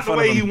 Not the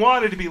way he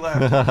wanted to be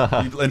laughed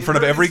at. In front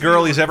of every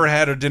girl he's ever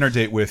had a dinner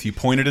date with, he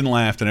pointed and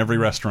laughed in every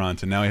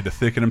restaurant, and now he had to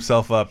thicken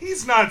himself up.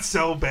 He's not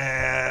so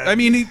bad. I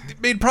mean, he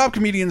made prop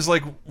comedians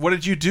like, what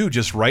did you do?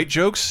 Just write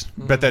jokes?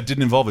 Bet that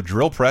didn't involve a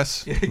drill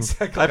press. Yeah,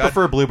 exactly. I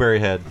prefer Blueberry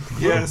Head.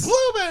 Yes.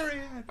 Blueberry Head.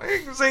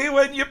 See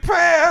when you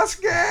pass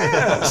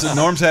gas. So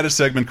Norm's had a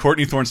segment.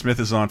 Courtney Thorne-Smith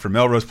is on for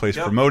Melrose Place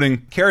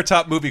promoting Carrot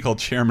Top movie called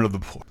Chairman of the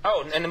Board.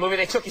 Oh, and the movie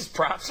they took his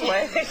props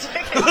away? They took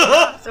his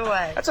props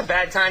away. That's a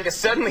bad time to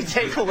suddenly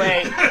take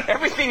away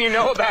everything you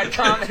know about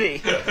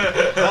comedy.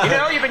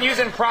 You've been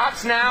using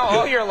props now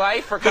all your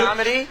life for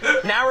comedy.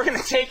 Now we're going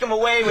to take them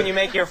away when you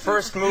make your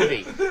first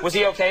movie. Was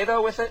he okay,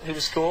 though, with it? He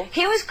was cool?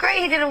 He was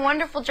great. He did a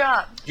wonderful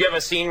job. Do you have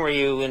a scene where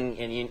you and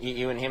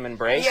him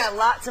embrace? Yeah,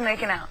 lots of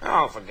making out.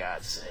 Oh, for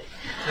God's sake.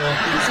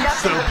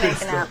 Nothing but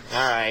making out.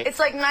 All right. It's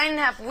like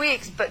 9.5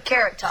 weeks, but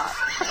Carrot Top.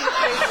 We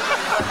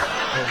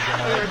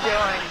were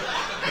doing.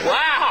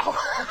 Wow!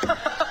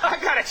 I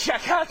gotta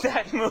check out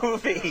that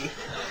movie.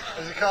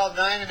 Is it called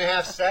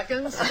 9.5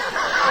 Seconds?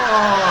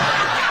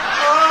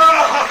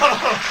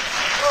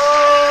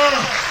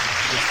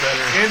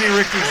 Andy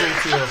Richter's in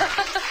too.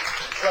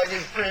 It's like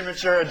he's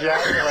premature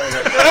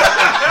ejaculated. You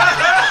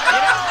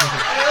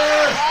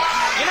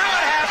know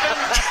what happened?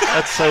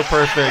 That's so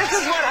perfect.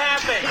 This is what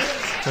happened.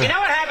 You know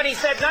what happened? He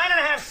said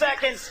 9.5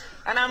 seconds,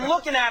 and I'm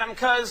looking at him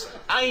because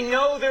I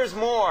know there's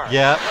more.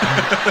 Yeah.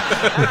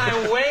 And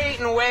I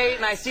wait,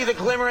 and I see the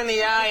glimmer in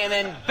the eye, and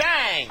then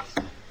bang!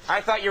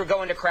 I thought you were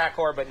going to crack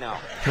whore, but no.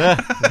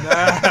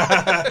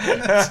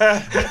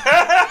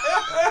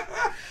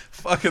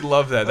 Fucking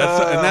love that.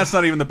 And that's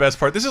not even the best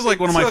part. This is like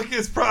one of my.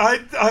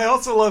 I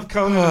also love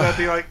Conan that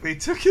they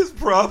took his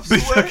props away.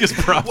 Took his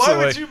props Why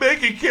away. would you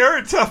make a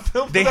Carrot Top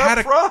film They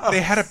without props?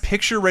 had a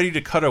picture ready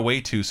to cut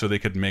away to so they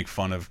could make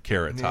fun of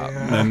Carrot Top.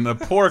 And the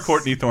poor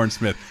Courtney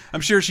Thorne-Smith.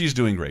 I'm sure she's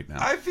doing great now.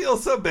 I feel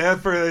so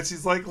bad for her that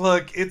she's like,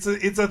 look, it's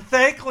a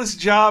thankless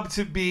job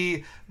to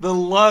be the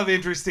love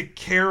interest to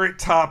Carrot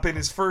Top in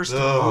his first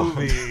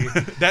movie.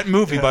 That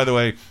movie, by the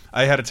way,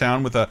 I lived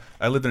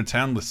in a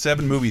town with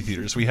 7 movie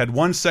theaters. We had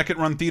one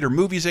second-run theater,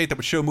 Movies 8, that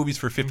would show movies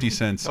for 50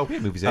 cents. Oh, we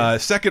had Movies 8.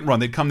 Second run,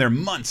 they'd come there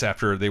months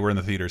after they were in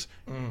the theaters.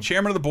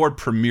 Chairman of the Board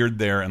premiered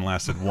there and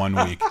lasted 1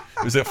 week.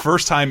 It was the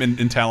first time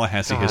in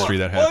Tallahassee history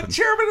that happened. Well,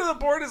 Chairman of the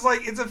Board is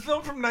like, it's a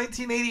film from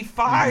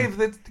 1985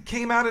 that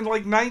came out in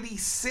like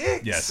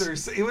 96.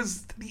 Yes. It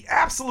was the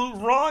absolute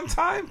wrong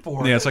time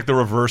for it. Yeah, it's like the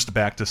reversed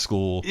Back to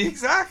School.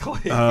 Exactly.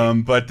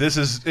 But this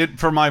is,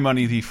 for my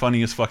money, the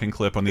funniest fucking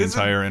clip on the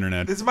entire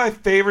internet. This is my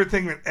favorite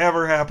thing that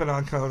ever happened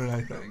on Conan,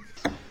 I think.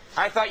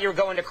 I thought you were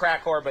going to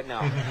crack whore, but no.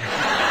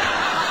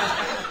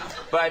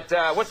 But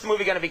what's the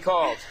movie going to be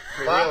called?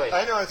 Really?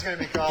 I know what it's going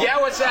to be called. Yeah,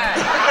 what's that?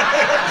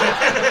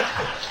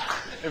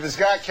 If it's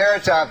got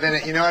Carrot Top in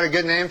it, you know what a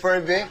good name for it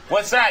would be?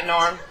 What's that,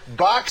 Norm?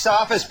 Box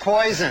Office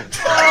Poison.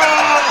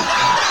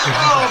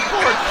 Oh,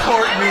 poor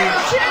Courtney.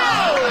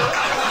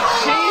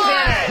 She's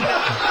in it.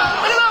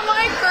 What about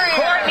my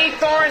career? Courtney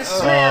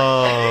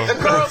Thorne-Smith, the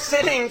girl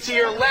sitting to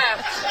your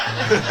left,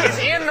 is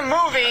in the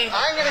movie.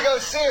 I'm going to go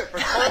see it for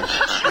fun.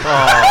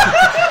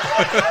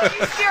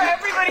 You steer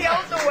everybody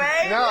else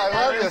away? No, I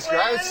love this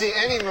girl. I would see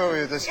any movie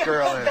with this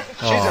girl in it.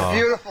 She's a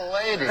beautiful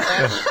lady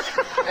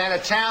and a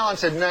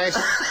talented, nice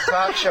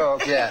talk show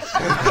guest.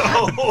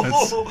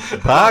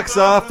 Box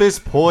Office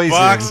Poison.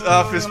 Box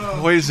Office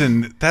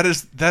Poison. That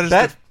is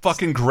the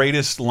fucking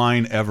greatest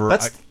line ever.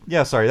 That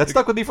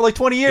stuck with me for like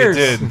 20 years.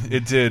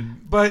 It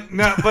did. But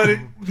my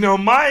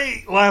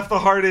laugh the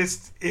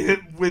hardest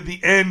with the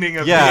ending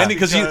of the ending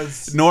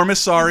because Norm is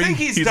sorry.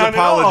 He's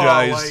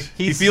apologized.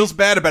 He feels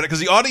bad about it because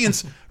the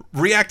audience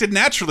reacted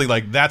naturally,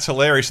 like that's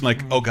hilarious, and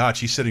like, oh god,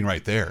 she's sitting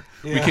right there.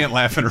 We can't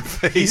laugh in her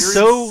face.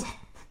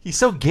 He's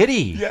so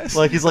giddy. Yes.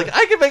 Like he's like,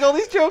 I can make all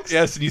these jokes.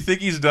 Yes, and you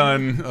think he's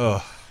done.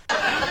 Ugh.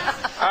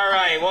 All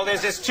right, well,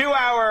 there's this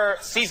 2-hour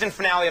season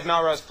finale of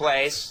Melrose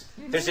Place.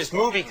 There's this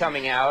movie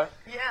coming out.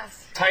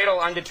 Yes. Title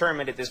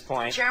undetermined at this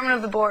point. Chairman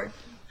of the board.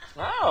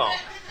 Oh,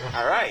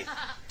 all right.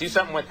 Do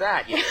something with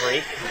that, you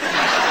freak.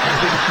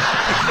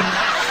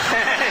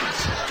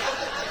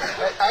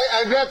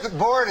 I bet the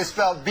board is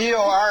spelled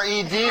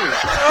B-O-R-E-D.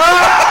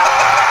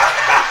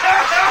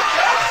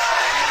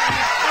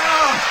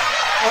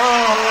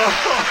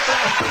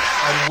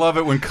 I love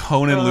it when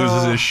Conan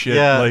loses his shit.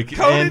 Yeah. Like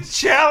Conan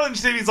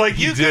challenged him. He's like,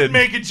 you could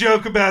make a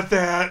joke about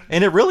that.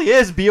 And it really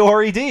is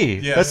B-O-R-E-D.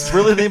 Yeah. That's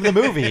really the name of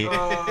the movie.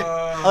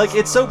 Like,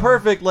 it's so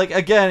perfect. Like,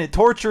 again,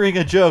 torturing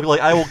a joke.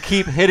 Like, I will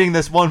keep hitting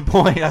this one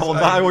point.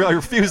 I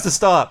refuse to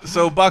stop.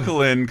 So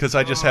buckle in, because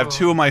I just have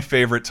 2 of my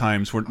favorite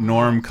times where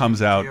Norm comes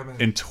out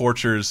and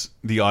tortures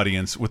the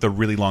audience with a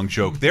really long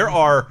joke.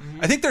 I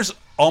think there's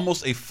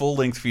almost a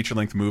full-length,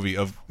 feature-length movie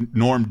of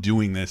Norm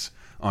doing this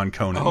on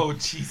Conan. Oh,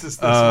 Jesus.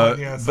 This one,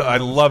 yes. I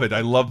love it.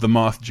 I love the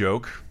moth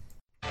joke.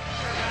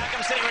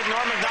 I'm sitting with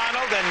Norm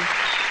Macdonald, and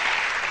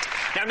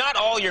now not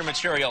all your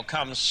material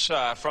comes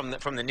from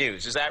the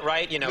news. Is that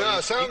right?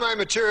 No, some of my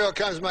material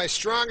my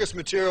strongest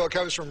material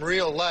comes from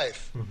real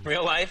life.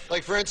 Real life?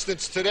 Like, for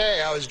instance,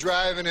 today I was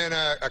driving in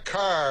a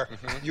car.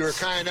 You were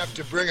kind enough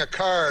to bring a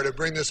car to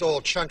bring this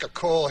old chunk of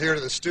coal here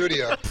to the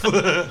studio.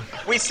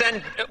 We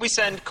send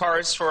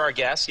cars for our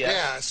guests, yes.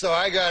 Yeah, so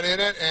I got in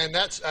it, and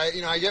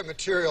I get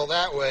material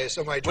that way.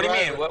 So my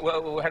driver, What do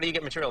you mean? How do you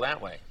get material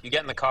that way? You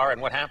get in the car,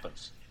 and what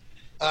happens?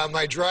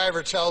 My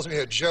driver tells me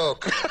a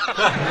joke.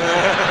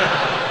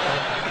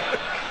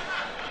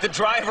 The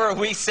driver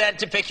we sent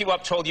to pick you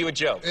up told you a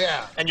joke.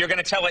 Yeah. And you're going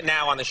to tell it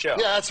now on the show.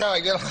 Yeah, that's how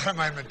I get a lot of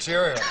my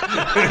material.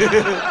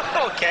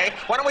 Okay.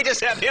 Why don't we just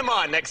have him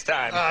on next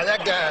time?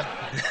 That guy.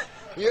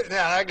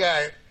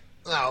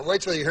 No,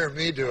 wait till you hear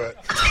me do it.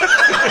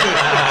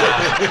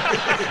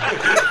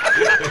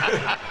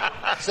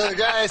 So the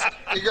guy,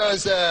 he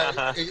goes,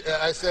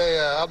 I say,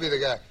 I'll be the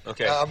guy.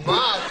 Okay. A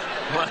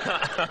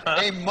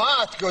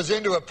moth goes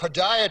into a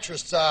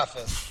podiatrist's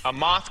office. A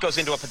moth goes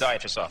into a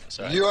podiatrist's office.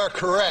 Right? You are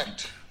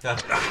correct. A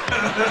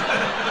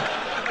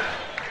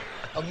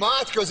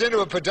moth goes into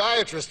a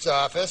podiatrist's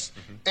office,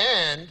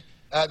 and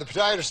the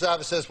podiatrist's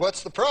office says,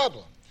 what's the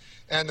problem?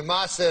 And the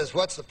moth says,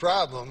 what's the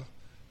problem?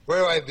 Where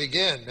do I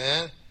begin,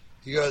 man?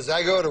 He goes,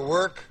 I go to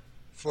work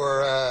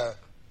for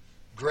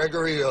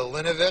Gregory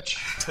Olinovich,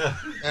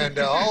 and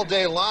all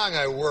day long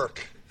I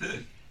work.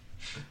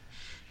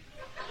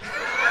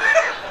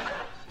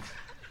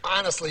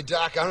 Honestly,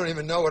 Doc, I don't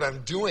even know what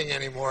I'm doing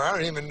anymore. I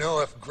don't even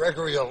know if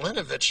Gregory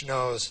Olinovich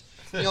knows.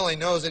 He only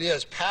knows that he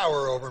has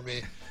power over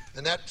me,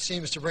 and that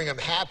seems to bring him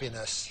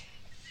happiness.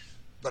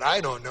 But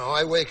I don't know.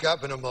 I wake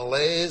up in a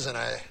malaise, and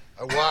I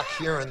walk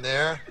here and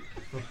there.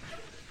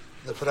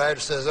 The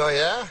podiatrist says, oh,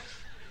 yeah?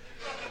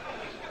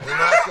 And the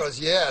moth goes,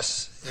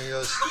 yes. And he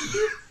goes,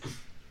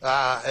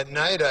 at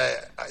night I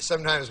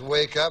sometimes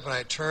wake up and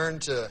I turn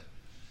to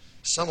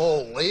some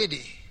old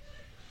lady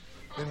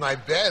in my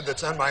bed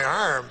that's on my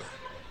arm.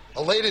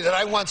 A lady that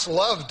I once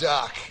loved,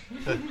 Doc.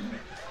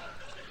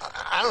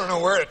 I don't know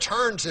where to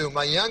turn to.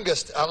 My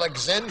youngest,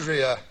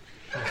 Alexandria.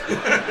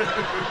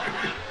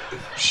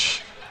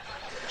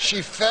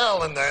 She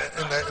fell in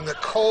the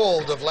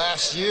cold of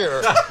last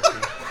year.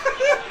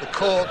 The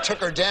cold took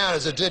her down,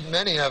 as it did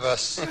many of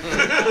us.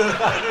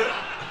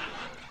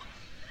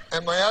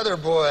 And my other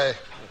boy.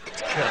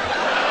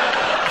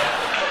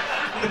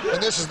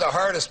 And this is the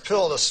hardest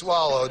pill to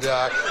swallow,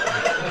 Doc.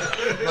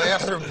 My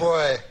other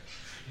boy,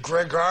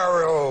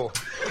 Gregorio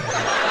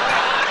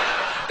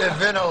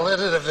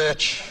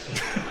Ivanilidovich.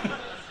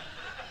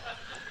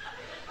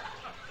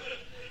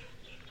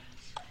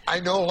 I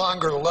no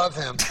longer love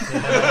him.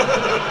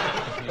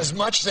 As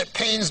much as it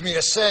pains me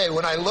to say,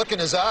 when I look in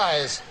his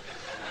eyes,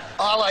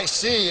 all I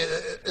see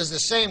is the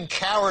same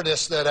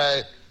cowardice that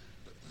I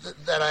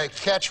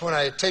catch when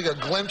I take a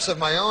glimpse of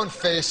my own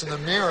face in the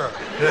mirror.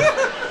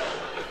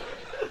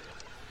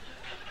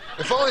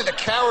 If only the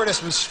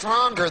cowardice was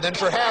stronger, then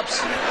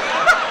perhaps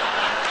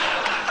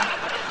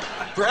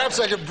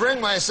I could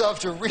bring myself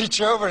to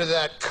reach over to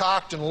that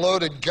cocked and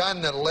loaded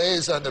gun that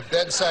lays on the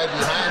bedside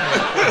behind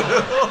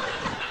me.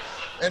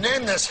 And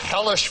end this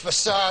hellish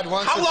facade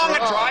once and for all. How long a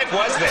drive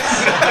was this?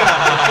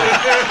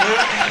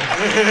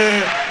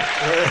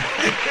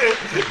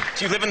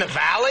 Do you live in the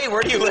valley?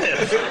 Where do you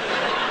live?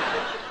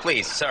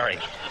 Please, sorry.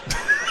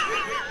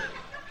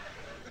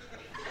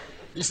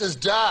 He says,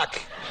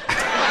 Doc,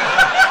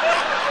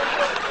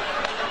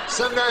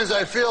 sometimes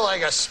I feel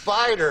like a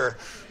spider,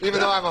 even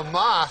though I'm a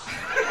moth,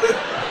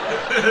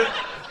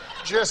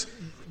 just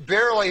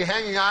barely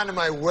hanging on to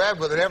my web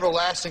with an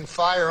everlasting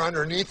fire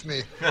underneath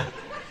me.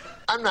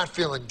 I'm not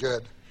feeling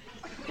good.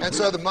 And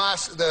so the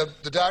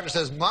doctor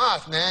says,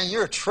 Moth, man,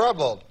 you're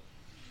troubled.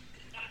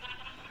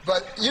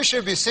 But you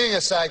should be seeing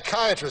a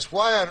psychiatrist.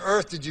 Why on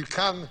earth did you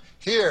come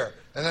here?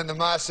 And then the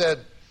moth said,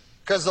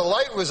 because the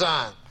light was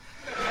on.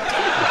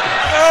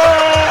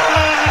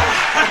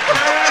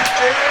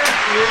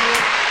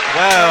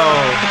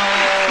 Wow.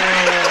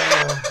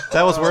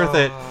 That was worth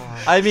it.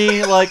 I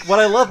mean, like, what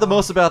I love the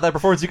most about that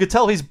performance, you could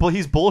tell he's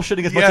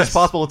bullshitting as much as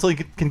possible until he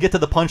can get to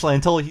the punchline,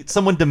 until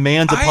someone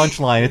demands a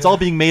punchline. It's all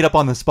being made up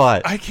on the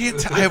spot. I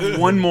can't. I have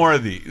one more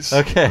of these.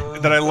 Okay.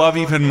 That I love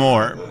even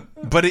more.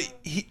 But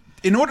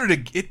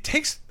it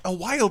takes a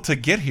while to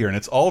get here, and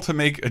it's all to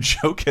make a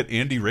joke at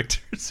Andy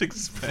Richter's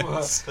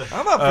expense.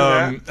 I'm up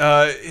for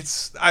that.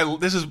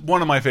 This is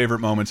one of my favorite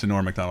moments in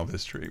Norm Macdonald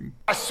history.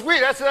 Sweet,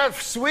 that's out of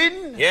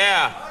Sweden?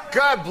 Yeah.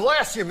 God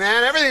bless you,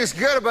 man. Everything's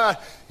good about,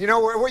 you're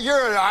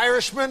an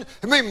Irishman.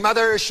 Me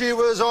mother, she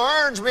was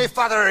orange. Me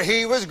father,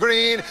 he was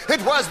green.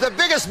 It was the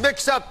biggest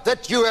mix-up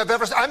that you have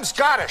ever seen. I'm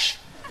Scottish.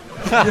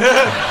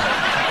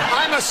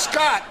 I'm a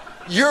Scot.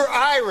 You're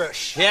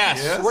Irish.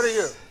 Yes. What are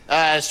you?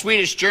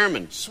 Swedish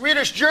German.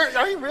 Swedish German?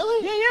 Are you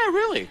really? Yeah,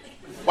 really.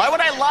 Why would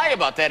I lie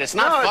about that? It's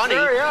not funny.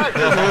 It's very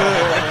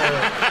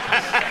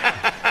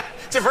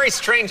It's a very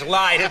strange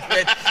lie.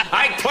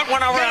 I put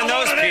one over on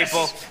those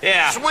people.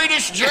 Yeah.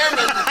 Swedish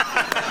German.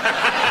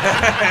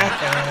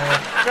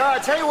 No, I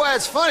tell you why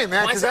it's funny,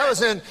 man. Because I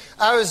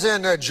was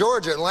in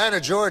Georgia, Atlanta,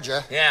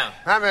 Georgia. Yeah.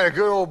 I met a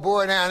good old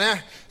boy down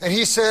there, and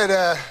he said,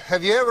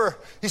 "Have you ever?"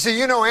 He said,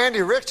 "You know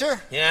Andy Richter?"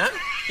 Yeah.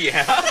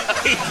 Yeah.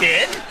 He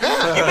did.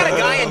 Yeah. You met a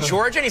guy in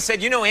Georgia, and he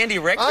said, "You know Andy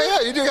Richter?" Oh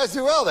yeah, you guys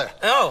do well there.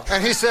 Oh.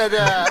 And he said,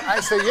 I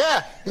said,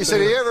 "Yeah." He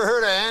said, "Have you ever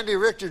heard of Andy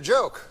Richter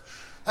joke?"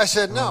 I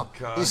said, "No."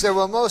 Oh, he said,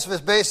 "Well, most of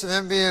it's based on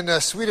him being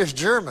Swedish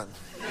German."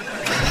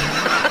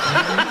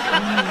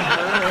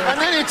 And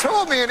then he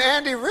told me an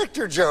Andy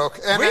Richter joke.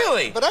 And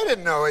Really? But I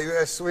didn't know he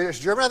was Swedish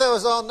German. I thought it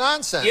was all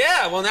nonsense.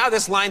 Yeah, well, now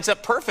this lines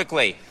up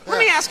perfectly. Let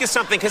me ask you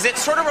something, because it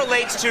sort of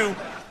relates to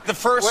the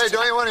first... Wait,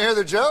 don't you want to hear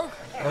the joke?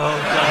 Oh,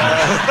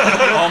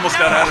 God. Almost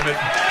got out of it.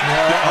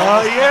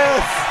 Oh,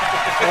 yes.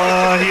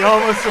 He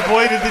almost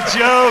avoided the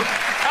joke.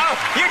 Oh,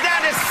 you're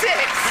down to 6.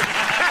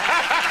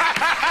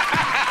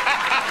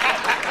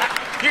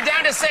 You're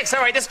down to 6.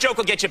 All right, this joke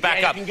will get you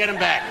back up. You can get him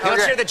back.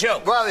 Let's hear the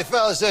joke. Well, the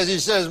fella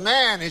says,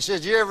 man, he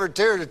says, you ever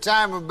hear the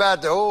time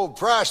about the old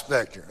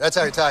prospector? That's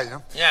how he talks,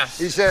 Yeah.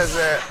 He says,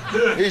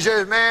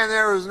 man,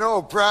 there was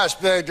no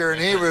prospector,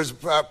 and he was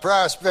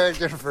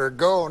prospecting for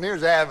gold, and he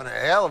was having a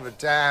hell of a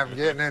time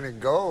getting any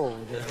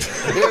gold.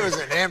 It was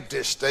an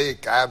empty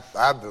stake,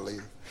 I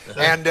believe.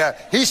 And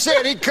he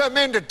said he'd come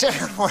into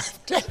town one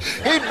day.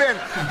 He'd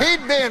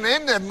been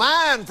in the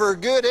mine for a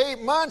good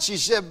 8 months. He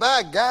said,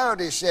 by God,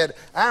 he said,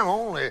 I'm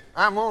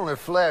only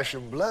flesh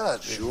and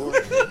blood, sure.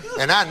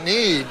 And I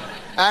need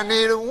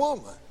a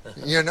woman,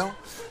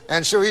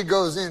 And so he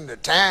goes into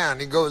town.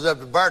 He goes up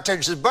to the bartender.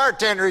 He says,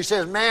 bartender, he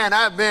says, man,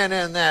 I've been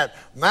in that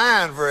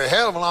mine for a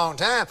hell of a long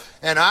time,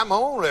 and I'm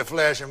only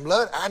flesh and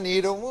blood. I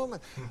need a woman.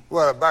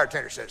 Well, the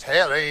bartender says,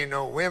 hell, there ain't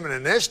no women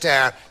in this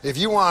town. If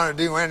you want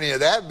to do any of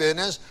that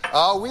business,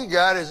 all we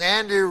got is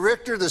Andy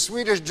Richter, the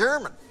Swedish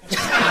German.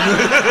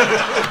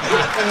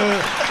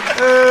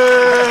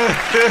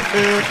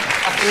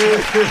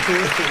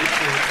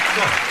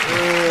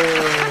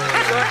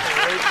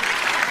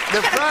 The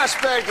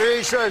prospector,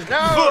 he says,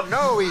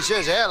 no, he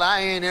says, hell,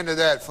 I ain't into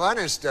that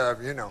funny stuff,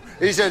 you know.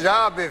 He says,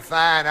 I'll be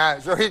fine.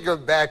 So he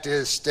goes back to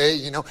his state,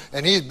 you know,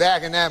 and he's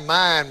back in that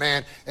mine,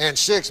 man, and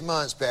 6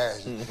 months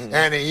passes,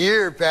 and a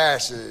year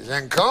passes,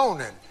 and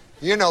Conan,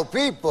 you know,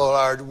 people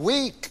are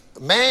weak.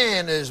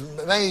 Man is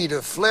made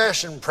of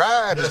flesh and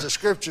pride, as the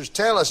scriptures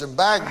tell us, and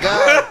by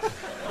God,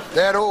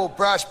 that old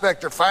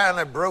prospector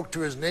finally broke to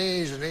his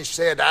knees, and he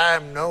said,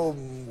 I'm no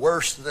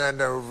worse than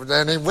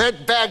he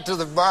went back to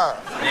the bar.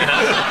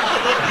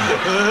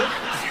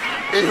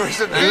 He was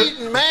a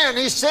beaten man.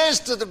 He says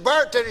to the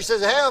bartender, he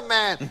says, hell,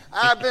 man,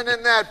 I've been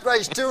in that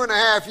place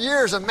 2.5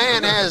 years. A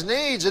man has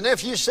needs, and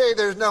if you say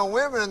there's no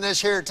women in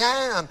this here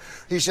town,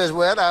 he says,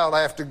 well, I'll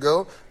have to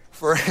go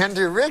for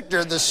Andy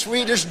Richter, the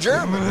Swedish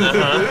German. But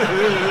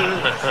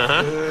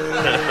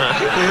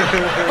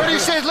he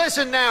says,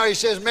 listen now, he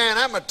says, man,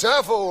 I'm a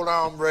tough old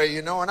hombre,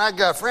 you know, and I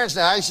got friends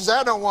now. He says,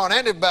 I don't want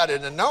anybody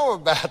to know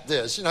about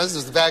this. You know, this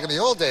is back in the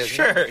old days.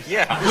 Sure,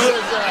 yeah. He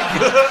says,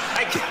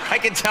 I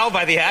can tell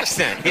by the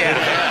accent,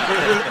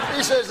 yeah.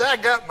 He says, I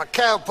got my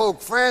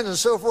cowpoke friends and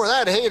so forth.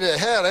 I'd hate to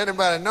hell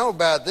anybody know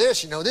about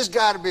this. You know, this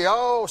got to be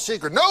all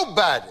secret.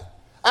 Nobody.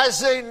 I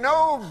say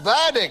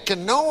nobody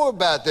can know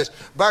about this.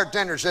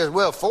 Bartender says,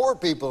 well, 4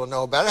 people will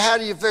know about it. How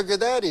do you figure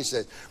that? He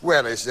says,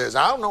 well, he says,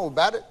 I'll know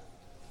about it.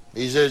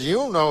 He says,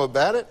 you'll know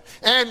about it.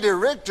 Andy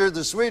Richter,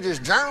 the Swedish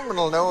German,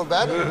 will know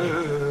about it.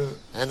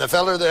 And the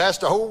feller that has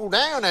to hold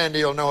down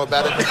Andy will know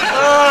about it.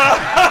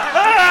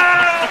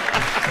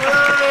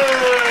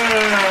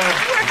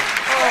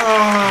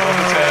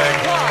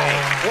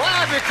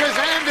 Why? Because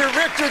Andy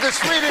Richter, the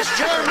Swedish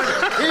German,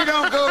 he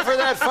don't go for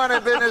that funny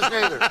business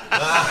neither.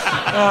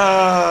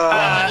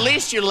 At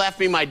least you left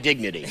me my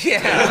dignity.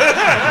 Yeah.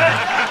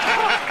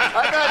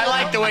 I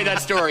like the way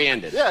that story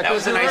ended. Yeah, that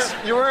was a nice.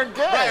 You weren't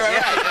gay.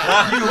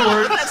 Right. You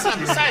weren't. That's not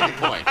beside the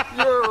point.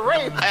 You were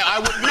raped.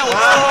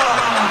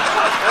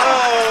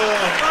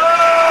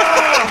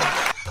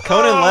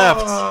 Conan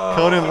left.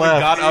 Conan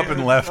left. Got up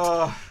and left.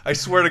 I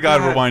swear to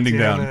God, we're winding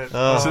down.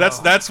 So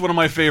that's one of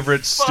my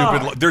favorite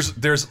stupid.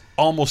 There's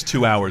almost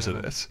 2 hours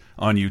of this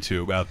on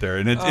YouTube out there,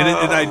 and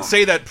I'd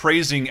say that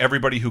praising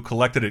everybody who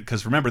collected it,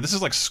 because remember, this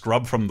is like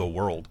scrub from the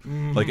world.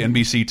 Like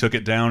NBC took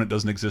it down; it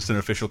doesn't exist in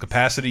official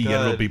capacity.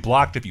 Yet it'll be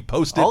blocked if you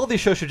post it. All of these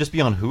shows should just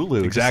be on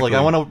Hulu. Exactly. Just like,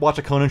 I want to watch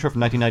a Conan show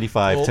from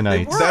 1995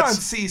 tonight. We're on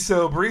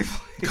CISO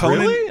briefly. Conan,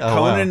 Really?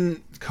 Oh, wow.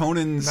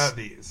 Conan's Not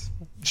these.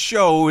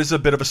 show is a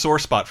bit of a sore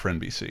spot for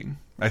NBC.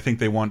 I think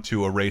they want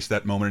to erase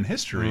that moment in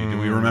history. Do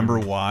we remember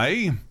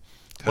why?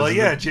 Well,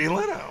 yeah, Jay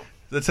Leno.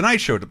 The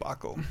Tonight Show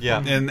debacle.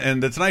 Yeah.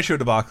 And the Tonight Show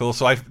debacle,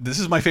 so this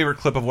is my favorite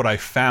clip of what I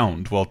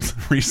found while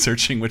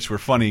researching, which were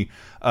funny.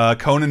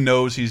 Conan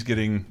knows he's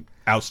getting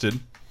ousted.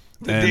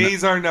 The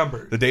days are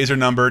numbered. The days are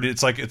numbered.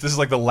 It's like this is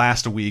like the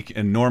last week,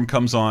 and Norm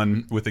comes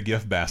on with a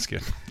gift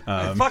basket.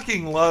 I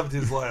fucking loved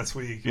his last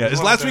week. Yeah,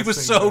 his last week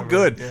was so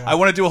good. Yeah. I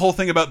want to do a whole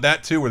thing about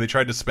that too, where they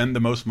tried to spend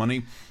the most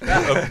money.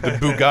 The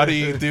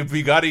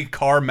Bugatti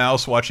car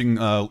mouse watching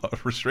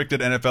restricted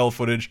NFL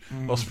footage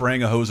while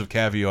spraying a hose of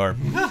caviar.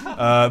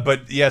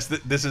 But yes,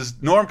 this is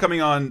Norm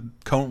coming on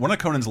one of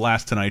Conan's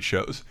last Tonight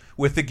shows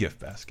with the gift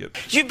basket.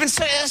 You've been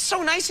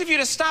so nice of you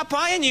to stop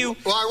by, and you.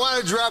 Well, I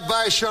want to drop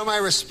by, show my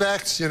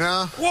respects, you know.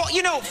 Well,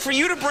 you know, for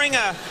you to bring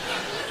a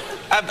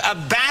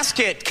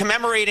basket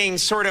commemorating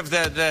sort of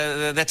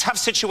the tough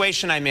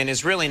situation I'm in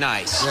is really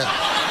nice. Yeah.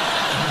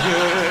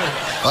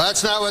 Well,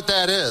 that's not what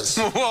that is.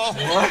 Well,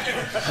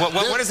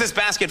 what is this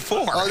basket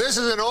for? Oh, this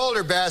is an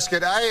older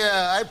basket.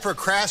 I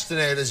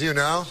procrastinate, as you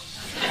know.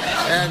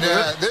 And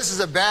this is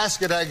a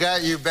basket I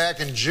got you back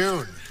in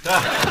June. Wait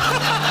a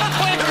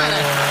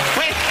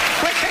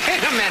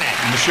minute.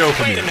 The show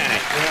Wait a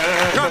minute.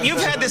 Norm,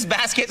 you've had this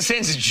basket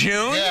since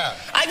June? Yeah.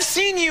 I've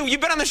seen you. You've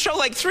been on the show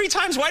like 3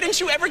 times. Why didn't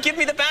you ever give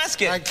me the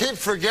basket? I keep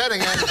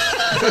forgetting it.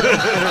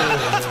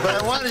 But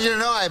I wanted you to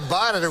know I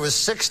bought it. It was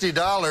 $60, and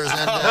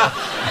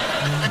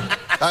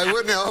I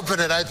wouldn't open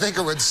it. I think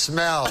it would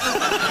smell.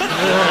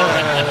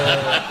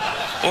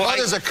 Well,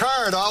 there's a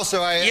card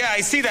also. Yeah, I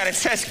see that. It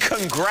says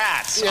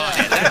congrats on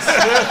it.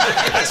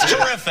 That's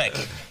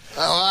terrific.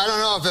 Oh, I don't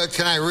know if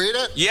can I read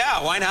it?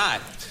 Yeah, why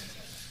not?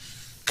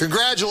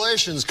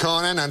 Congratulations,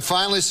 Conan, on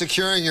finally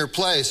securing your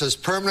place as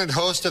permanent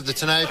host of The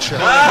Tonight Show.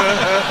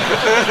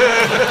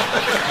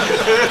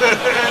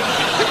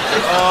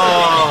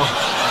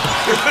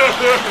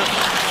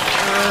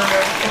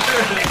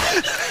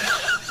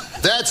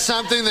 That's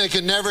something they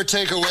can never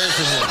take away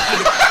from you.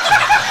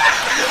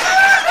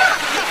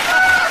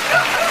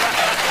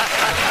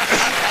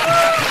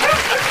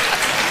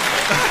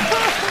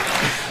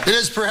 It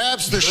is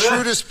perhaps the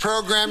shrewdest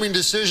programming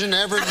decision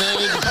ever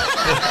made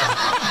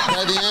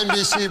by the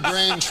NBC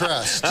Brain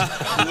Trust.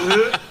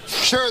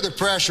 Sure, the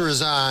pressure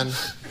is on,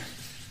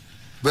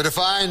 but if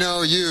I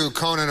know you,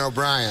 Conan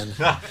O'Brien,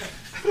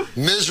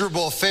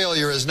 miserable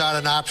failure is not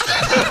an option.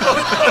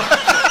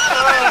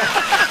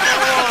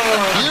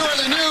 You are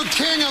the new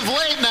king of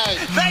late night.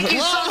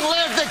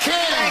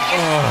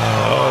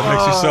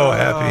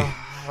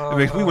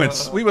 happy.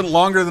 We went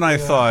longer than I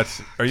thought.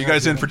 Are you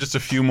guys in for just a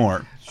few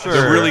more? Sure.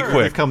 They're really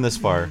quick. We've come this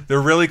far. They're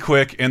really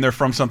quick, and they're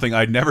from something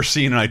I'd never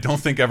seen, and I don't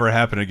think ever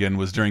happened again.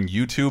 Was during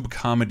YouTube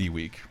Comedy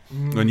Week.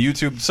 When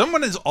YouTube,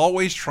 someone is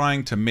always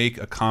trying to make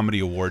a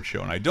comedy award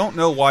show, and I don't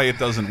know why it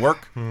doesn't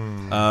work.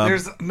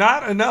 There's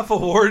not enough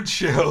award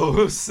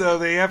shows, so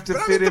they have to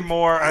fit in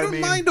more. I don't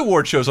mind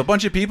award shows. A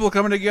bunch of people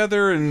coming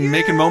together and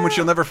making moments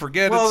you'll never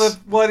forget. Well,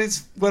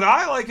 what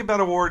I like about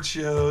award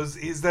shows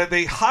is that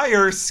they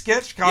hire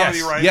sketch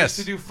comedy writers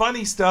to do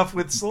funny stuff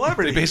with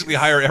celebrities. They basically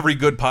hire every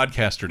good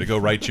podcaster to go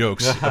write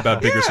jokes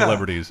about bigger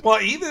celebrities. Well,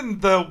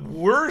 even the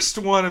worst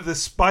one of the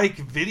Spike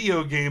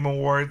Video Game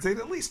Awards, they'd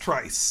at least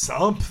try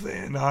something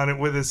on it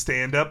with a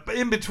stand-up.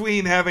 In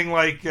between having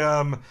like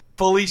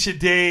Felicia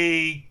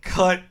Day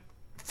cut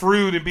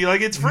fruit and be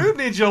like, it's Fruit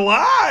Ninja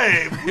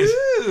Live.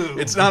 Woo!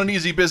 It's not an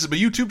easy business, but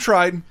YouTube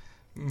tried.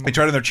 They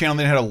tried on their channel.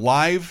 They had a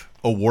live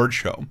award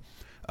show,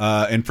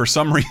 and for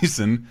some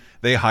reason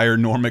they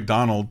hired Norm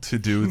Macdonald to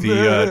do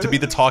the to be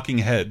the talking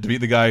head, to be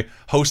the guy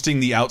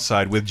hosting the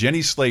Outside with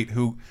Jenny Slate,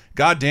 who,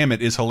 God damn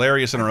it, is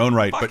hilarious in her own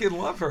right. I fucking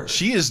love her.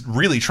 She is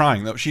really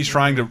trying, though. She's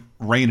trying to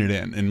rein it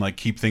in and like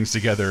keep things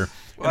together.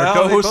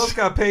 Well, they both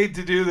got paid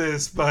to do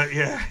this, but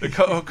yeah. The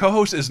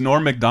co-host is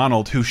Norm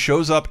Macdonald, who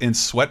shows up in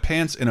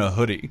sweatpants and a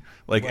hoodie.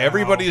 Like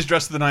everybody is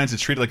dressed to the nines.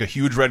 It's treated like a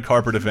huge red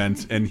carpet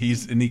event, and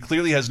he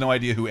clearly has no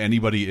idea who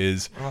anybody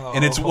is.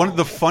 And it's one of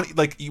the funny.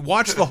 Like you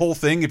watch the whole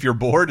thing if you're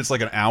bored. It's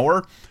like an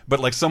hour, but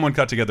like someone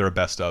cut together a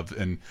best of,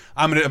 and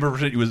I'm gonna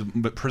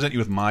present you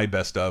with my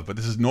best of. But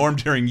this is Norm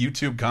during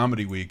YouTube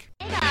Comedy Week.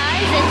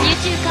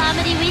 It's YouTube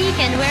Comedy Week,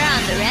 and we're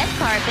on the red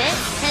carpet.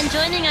 And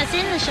joining us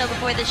in the show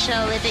before the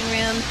show living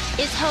room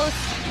is host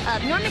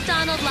of Norm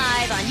Macdonald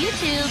Live on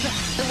YouTube,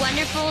 the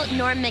wonderful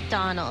Norm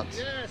Macdonald.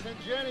 Yes, and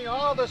Jenny,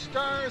 all the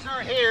stars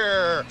are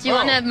here. Do you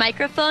want a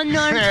microphone,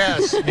 Norm?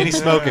 Yes. And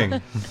he's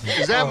smoking.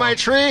 Is that my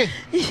tree?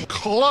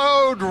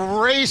 Claude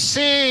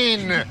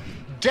Racine,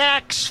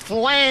 Dax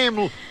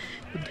Flame,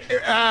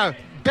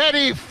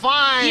 Betty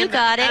Fine, You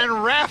got it. and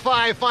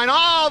Raffi Fine,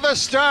 all the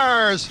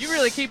stars. You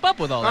really keep up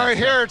with all that Are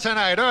stuff. here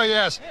tonight. Oh,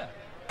 yes.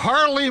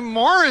 Harley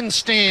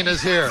Morenstein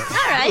is here.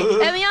 All right.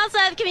 And we also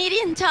have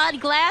comedian Todd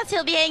Glass.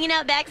 He'll be hanging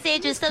out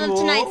backstage with some of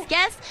tonight's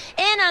guests.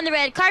 And on the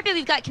red carpet,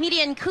 we've got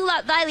comedian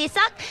Kulap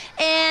Vailesak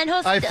and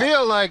host... I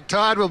feel like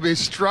Todd will be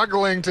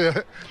struggling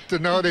to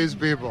know these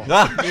people.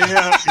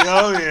 Yeah.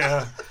 Oh,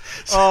 yeah.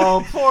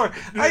 Oh, poor.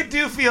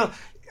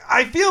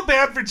 I feel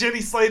bad for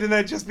Jenny Slate in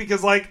that, just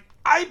because, like,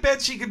 I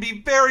bet she could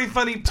be very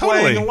funny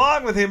playing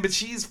along with him, but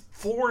she's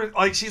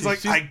I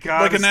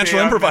got like a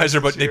natural improviser,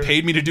 but they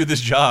paid me to do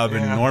this job,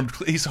 and Norm,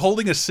 he's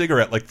holding a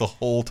cigarette like the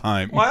whole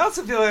time. Well, I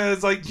also feel like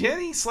it's like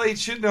Jenny Slate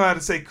should know how to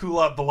say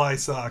Kulap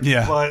Vailesak.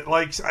 Yeah. But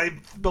like I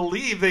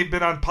believe they've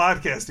been on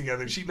podcasts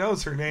together. She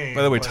knows her name.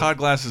 By the way, Todd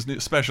Glass's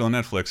new special on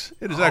Netflix.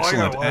 It is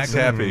excellent. Act it.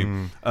 happy.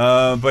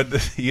 But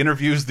he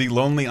interviews the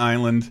Lonely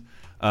Island,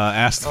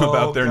 asked them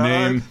about their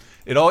name.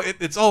 It all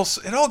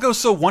goes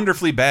so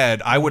wonderfully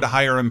bad. I would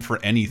hire him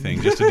for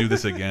anything just to do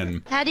this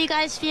again. How do you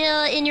guys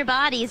feel in your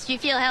bodies? Do you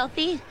feel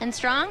healthy and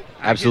strong?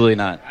 Absolutely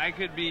not. I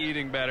could be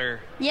eating better.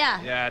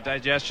 Yeah. Yeah,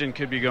 digestion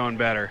could be going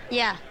better.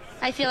 Yeah.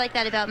 I feel like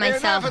that about Hey,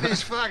 myself. enough of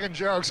these fucking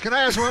jokes. Can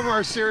I ask one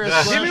more serious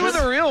Hit question? me with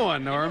a real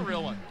one, Norm.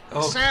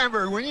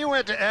 Sandberg, when you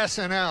went to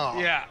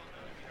SNL,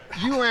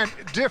 you went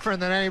different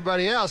than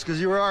anybody else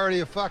because you were already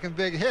a fucking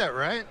big hit,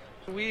 right?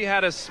 We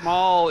had a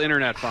small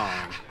internet phone.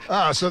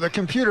 Oh, so the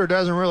computer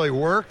doesn't really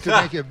work to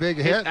make you a big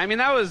hit? I mean,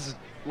 that was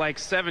like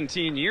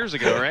 17 years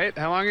ago, right?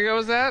 How long ago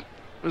was that?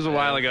 It was a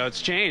while ago.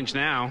 It's changed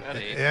now.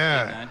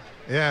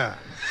 Yeah.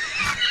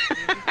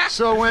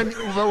 So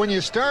when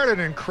you started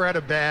in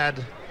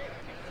Incredibad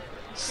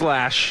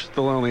 /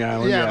 The Lonely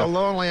Island. The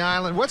Lonely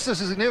Island. What's the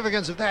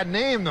significance of that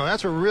name, though?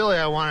 That's what really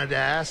I wanted to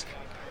ask.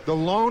 The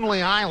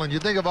Lonely Island. You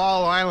think of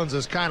all islands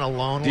as kind of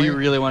lonely. Do you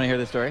really want to hear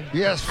the story?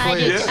 Yes,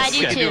 please. I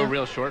do I too. do a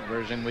real short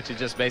version, which is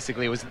just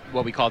basically was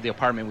what we called the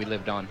apartment we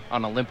lived on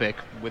Olympic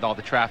with all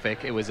the traffic.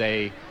 It was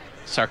a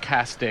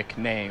sarcastic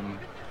name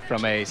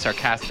from a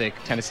sarcastic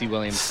Tennessee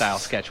Williams style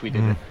sketch we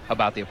did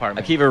about the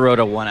apartment. Akiva wrote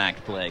a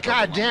one-act play.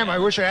 God damn, I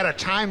wish I had a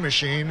time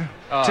machine.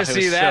 To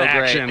see that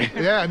action.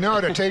 Yeah,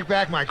 no, to take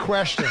back my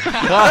question.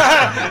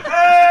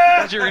 I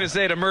thought you were going to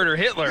say to murder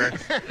Hitler.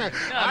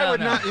 I would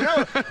not. You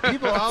know,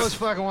 people always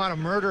fucking want to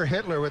murder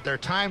Hitler with their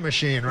time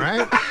machine,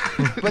 right?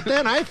 But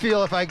then I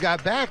feel if I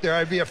got back there,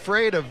 I'd be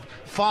afraid of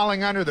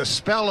falling under the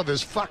spell of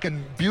his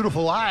fucking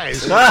beautiful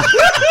eyes.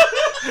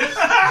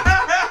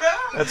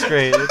 That's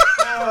great.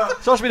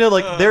 Social media,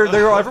 like they're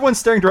everyone's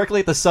staring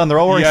directly at the sun. They're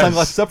all wearing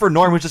sunglasses, except for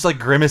Norm, who's just like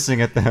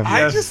grimacing at them.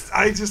 I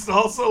just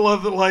also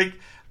love that, like,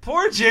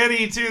 poor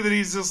Jenny too, that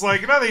he's just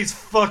like, none of these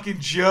fucking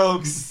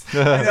jokes.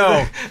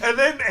 And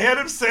then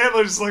Adam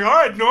Sandler's just like, all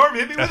right, Norm,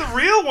 hit me with a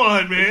real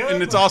one, man.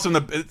 And it's awesome.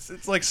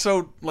 It's like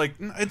so like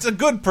it's a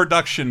good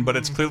production, but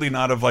it's clearly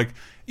not of like.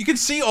 You can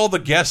see all the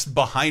guests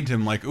behind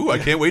him, like, ooh, I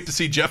can't wait to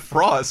see Jeff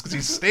Frost because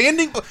he's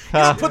standing.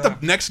 He's put the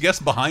next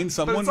guest behind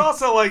someone. But it's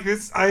also like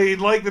this. I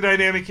like the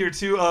dynamic here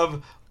too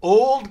of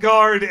old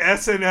guard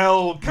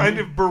SNL kind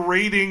of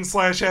berating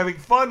 / having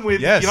fun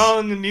with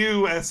young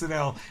new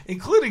SNL,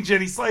 including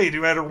Jenny Slade,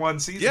 who had her one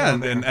season. Yeah, on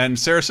there. and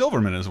Sarah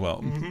Silverman as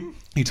well.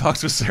 He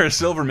talks with Sarah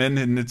Silverman,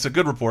 and it's a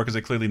good rapport because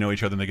they clearly know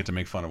each other and they get to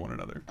make fun of one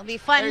another. It'll be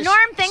fun. Norm,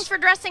 thanks for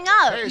dressing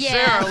up. Hey,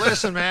 Sarah,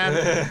 listen,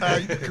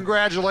 man.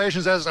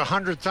 Congratulations. That's the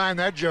 100th time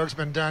that joke's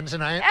been done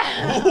tonight.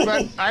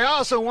 But I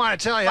also want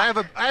to tell you, I have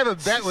a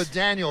bet with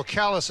Daniel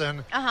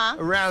Kellison,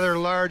 a rather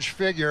large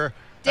figure.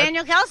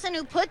 Daniel Kellison,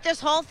 who put this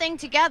whole thing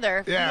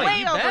together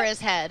way over his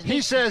head.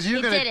 He says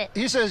you did it.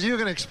 He says you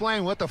can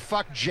explain what the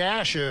fuck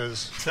Jash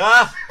is.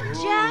 Jash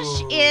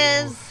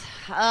is.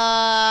 Pay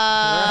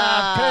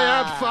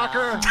up,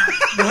 fucker.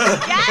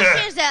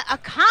 Jash is a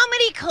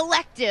comedy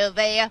collective,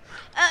 a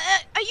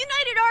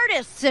United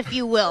Artists, if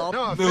you will.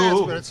 No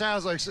offense, but it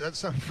sounds like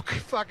some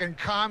fucking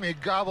commie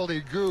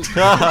gobbledygook.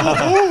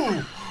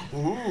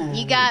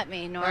 You got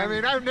me, Norm. I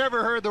mean, I've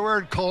never heard the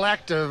word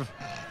collective.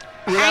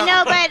 I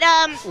know,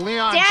 but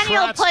Leon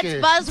Daniel Trotsky.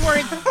 puts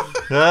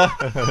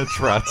buzzwords.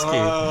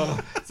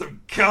 Trotsky.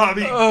 Some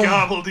commie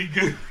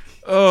gobbledygook.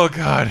 Oh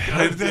God!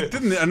 I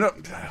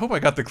hope I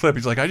got the clip.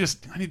 He's like, I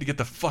need to get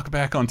the fuck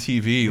back on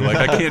TV. Like,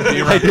 I can't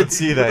be around. I did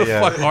see that. Who the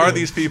fuck are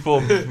these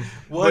people?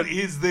 What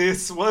is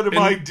this? What am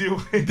I doing?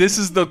 This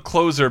is the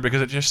closer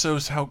because it just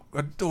shows how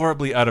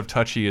adorably out of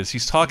touch he is.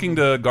 He's talking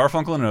to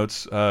Garfunkel and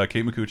Oates,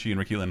 Kate Micucci and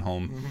Ricky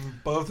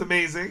Lindholm, both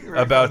amazing.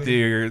 about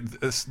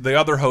the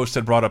other host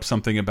had brought up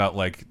something about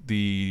like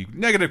the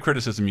negative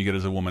criticism you get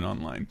as a woman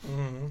online,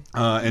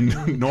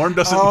 and Norm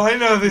doesn't. Oh, I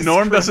know this.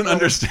 Norm doesn't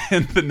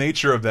understand the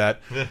nature of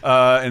that.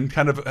 And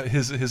kind of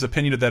his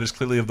opinion of that is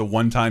clearly of the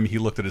one time he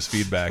looked at his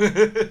feedback.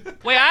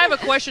 Wait, I have a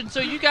question. So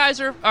you guys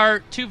are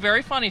two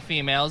very funny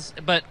females,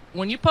 but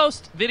when you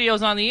post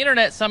videos on the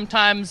internet,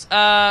 sometimes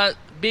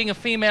being a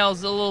female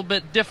is a little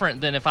bit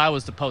different than if I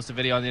was to post a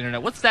video on the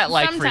internet. What's that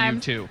like for you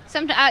two?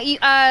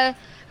 Sometimes.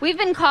 We've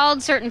been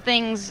called certain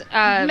things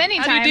many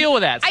times. How do you deal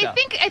with that stuff?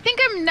 I think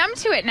I'm numb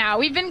to it now.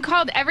 We've been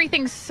called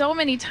everything so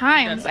many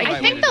times. That's the I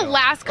right think way to the go.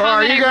 last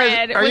comment I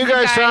read Are was you the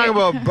guys guy- talking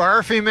about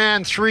Barfy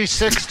Man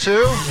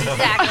 362?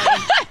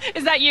 Exactly.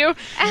 Is that you? No,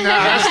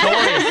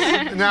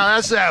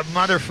 that's that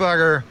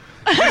motherfucker.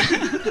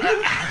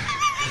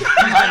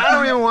 I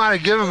don't even want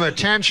to give him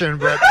attention,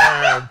 but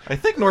I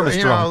think Norm is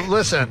drunk.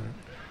 Listen,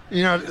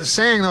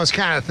 saying those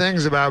kind of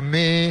things about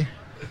me.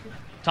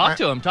 Talk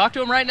to him. Talk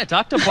to him right now.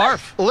 Talk to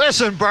Barf.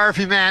 Listen,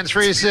 Barfy Man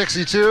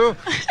 362.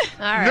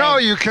 right. No,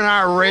 you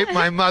cannot rape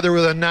my mother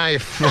with a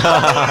knife.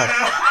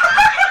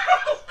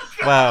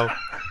 Wow.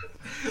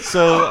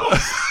 So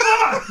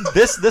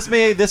this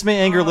may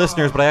anger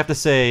listeners, but I have to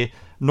say,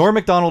 Norm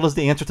Macdonald is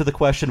the answer to the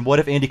question, what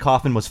if Andy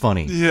Kaufman was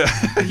funny? Yeah.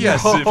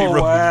 Yes, if he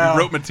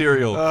wrote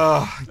material.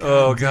 God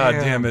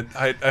damn it.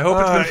 I hope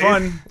it's been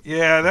fun.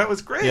 Yeah, that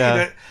was great.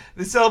 Yeah.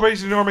 The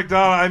celebration of Norm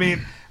Macdonald, I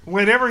mean,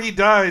 whenever he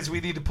dies,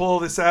 we need to pull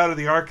this out of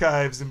the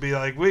archives and be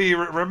like,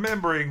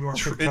 remembering Norm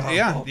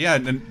Macdonald. Yeah,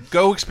 and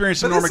go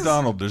experience But Norm this is-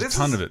 Macdonald. There's a this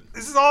ton is- of it.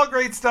 This is all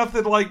great stuff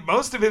that, like,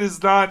 most of it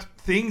is not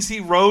things he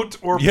wrote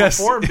or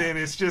performed in.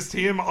 It's just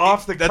him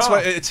off the That's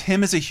cuff. why it's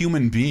him as a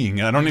human being.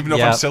 I don't even know if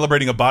Yeah. I'm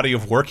celebrating a body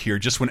of work here,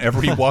 just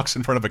whenever he walks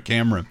in front of a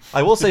camera.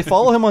 I will say,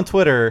 follow him on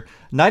Twitter.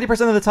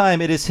 90% of the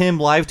time, it is him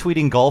live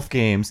tweeting golf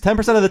games.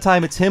 10% of the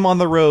time, it's him on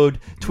the road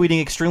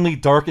tweeting extremely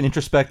dark and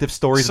introspective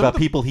stories about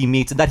people he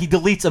meets and that he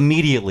deletes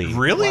immediately.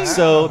 Really?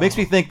 So it makes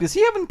me think, is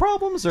he having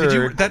problems?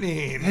 Or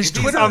His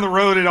Twitter on the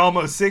road at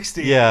almost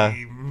 60. Yeah.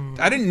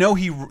 I didn't know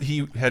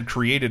he had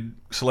created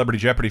Celebrity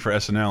Jeopardy for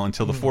SNL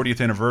until the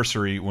 40th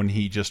anniversary when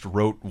he just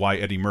wrote why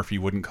Eddie Murphy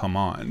wouldn't come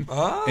on.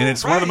 Oh, and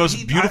it's one of the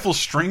most beautiful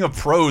string of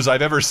prose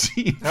I've ever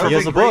seen. That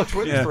was a great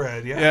Twitter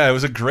thread, yeah. Yeah, it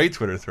was a great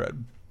Twitter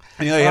thread.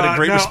 And, he had a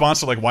great now-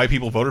 response to like why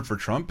people voted for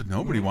Trump, but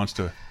nobody wants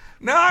to.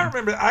 No, I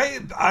remember.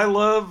 I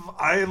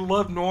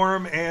love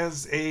Norm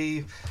as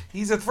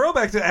he's a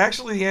throwback to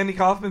actually the Andy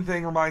Kaufman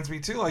thing. Reminds me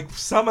too, like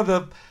some of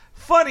the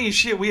funniest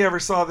shit we ever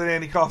saw that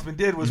Andy Kaufman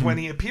did was when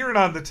he appeared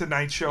on the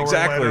Tonight Show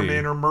Exactly. or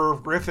Letterman or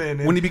Merv Griffin.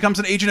 And When he becomes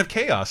an agent of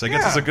chaos, I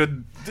guess it's a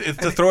good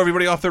to throw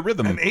everybody off their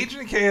rhythm. an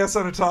agent of chaos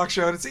on a talk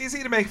show, and it's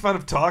easy to make fun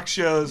of talk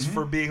shows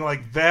for being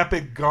like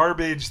vapid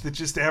garbage that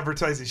just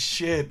advertises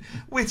shit,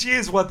 which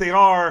is what they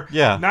are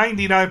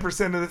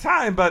 99% of the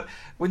time. But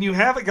when you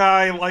have a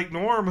guy like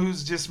Norm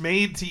who's just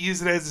made to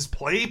use it as his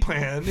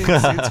play-plan,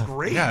 it's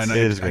great. Yeah, and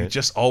I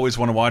just always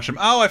want to watch him.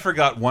 Oh, I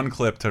forgot one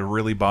clip to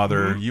really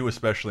bother you,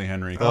 especially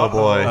Henry. Oh,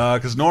 boy.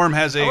 Because Norm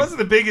has I wasn't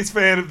the biggest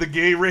fan of the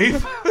gay rape.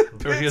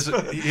 he has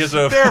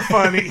a They're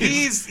funny.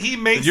 He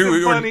makes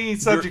them funny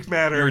subject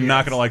matter. You're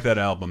not going to like that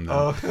album,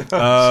 though.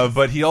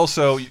 But he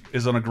also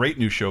is on a great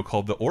new show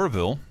called The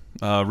Orville.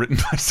 Written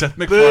by Seth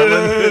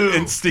MacFarlane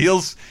and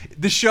steals.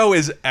 The show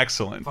is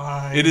excellent.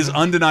 Fine. It is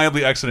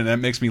undeniably excellent, and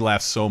it makes me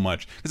laugh so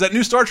much. Because that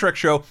new Star Trek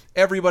show,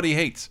 everybody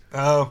hates.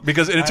 Oh,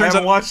 because it I turns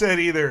haven't out watched that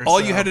either. All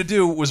so. you had to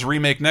do was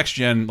remake Next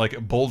Gen,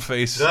 like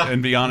boldface,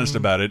 and be honest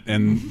about it,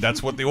 and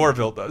that's what the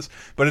Orville does.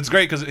 But it's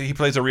great because he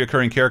plays a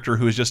reoccurring character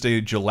who is just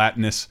a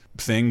gelatinous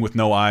thing with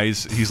no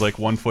eyes. He's like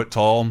 1 foot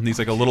tall. And he's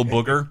like a little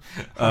booger,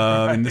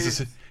 and this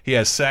is. he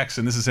has sex,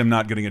 and this is him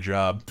not getting a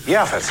job.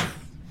 Yaphet,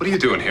 what are you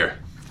doing here?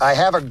 I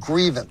have a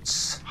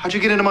grievance. How'd you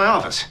get into my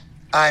office?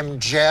 I'm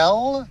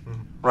Gel.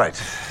 Right.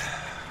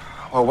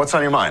 Well, what's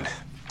on your mind?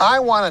 I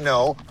want to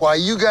know why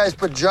you guys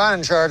put John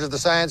in charge of the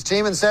science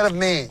team instead of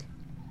me.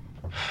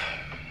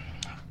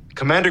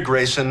 Commander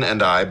Grayson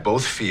and I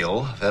both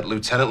feel that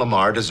Lieutenant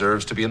Lamar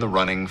deserves to be in the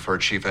running for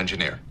chief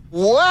engineer.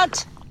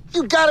 What?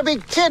 You gotta be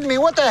kidding me.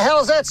 What the hell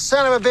has that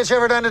son of a bitch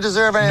ever done to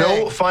deserve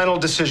anything? No final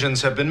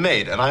decisions have been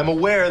made, and I'm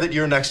aware that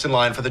you're next in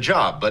line for the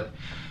job, but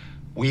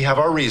we have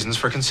our reasons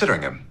for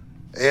considering him.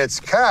 It's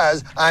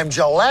 'cause I'm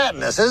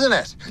gelatinous, isn't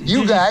it?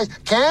 You guys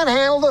can't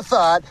handle the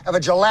thought of a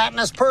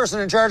gelatinous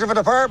person in charge of a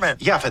department.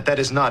 Yaphet, that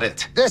is not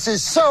it. This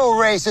is so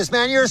racist,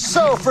 man. You're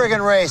so friggin'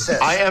 racist.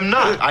 I am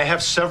not. I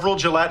have several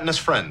gelatinous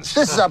friends.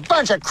 This is a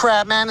bunch of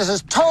crap, man. This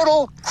is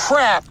total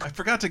crap. I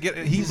forgot to get.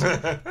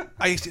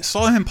 I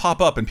saw him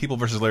pop up in People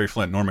vs. Larry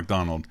Flint, Norm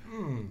Macdonald.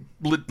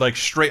 Like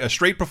a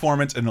straight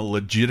performance and a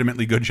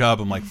legitimately good job.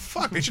 I'm like,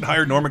 fuck, they should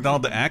hire Norm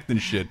Macdonald to act and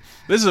shit.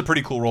 This is a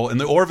pretty cool role. And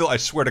the Orville, I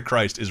swear to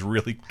Christ, is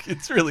really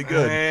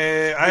good.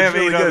 I have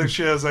really 8 other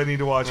shows I need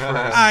to watch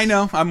first. I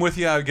know. I'm with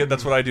you.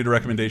 That's what I do to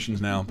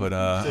recommendations now. But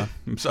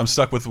I'm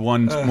stuck with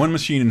one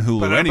machine in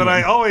Hulu. But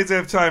I always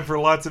have time for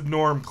lots of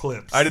Norm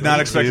clips. I did not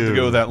expect it to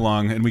go that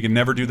long, and we can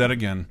never do that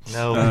again.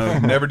 No.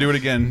 Never do it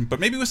again. But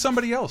maybe with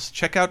somebody else.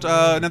 Check out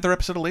another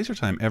episode of Laser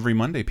Time every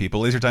Monday,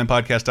 people.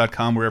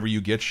 LaserTimePodcast.com, wherever you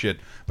get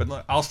shit. But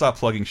I'll stop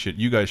plugging shit.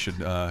 You guys should,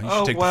 take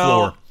the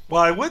floor.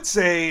 Well, I would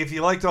say if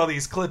you liked all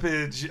these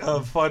clippage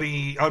of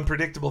funny,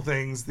 unpredictable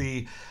things,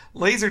 the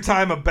Laser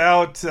Time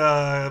about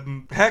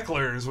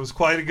hecklers was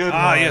quite a good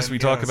one. Yes, we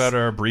talk about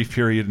our brief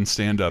period in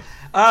stand-up.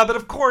 But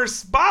of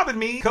course, Bob and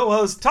me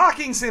co-host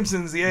Talking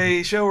Simpsons,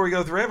 the show where we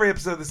go through every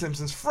episode of The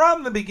Simpsons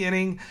from the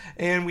beginning,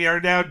 and we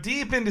are now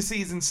deep into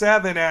season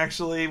 7,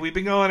 actually. We've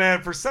been going at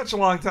it for such a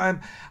long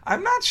time.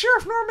 I'm not sure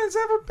if Norman's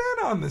ever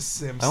been on The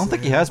Simpsons. I don't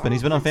think he has been.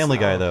 He's been on Family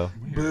Guy, though.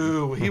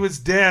 Boo. He was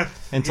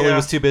Death. Until he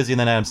was too busy, and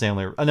then Adam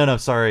Sandler.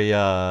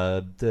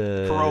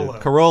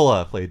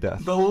 Corolla played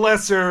Death. The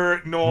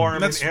lesser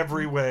Norm in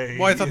every way.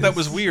 Well, I thought that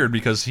was weird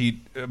because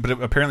but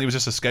apparently it was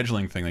just a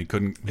scheduling thing. He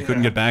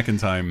couldn't get back in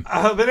time.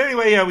 But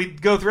anyway, we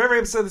go through every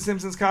episode of The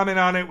Simpsons, comment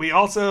on it. We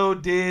also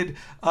did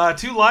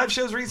 2 live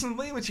shows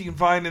recently, which you can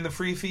find in the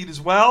free feed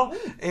as well.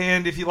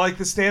 And if you like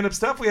the stand-up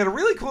stuff, we had a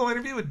really cool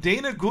interview with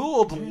Dana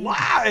Gould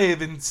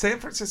live in San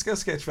Francisco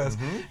Sketchfest.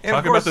 And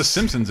Talking about The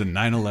Simpsons in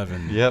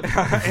 9/11. Yep.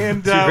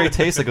 And two great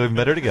tastes that go even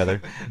better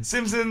together.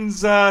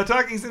 Simpsons,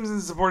 Talking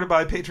Simpsons is supported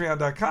by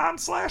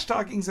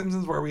Patreon.com/Talking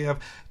Simpsons, where we have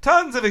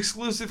tons of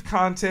exclusive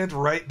content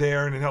right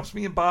there, and it helps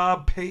me and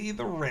Bob pay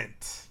the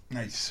rent.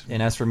 Nice.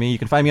 And as for me, you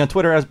can find me on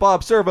Twitter as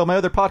Bob Servo. My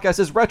other podcast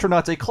is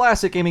Retronauts, a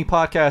classic gaming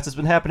podcast. It's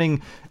been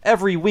happening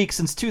every week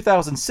since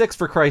 2006,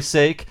 for Christ's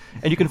sake.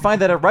 And you can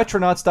find that at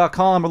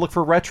retronauts.com or look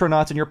for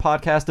Retronauts in your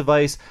podcast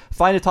device.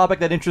 Find a topic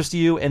that interests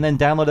you and then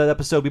download that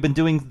episode. We've been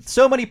doing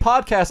so many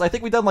podcasts. I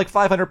think we've done like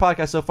 500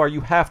 podcasts so far. You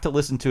have to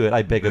listen to it.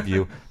 I beg of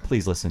you.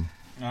 Please listen.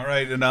 All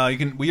right,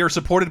 and we are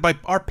supported by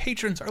our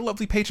patrons, our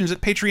lovely patrons at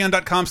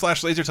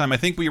patreon.com/lasertime. I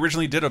think we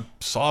originally did a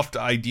soft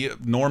idea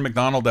Norm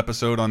Macdonald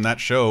episode on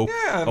that show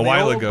a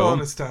while ago.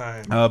 Bonus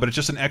time. But it's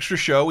just an extra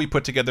show we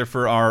put together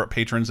for our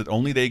patrons that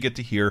only they get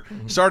to hear,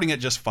 starting at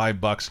just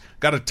 $5.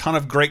 Got a ton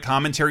of great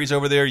commentaries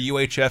over there.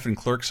 UHF and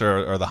Clerks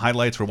are the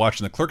highlights. We're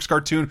watching the Clerks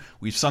cartoon.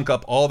 We've sunk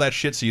up all that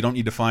shit, so you don't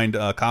need to find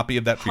a copy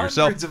of that for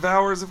yourself. Hundreds of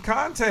hours of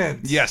content.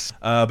 Yes.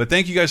 But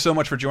thank you guys so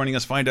much for joining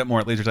us. Find out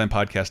more at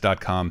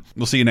lasertimepodcast.com.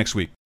 We'll see you next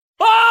week.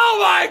 Oh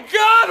my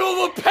God,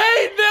 will the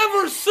pain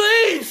never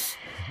cease?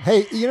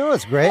 Hey, you know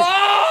what's great?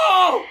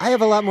 Oh! I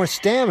have a lot more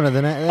stamina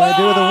than I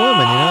do with a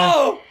woman, you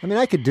know? I mean,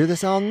 I could do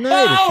this all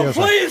night, it feels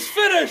please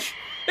finish!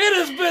 It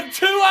has been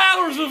 2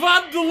 hours of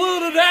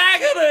undiluted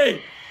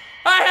agony!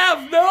 I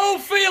have no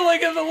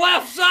feeling in the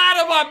left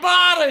side of my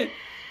body!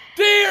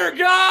 Dear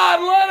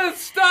God, let it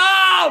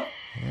stop!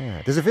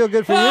 Yeah. Does it feel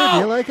good for you? Do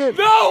you like it?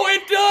 No,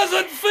 it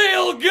doesn't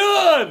feel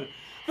good!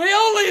 The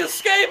only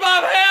escape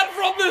I've had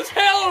from this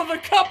hell are the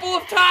couple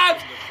of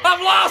times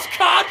I've lost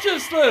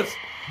consciousness.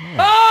 Yeah.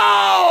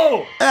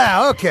 Oh!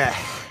 Ah, okay.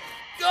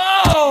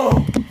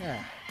 Oh!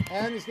 Yeah.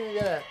 I'm just gonna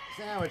get a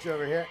sandwich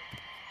over here.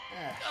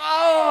 Yeah.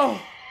 Oh!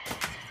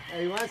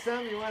 Hey, you want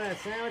something? You want a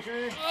sandwich or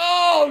anything?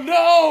 Oh,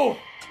 no!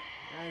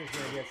 I'm just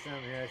gonna get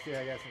something here. I see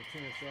I got some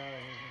tuna salad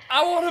here.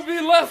 I want to be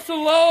left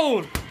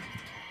alone.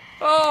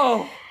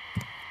 Oh!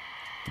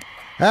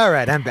 All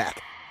right, I'm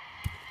back.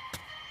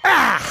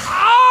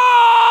 Ah!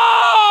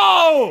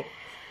 Oh!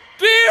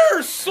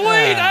 Dear sweet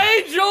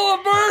angel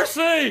of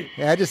mercy!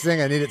 Yeah, I just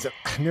think I needed some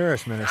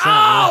nourishment or something.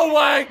 Oh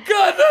my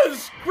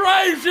goodness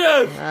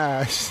gracious!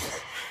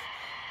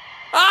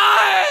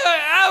 I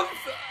am...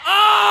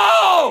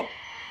 Oh!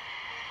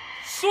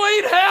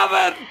 Sweet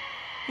heaven!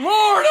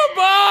 Lord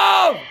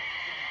above!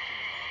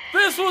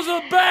 This was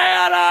a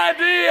bad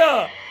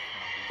idea!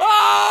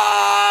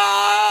 Oh!